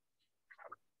fund.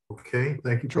 Okay,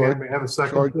 thank you, Pam. May I have a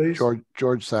second, please?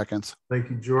 George seconds. Thank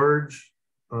you, George.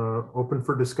 Open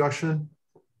for discussion.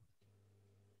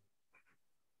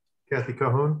 Kathy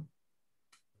Cahoon.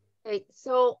 Hey,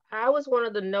 so I was one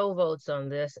of the no votes on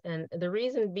this, and the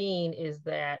reason being is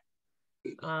that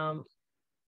the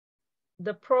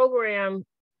program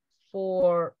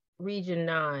for Region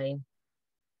 9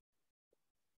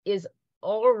 is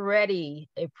already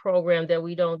a program that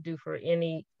we don't do for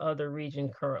any other region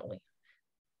currently.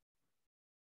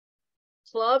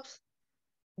 Clubs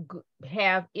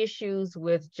have issues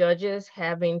with judges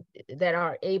that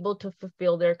are able to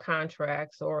fulfill their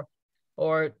contracts, or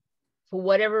for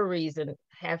whatever reason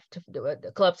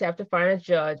the clubs have to find a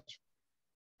judge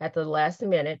at the last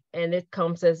minute, and it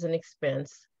comes as an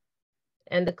expense,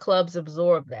 and the clubs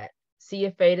absorb that.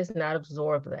 CFA does not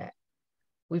absorb that.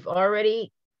 We've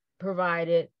already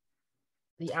provided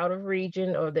the out of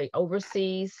region or the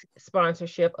overseas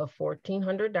sponsorship of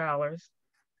 $1,400.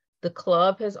 The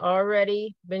club has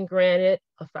already been granted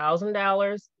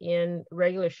 $1,000 in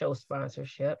regular show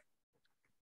sponsorship.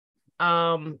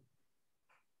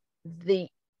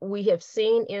 We have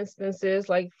seen instances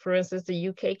like, for instance, the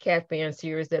UK Cat Band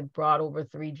series that brought over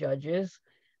 3 judges,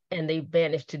 and they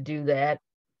managed to do that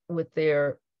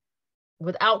without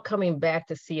coming back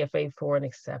to CFA for an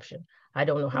exception. I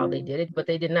don't know how they did it, but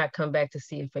they did not come back to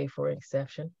CFA for an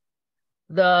exception.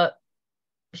 The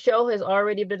show has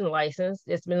already been licensed.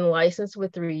 It's been licensed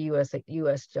with 3 US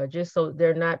judges, so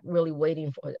they're not really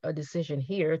waiting for a decision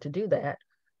here to do that.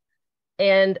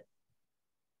 And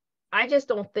I just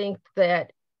don't think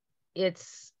that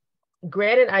it's,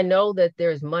 granted, I know that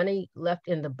there's money left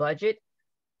in the budget,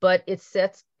 but it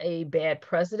sets a bad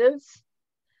precedence.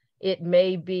 It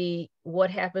may be what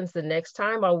happens the next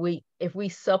time. If we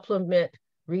supplement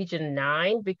Region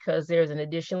 9 because there's an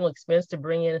additional expense to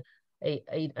bring in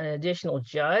an additional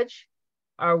judge,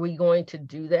 are we going to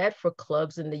do that for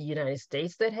clubs in the United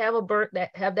States that have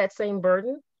that same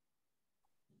burden?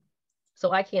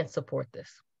 So I can't support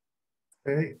this.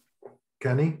 Okay,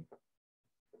 Kenny?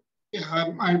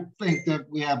 Yeah, I think that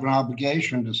we have an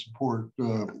obligation to support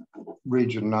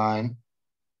Region 9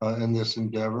 in this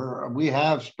endeavor. We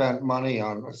have spent money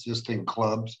on assisting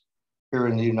clubs here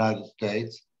in the United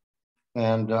States,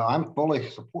 and I'm fully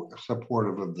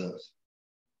supportive of this.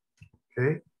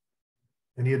 Okay.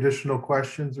 Any additional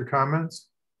questions or comments?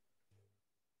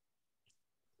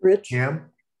 Rich?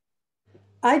 Pam?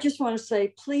 I just want to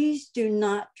say, please do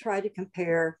not try to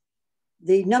compare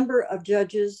the number of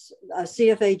judges,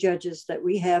 CFA judges that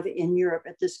we have in Europe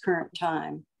at this current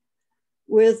time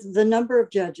with the number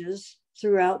of judges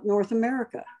throughout North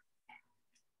America.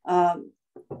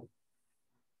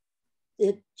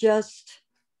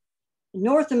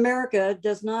 North America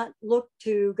does not look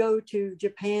to go to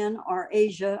Japan or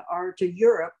Asia or to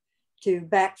Europe to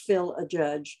backfill a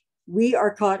judge. We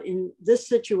are caught in this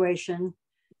situation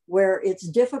where it's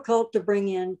difficult to bring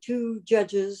in 2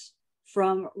 judges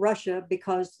from Russia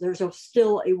because there's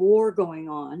still a war going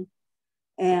on,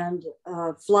 and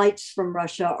flights from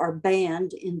Russia are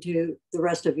banned into the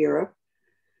rest of Europe.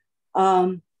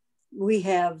 We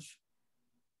have,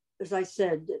 as I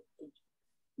said,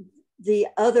 the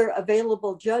other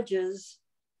available judges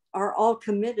are all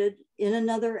committed in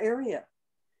another area.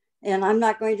 And I'm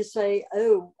not going to say,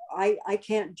 oh, I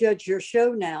can't judge your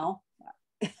show now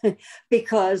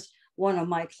because one of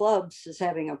my clubs is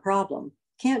having a problem.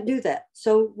 Can't do that.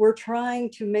 So we're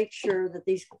trying to make sure that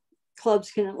these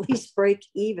clubs can at least break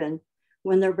even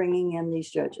when they're bringing in these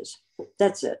judges.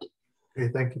 That's it.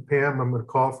 Okay, thank you, Pam. I'm going to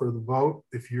call for the vote.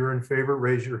 If you're in favor,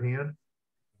 raise your hand.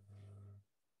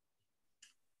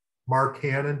 Mark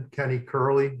Hannon, Kenny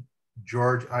Curley,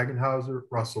 George Eigenhauser,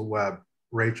 Russell Webb,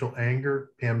 Rachel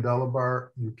Anger, Pam Delabar,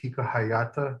 Yukika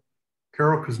Hayata,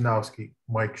 Carol Kuznowski,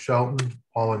 Mike Shelton,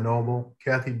 Paula Noble,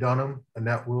 Kathy Dunham,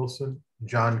 Annette Wilson,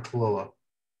 John Kalila.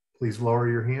 Please lower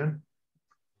your hand.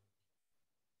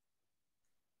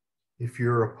 If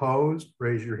you're opposed,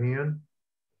 raise your hand.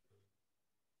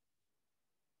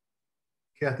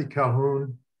 Kathy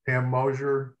Calhoun, Pam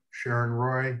Mosier, Sharon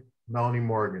Roy, Melanie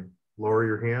Morgan. Lower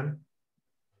your hand.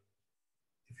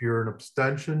 If you're an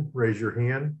abstention, raise your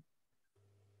hand.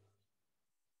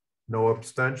 No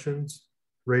abstentions.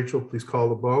 Rachel, please call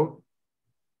the vote.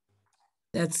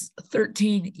 That's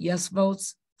 13 yes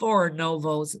votes, 4 no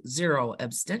votes, 0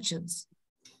 abstentions.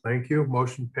 Thank you.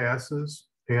 Motion passes.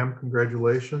 Pam,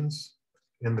 congratulations.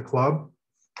 And the club?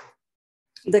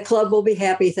 The club will be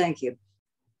happy. Thank you.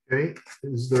 Okay.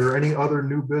 Is there any other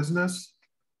new business?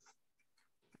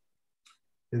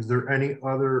 Is there any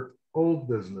other old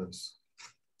business?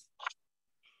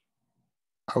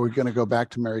 Are we going to go back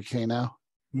to Mary Kay now?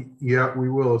 Yeah, we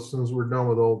will as soon as we're done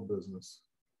with old business.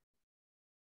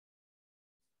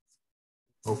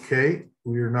 Okay,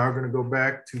 we are now going to go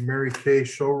back to Mary Kay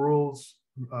show rules.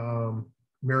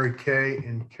 Mary Kay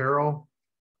and Carol,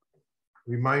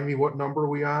 remind me what number are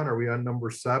we on? Are we on number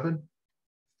 7?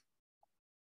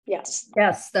 Yes.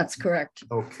 Yes, that's correct.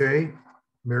 Okay,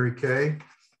 Mary Kay.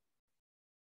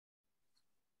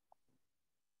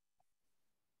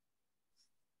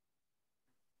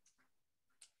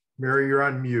 Mary, you're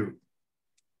on mute.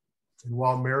 And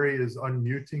while Mary is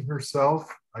unmuting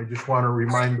herself, I just want to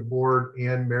remind the board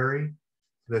and Mary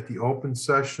that the open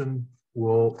session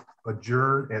will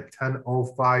adjourn at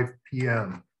 10:05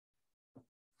 p.m.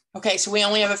 Okay, so we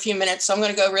only have a few minutes, so I'm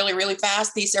going to go really, really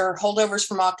fast. These are holdovers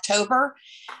from October.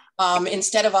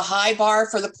 Instead of a high bar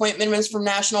for the point minimums from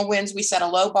national wins, we set a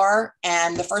low bar.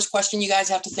 And the first question you guys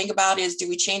have to think about is, do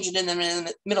we change it in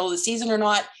the middle of the season or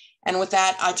not? And with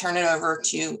that, I turn it over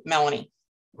to Melanie.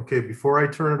 Okay, before I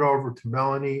turn it over to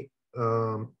Melanie,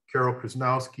 Carol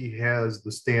Krasnowski has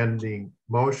the standing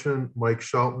motion. Mike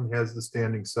Shelton has the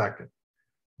standing second.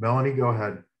 Melanie, go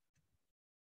ahead.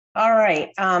 All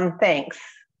right, thanks.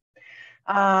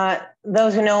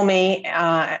 Those who know me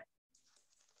and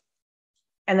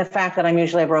the fact that I'm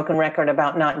usually a broken record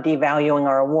about not devaluing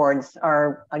our awards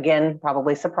are, again,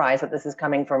 probably surprised that this is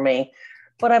coming from me.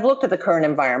 But I've looked at the current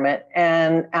environment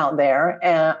and out there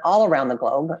and all around the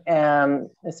globe,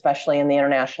 especially in the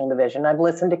international division. I've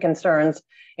listened to concerns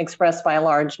expressed by a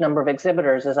large number of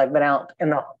exhibitors as I've been out in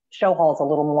the show halls a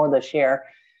little more this year.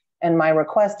 And my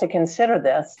request to consider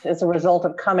this is a result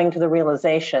of coming to the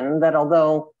realization that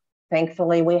although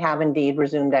thankfully we have indeed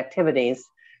resumed activities,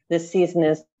 this season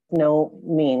is no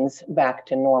means back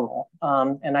to normal.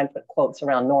 And I put quotes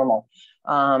around normal.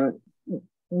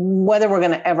 Whether we're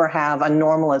going to ever have a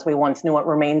normal as we once knew it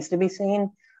remains to be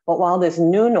seen. But while this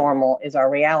new normal is our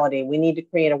reality, we need to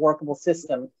create a workable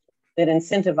system that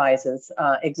incentivizes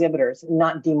exhibitors,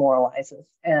 not demoralizes.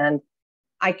 And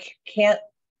I can't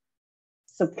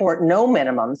support no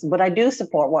minimums, but I do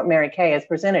support what Mary Kay has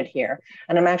presented here.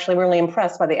 And I'm actually really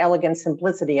impressed by the elegant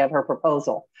simplicity of her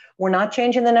proposal. We're not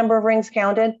changing the number of rings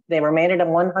counted. They remain at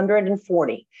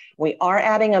 140. We are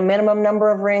adding a minimum number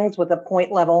of rings with a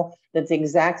point level that's the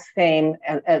exact same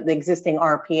as the existing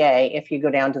RPA if you go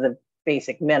down to the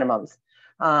basic minimums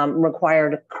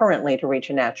required currently to reach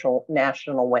a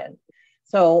national win.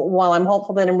 So while I'm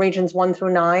hopeful that in regions 1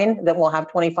 through 9 that we'll have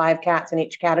 25 cats in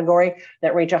each category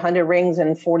that reach 100 rings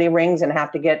and 40 rings and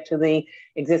have to get to the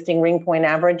existing ring point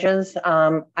averages,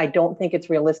 I don't think it's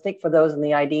realistic for those in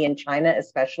the ID in China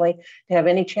especially to have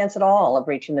any chance at all of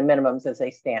reaching the minimums as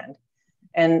they stand.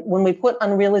 And when we put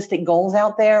unrealistic goals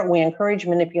out there, we encourage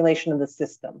manipulation of the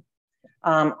system.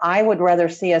 I would rather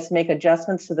see us make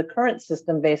adjustments to the current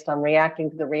system based on reacting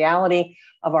to the reality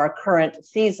of our current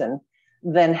season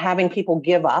than having people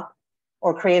give up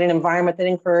or create an environment that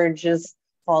encourages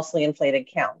falsely inflated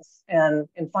counts. And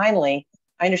finally,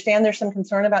 I understand there's some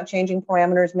concern about changing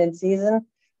parameters mid-season,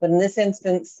 but in this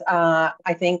instance,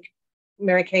 I think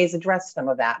Mary Kay has addressed some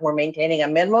of that. We're maintaining a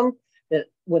minimum that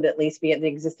would at least be at the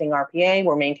existing RPA.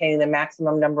 We're maintaining the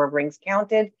maximum number of rings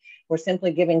counted. We're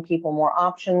simply giving people more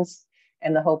options.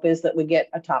 And the hope is that we get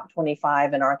a top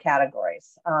 25 in our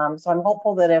categories. So I'm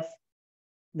hopeful that if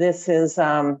this is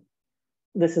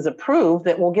approved,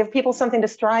 that will give people something to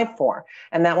strive for,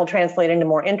 and that will translate into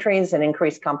more entries and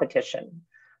increased competition.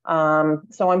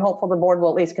 So I'm hopeful the board will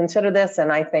at least consider this,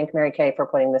 and I thank Mary Kay for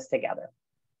putting this together.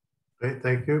 Okay,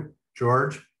 thank you.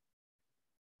 George?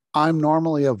 I'm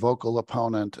normally a vocal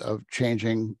opponent of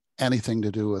changing anything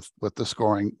to do with the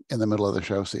scoring in the middle of the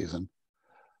show season.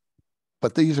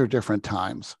 But these are different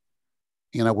times.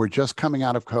 You know, we're just coming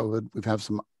out of COVID. We've had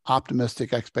some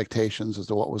optimistic expectations as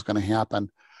to what was going to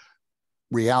happen.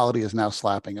 Reality is now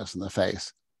slapping us in the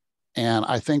face. And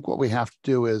I think what we have to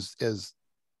do is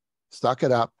suck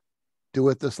it up, do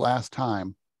it this last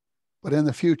time. But in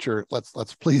the future, let's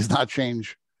please not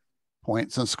change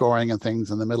points and scoring and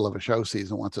things in the middle of a show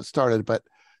season once it started. But,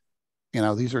 you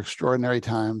know, these are extraordinary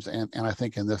times. And I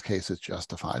think in this case, it's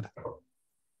justified.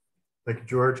 Thank you,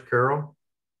 George. Carol?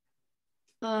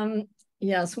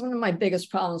 Yes, one of my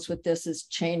biggest problems with this is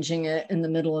changing it in the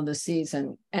middle of the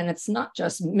season. And it's not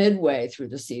just midway through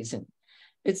the season.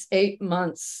 It's 8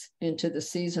 months into the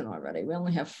season already. We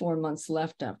only have 4 months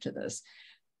left after this,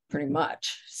 pretty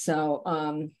much. So,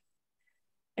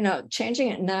 you know, changing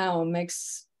it now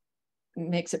makes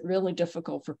it really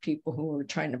difficult for people who are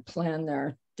trying to plan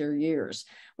their years.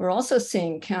 We're also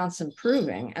seeing counts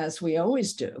improving, as we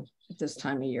always do at this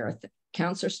time of year.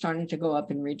 Counts are starting to go up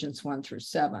in regions 1 through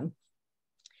 7.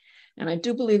 And I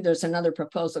do believe there's another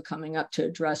proposal coming up to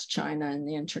address China in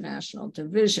the international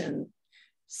division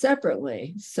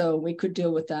separately. So we could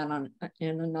deal with that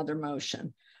in another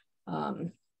motion.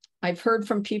 I've heard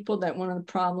from people that one of the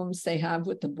problems they have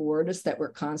with the board is that we're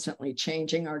constantly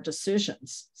changing our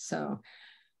decisions. So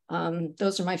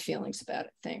those are my feelings about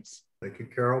it. Thanks. Thank you,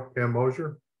 Carol. Pam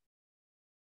Mosier?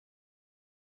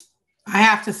 I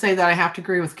have to say that I have to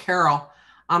agree with Carol.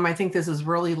 I think this is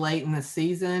really late in the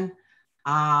season.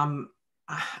 I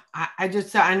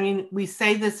mean, we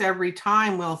say this every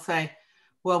time. We'll say,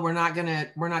 well, we're not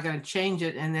gonna change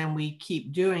it, and then we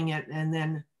keep doing it, and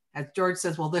then as George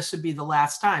says, well, this should be the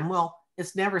last time. Well, it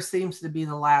never seems to be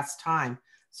the last time.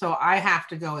 So I have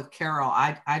to go with Carol.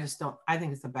 I just don't. I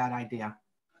think it's a bad idea.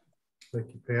 Thank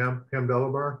you, Pam. Pam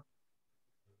Delabar?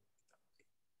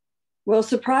 Well,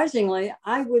 surprisingly,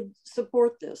 I would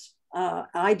support this.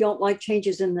 I don't like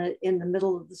changes in the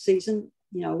middle of the season.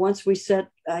 You know, once we set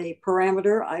a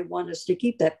parameter, I want us to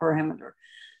keep that parameter.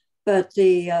 But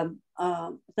the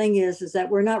thing is that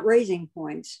we're not raising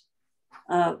points.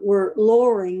 We're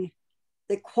lowering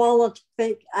the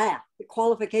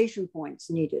qualification points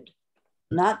needed,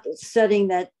 not setting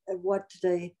that what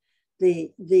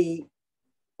the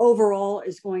overall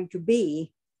is going to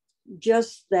be,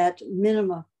 just that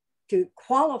minimum to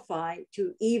qualify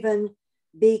to even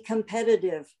be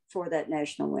competitive for that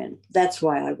national win. That's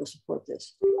why I will support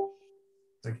this.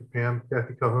 Thank you, Pam.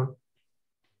 Kathy Calhoun?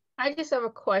 I just have a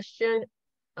question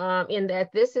in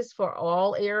that this is for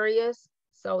all areas.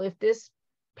 So if this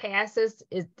passes,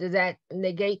 does that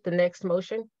negate the next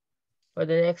motion or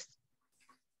the next?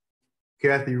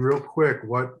 Kathy, real quick,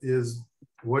 what is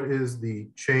the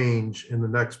change in the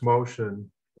next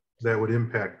motion that would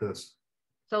impact this?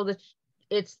 So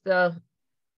it's the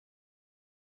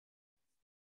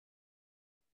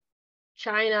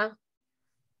China,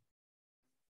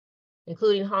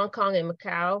 including Hong Kong and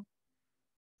Macau.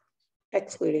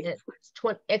 Excluding.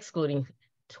 Excluding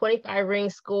 25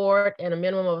 rings scored and a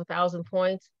minimum of 1,000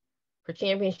 points. For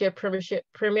championship,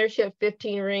 premiership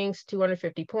 15 rings,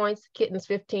 250 points. Kittens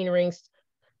 15 rings,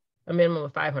 a minimum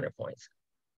of 500 points.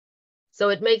 So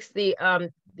it makes the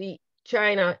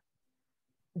China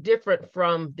different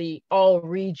from the all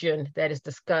region that is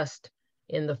discussed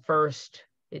in the first.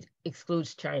 It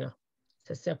excludes China.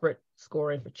 It's a separate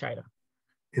scoring for China.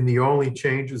 And the only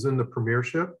changes in the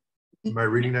premiership? Am I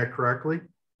reading that correctly?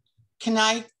 Can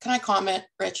I comment,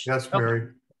 Rich? Yes, Mary.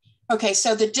 Okay,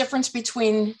 so the difference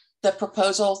between the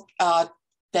proposal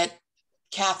that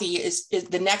Kathy is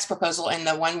the next proposal and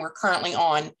the one we're currently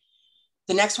on,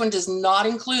 the next one does not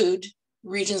include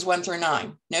regions 1 through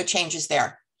 9. No changes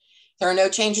there. There are no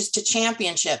changes to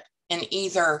championship in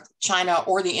either China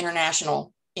or the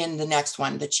international in the next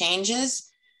one. The changes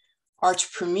are to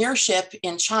premiership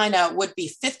in China would be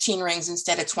 15 rings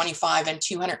instead of 25 and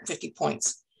 250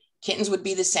 points. Kittens would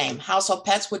be the same. Household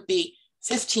pets would be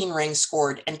 15 rings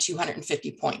scored and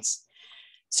 250 points.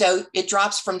 So it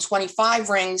drops from 25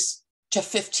 rings to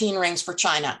 15 rings for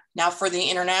China. Now for the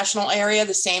international area,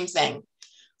 the same thing.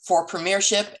 For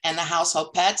Premiership and the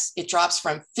household pets, it drops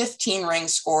from 15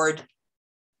 rings scored.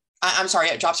 I'm sorry,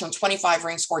 it drops from 25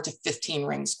 rings scored to 15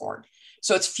 rings scored.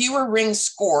 So it's fewer rings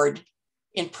scored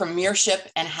in Premiership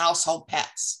and household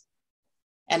pets.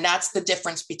 And that's the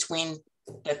difference between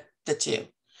the two.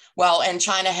 Well, and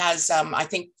China has, I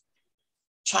think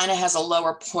China has a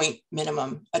lower point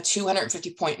minimum, a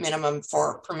 250 point minimum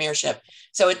for Premiership.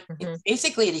 So it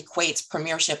basically it equates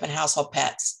Premiership and household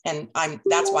pets. And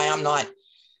that's why I'm not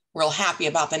real happy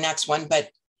about the next one, but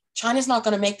China's not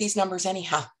going to make these numbers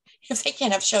anyhow. If they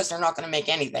can't have shows, they're not going to make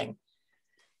anything.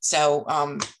 So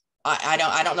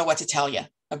I don't know what to tell you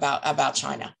about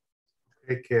China.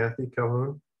 Hey, Kathy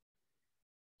Calhoun.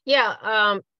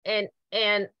 Yeah,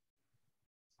 and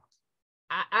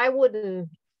I wouldn't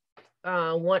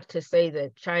want to say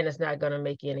that China's not going to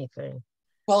make anything.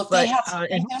 Well, if but, they have,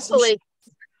 and hopefully,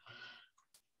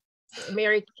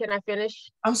 Mary, can I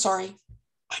finish? I'm sorry,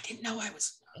 I didn't know I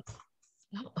was.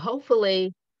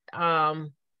 Hopefully,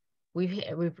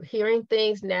 we're hearing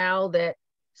things now that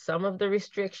some of the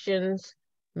restrictions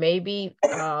may be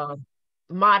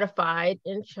modified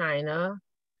in China,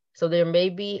 so they may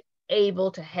be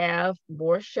able to have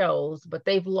more shows, but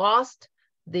they've lost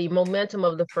the momentum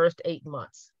of the first 8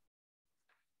 months.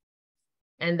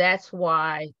 And that's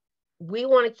why we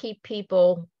want to keep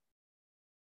people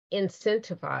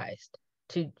incentivized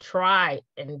to try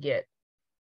and get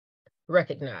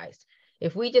recognized.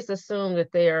 If we just assume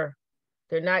that they're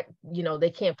not, they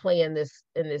can't play in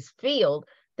this field,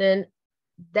 then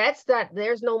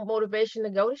there's no motivation to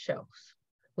go to shows.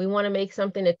 We want to make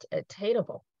something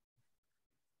attainable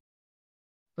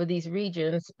for these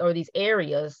regions or these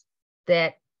areas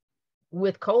that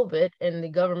with COVID and the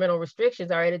governmental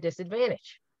restrictions are at a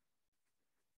disadvantage.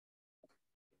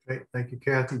 Okay, thank you,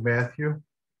 Kathy. Matthew?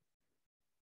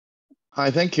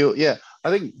 Hi, thank you. Yeah, I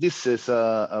think this is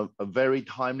a very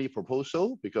timely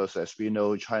proposal because as we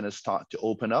know, China start to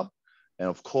open up. And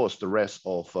of course, the rest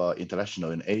of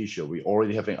international in Asia, we're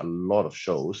already having a lot of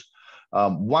shows.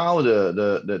 While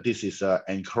this is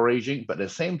encouraging, but at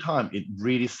the same time, it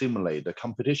really simulates the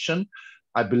competition.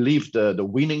 I believe the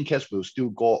winning cast will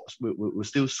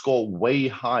still score way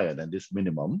higher than this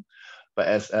minimum. But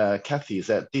as Kathy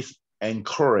said, this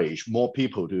encourage more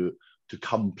people to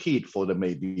compete for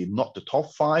maybe not the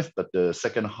top 5, but the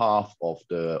second half of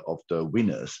the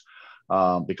winners,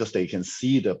 because they can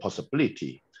see the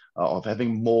possibility of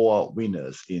having more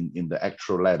winners in the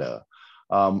actual ladder.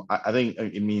 I think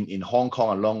in Hong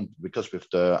Kong alone, because with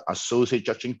the associate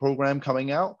judging program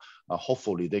coming out,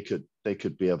 hopefully they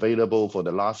could be available for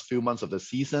the last few months of the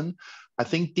season. I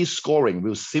think this scoring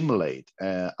will simulate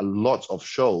a lot of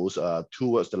shows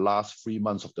towards the last 3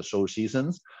 months of the show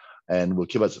seasons, and will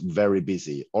keep us very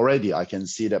busy. Already, I can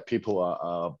see that people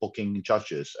are booking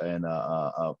judges and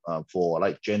for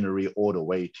like January all the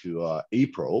way to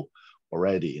April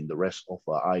already in the rest of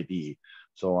ID.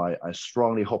 So I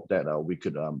strongly hope that we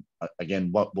could,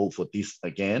 again, vote for this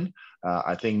again.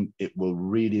 I think it will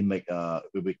really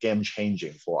will be game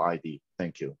changing for ID.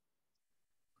 Thank you.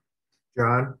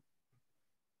 John?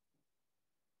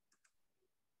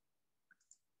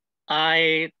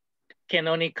 I can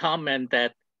only comment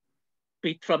that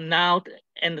from now to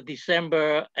end of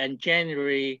December and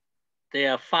January,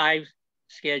 there are 5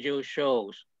 scheduled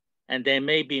shows, and there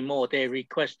may be more. They're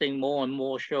requesting more and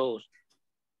more shows.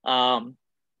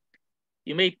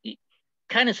 You may be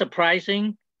kind of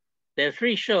surprising. There are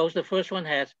 3 shows. The first one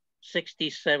has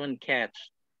 67 cats.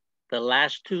 The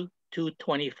last 2,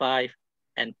 225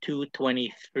 and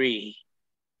 223.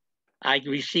 I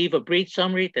receive a breed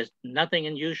summary. There's nothing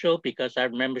unusual because I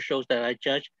remember shows that I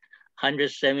judged.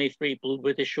 173 blue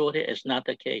British Shorthair is not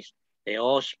the case. They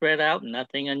all spread out,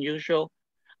 nothing unusual.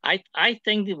 I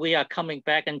think that we are coming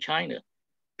back in China.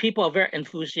 People are very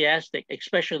enthusiastic,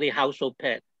 especially household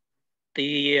pet.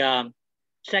 The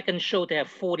second show, they have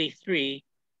 43,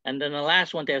 and then the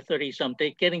last one, they have 30-some.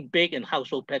 They're getting big in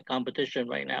household pet competition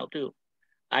right now, too.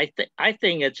 I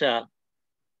think it's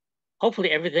hopefully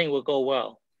everything will go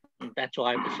well. That's all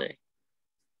I have to say.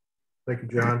 Thank you,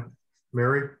 John.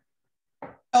 Mary?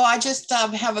 Oh, I just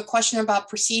have a question about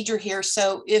procedure here.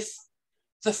 So if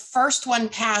the first one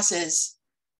passes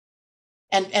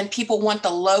and people want the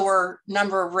lower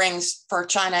number of rings for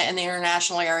China in the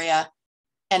international area,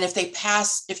 and if you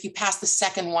pass the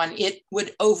second one, it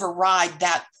would override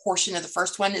that portion of the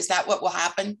first one. Is that what will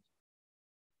happen?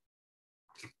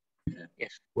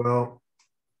 Yes. Well,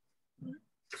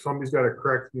 somebody's got to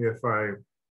correct me if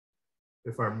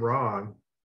I'm wrong.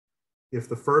 if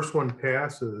the first one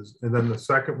passes and then the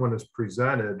second one is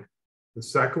presented, the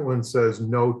second one says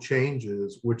no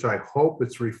changes, which I hope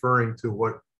it's referring to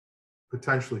what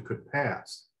potentially could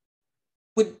pass.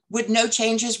 Would no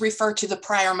changes refer to the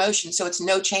prior motion? So it's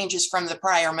no changes from the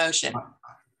prior motion.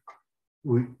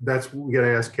 We got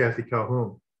to ask Kathy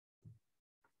Calhoun.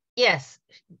 Yes,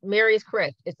 Mary is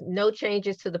correct. It's no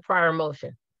changes to the prior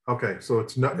motion. Okay, so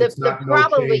it's not no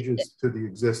changes to the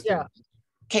existing. Yeah.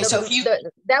 Okay, so if you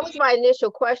that was my initial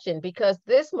question, because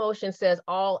this motion says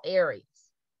all areas.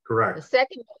 Correct. The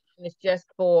second motion is just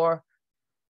for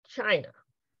China.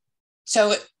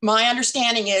 So my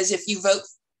understanding is if you vote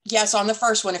yes on the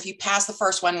first one, if you pass the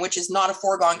first one, which is not a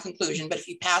foregone conclusion, but if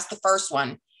you pass the first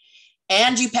one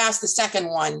and you pass the second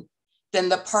one, then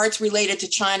the parts related to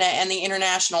China and the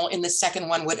international in the second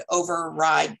one would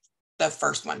override the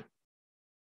first one.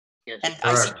 Yes. And correct.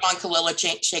 I see John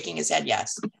Kalila shaking his head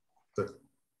yes.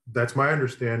 That's my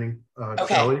understanding.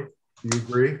 Okay. Kelly, do you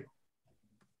agree?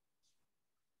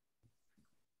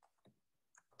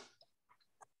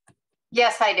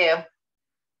 Yes, I do.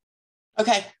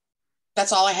 Okay,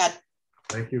 that's all I had.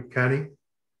 Thank you, Kenny.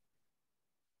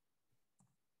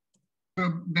 So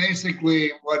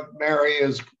basically,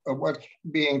 what's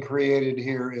being created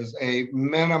here is a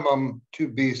minimum to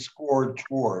be scored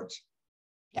towards.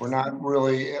 Yes. We're not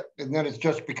really, and then it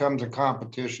just becomes a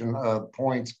competition of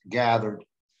points gathered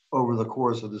over the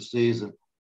course of the season.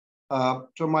 So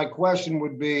my question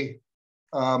would be,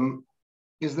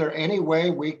 is there any way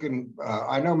we can,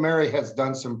 I know Mary has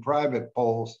done some private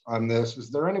polls on this. Is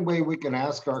there any way we can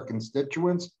ask our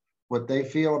constituents what they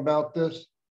feel about this?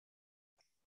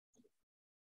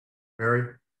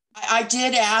 Mary? I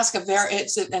did ask and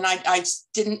I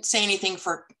didn't say anything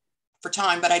for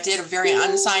time, but I did a very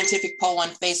unscientific poll on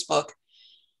Facebook.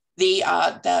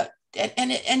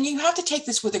 And you have to take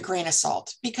this with a grain of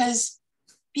salt because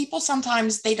people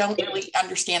sometimes they don't really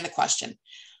understand the question.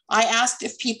 I asked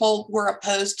if people were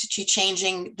opposed to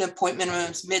changing the point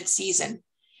minimums mid-season.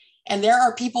 And there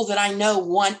are people that I know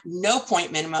want no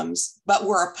point minimums, but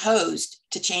were opposed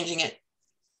to changing it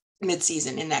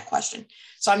mid-season in that question.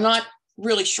 So I'm not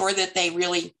really sure that they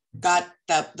really got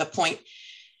the point.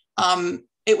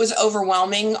 It was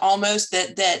overwhelming almost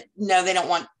that no, they don't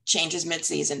want changes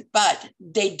mid-season, but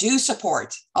they do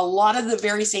support, a lot of the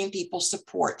very same people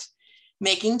support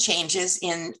making changes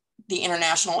in the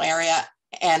international area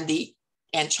and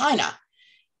China.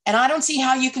 And I don't see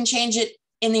how you can change it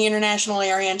in the international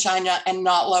area in China and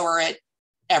not lower it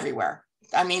everywhere.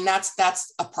 I mean, that's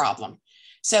a problem.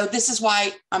 So this is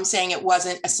why I'm saying it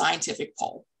wasn't a scientific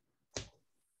poll.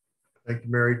 Thank you,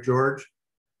 Mary. George?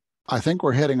 I think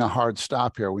we're hitting a hard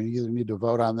stop here. We either need to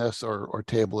vote on this or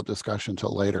table the discussion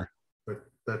till later. But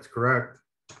that's correct.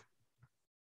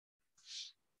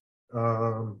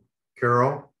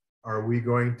 Carol, are we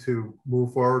going to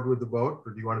move forward with the vote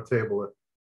or do you want to table it?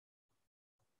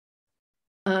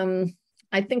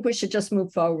 I think we should just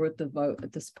move forward with the vote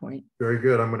at this point. Very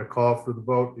good. I'm going to call for the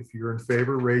vote. If you're in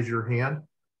favor, raise your hand.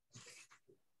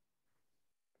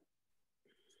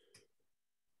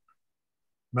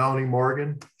 Melanie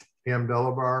Morgan, Pam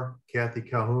Delabar, Kathy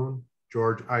Calhoun,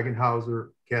 George Eigenhauser,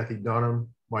 Kathy Dunham,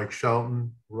 Mike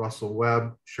Shelton, Russell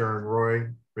Webb, Sharon Roy,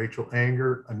 Rachel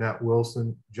Anger, Annette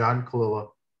Wilson, John Kalila,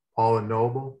 Paula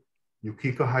Noble,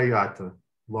 Yukiko Hayata.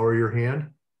 Lower your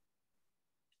hand.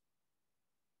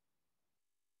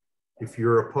 If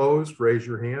you're opposed, raise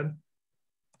your hand.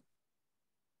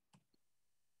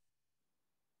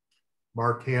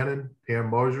 Mark Hannon, Pam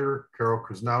Mosier, Carol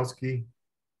Krasnowski,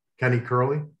 Kenny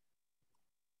Curley.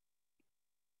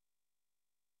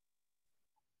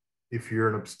 If you're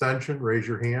an abstention, raise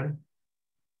your hand.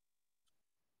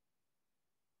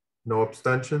 No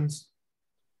abstentions.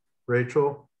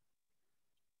 Rachel,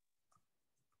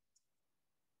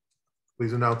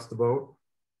 please announce the vote.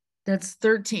 That's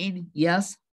 13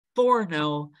 yes, 4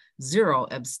 no, 0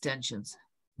 abstentions.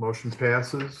 Motion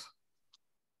passes.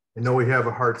 I know we have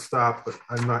a hard stop, but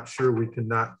I'm not sure we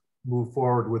cannot move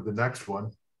forward with the next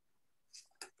one.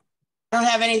 I don't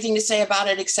have anything to say about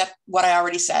it except what I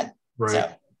already said. Right.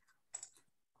 So.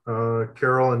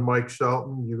 Carol and Mike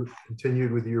Shelton, you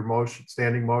continued with your motion,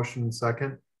 standing motion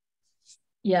second.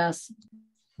 Yes.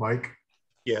 Mike?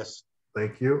 Yes.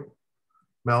 Thank you.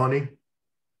 Melanie?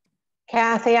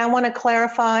 Kathy, I want to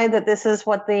clarify that this is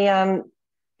what the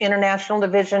International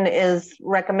Division is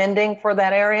recommending for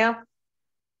that area.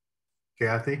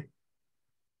 Kathy?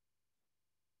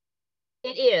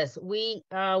 It is. We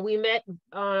met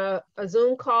on a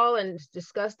Zoom call and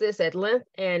discussed this at length,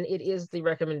 and it is the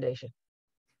recommendation.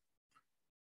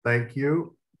 Thank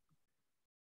you.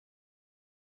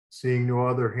 Seeing no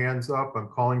other hands up, I'm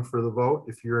calling for the vote.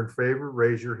 If you're in favor,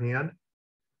 raise your hand.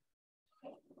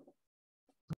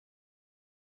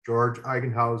 George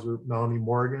Eigenhauser, Melanie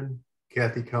Morgan,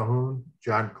 Kathy Calhoun,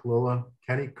 John Kalila,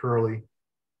 Kenny Curley,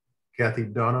 Kathy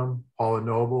Dunham, Paula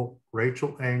Noble,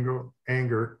 Rachel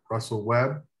Anger, Russell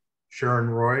Webb, Sharon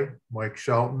Roy, Mike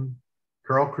Shelton,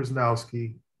 Carl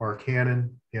Krasnowski, Mark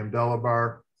Hannon, Pam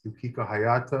Delabar, Yukiko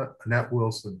Hayata, Annette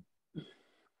Wilson.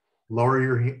 Lower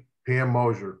your hand. Pam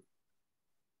Mosier.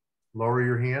 Lower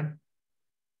your hand.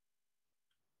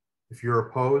 If you're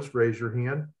opposed, raise your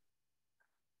hand.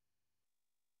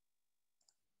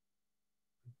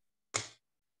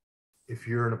 If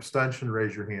you're an abstention,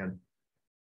 raise your hand.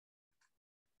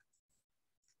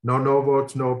 No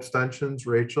votes, no abstentions.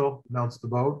 Rachel, announce the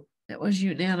vote. That was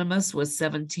unanimous with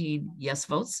 17 yes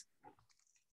votes.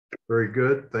 Very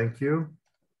good, thank you.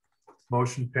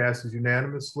 Motion passes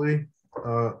unanimously.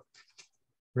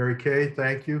 Mary Kay,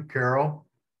 thank you. Carol?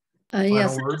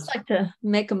 Yes, I'd just like to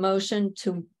make a motion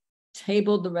to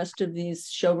table the rest of these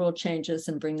show rule changes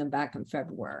and bring them back in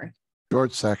February.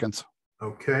 George seconds.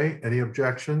 Okay, any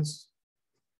objections?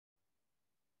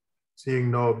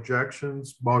 Seeing no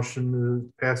objections,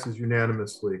 motion passes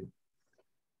unanimously.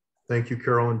 Thank you,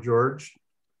 Carol and George.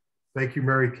 Thank you,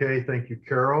 Mary Kay. Thank you,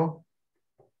 Carol.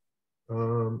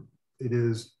 It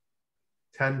is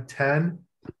 10:10.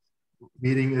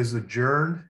 Meeting is adjourned.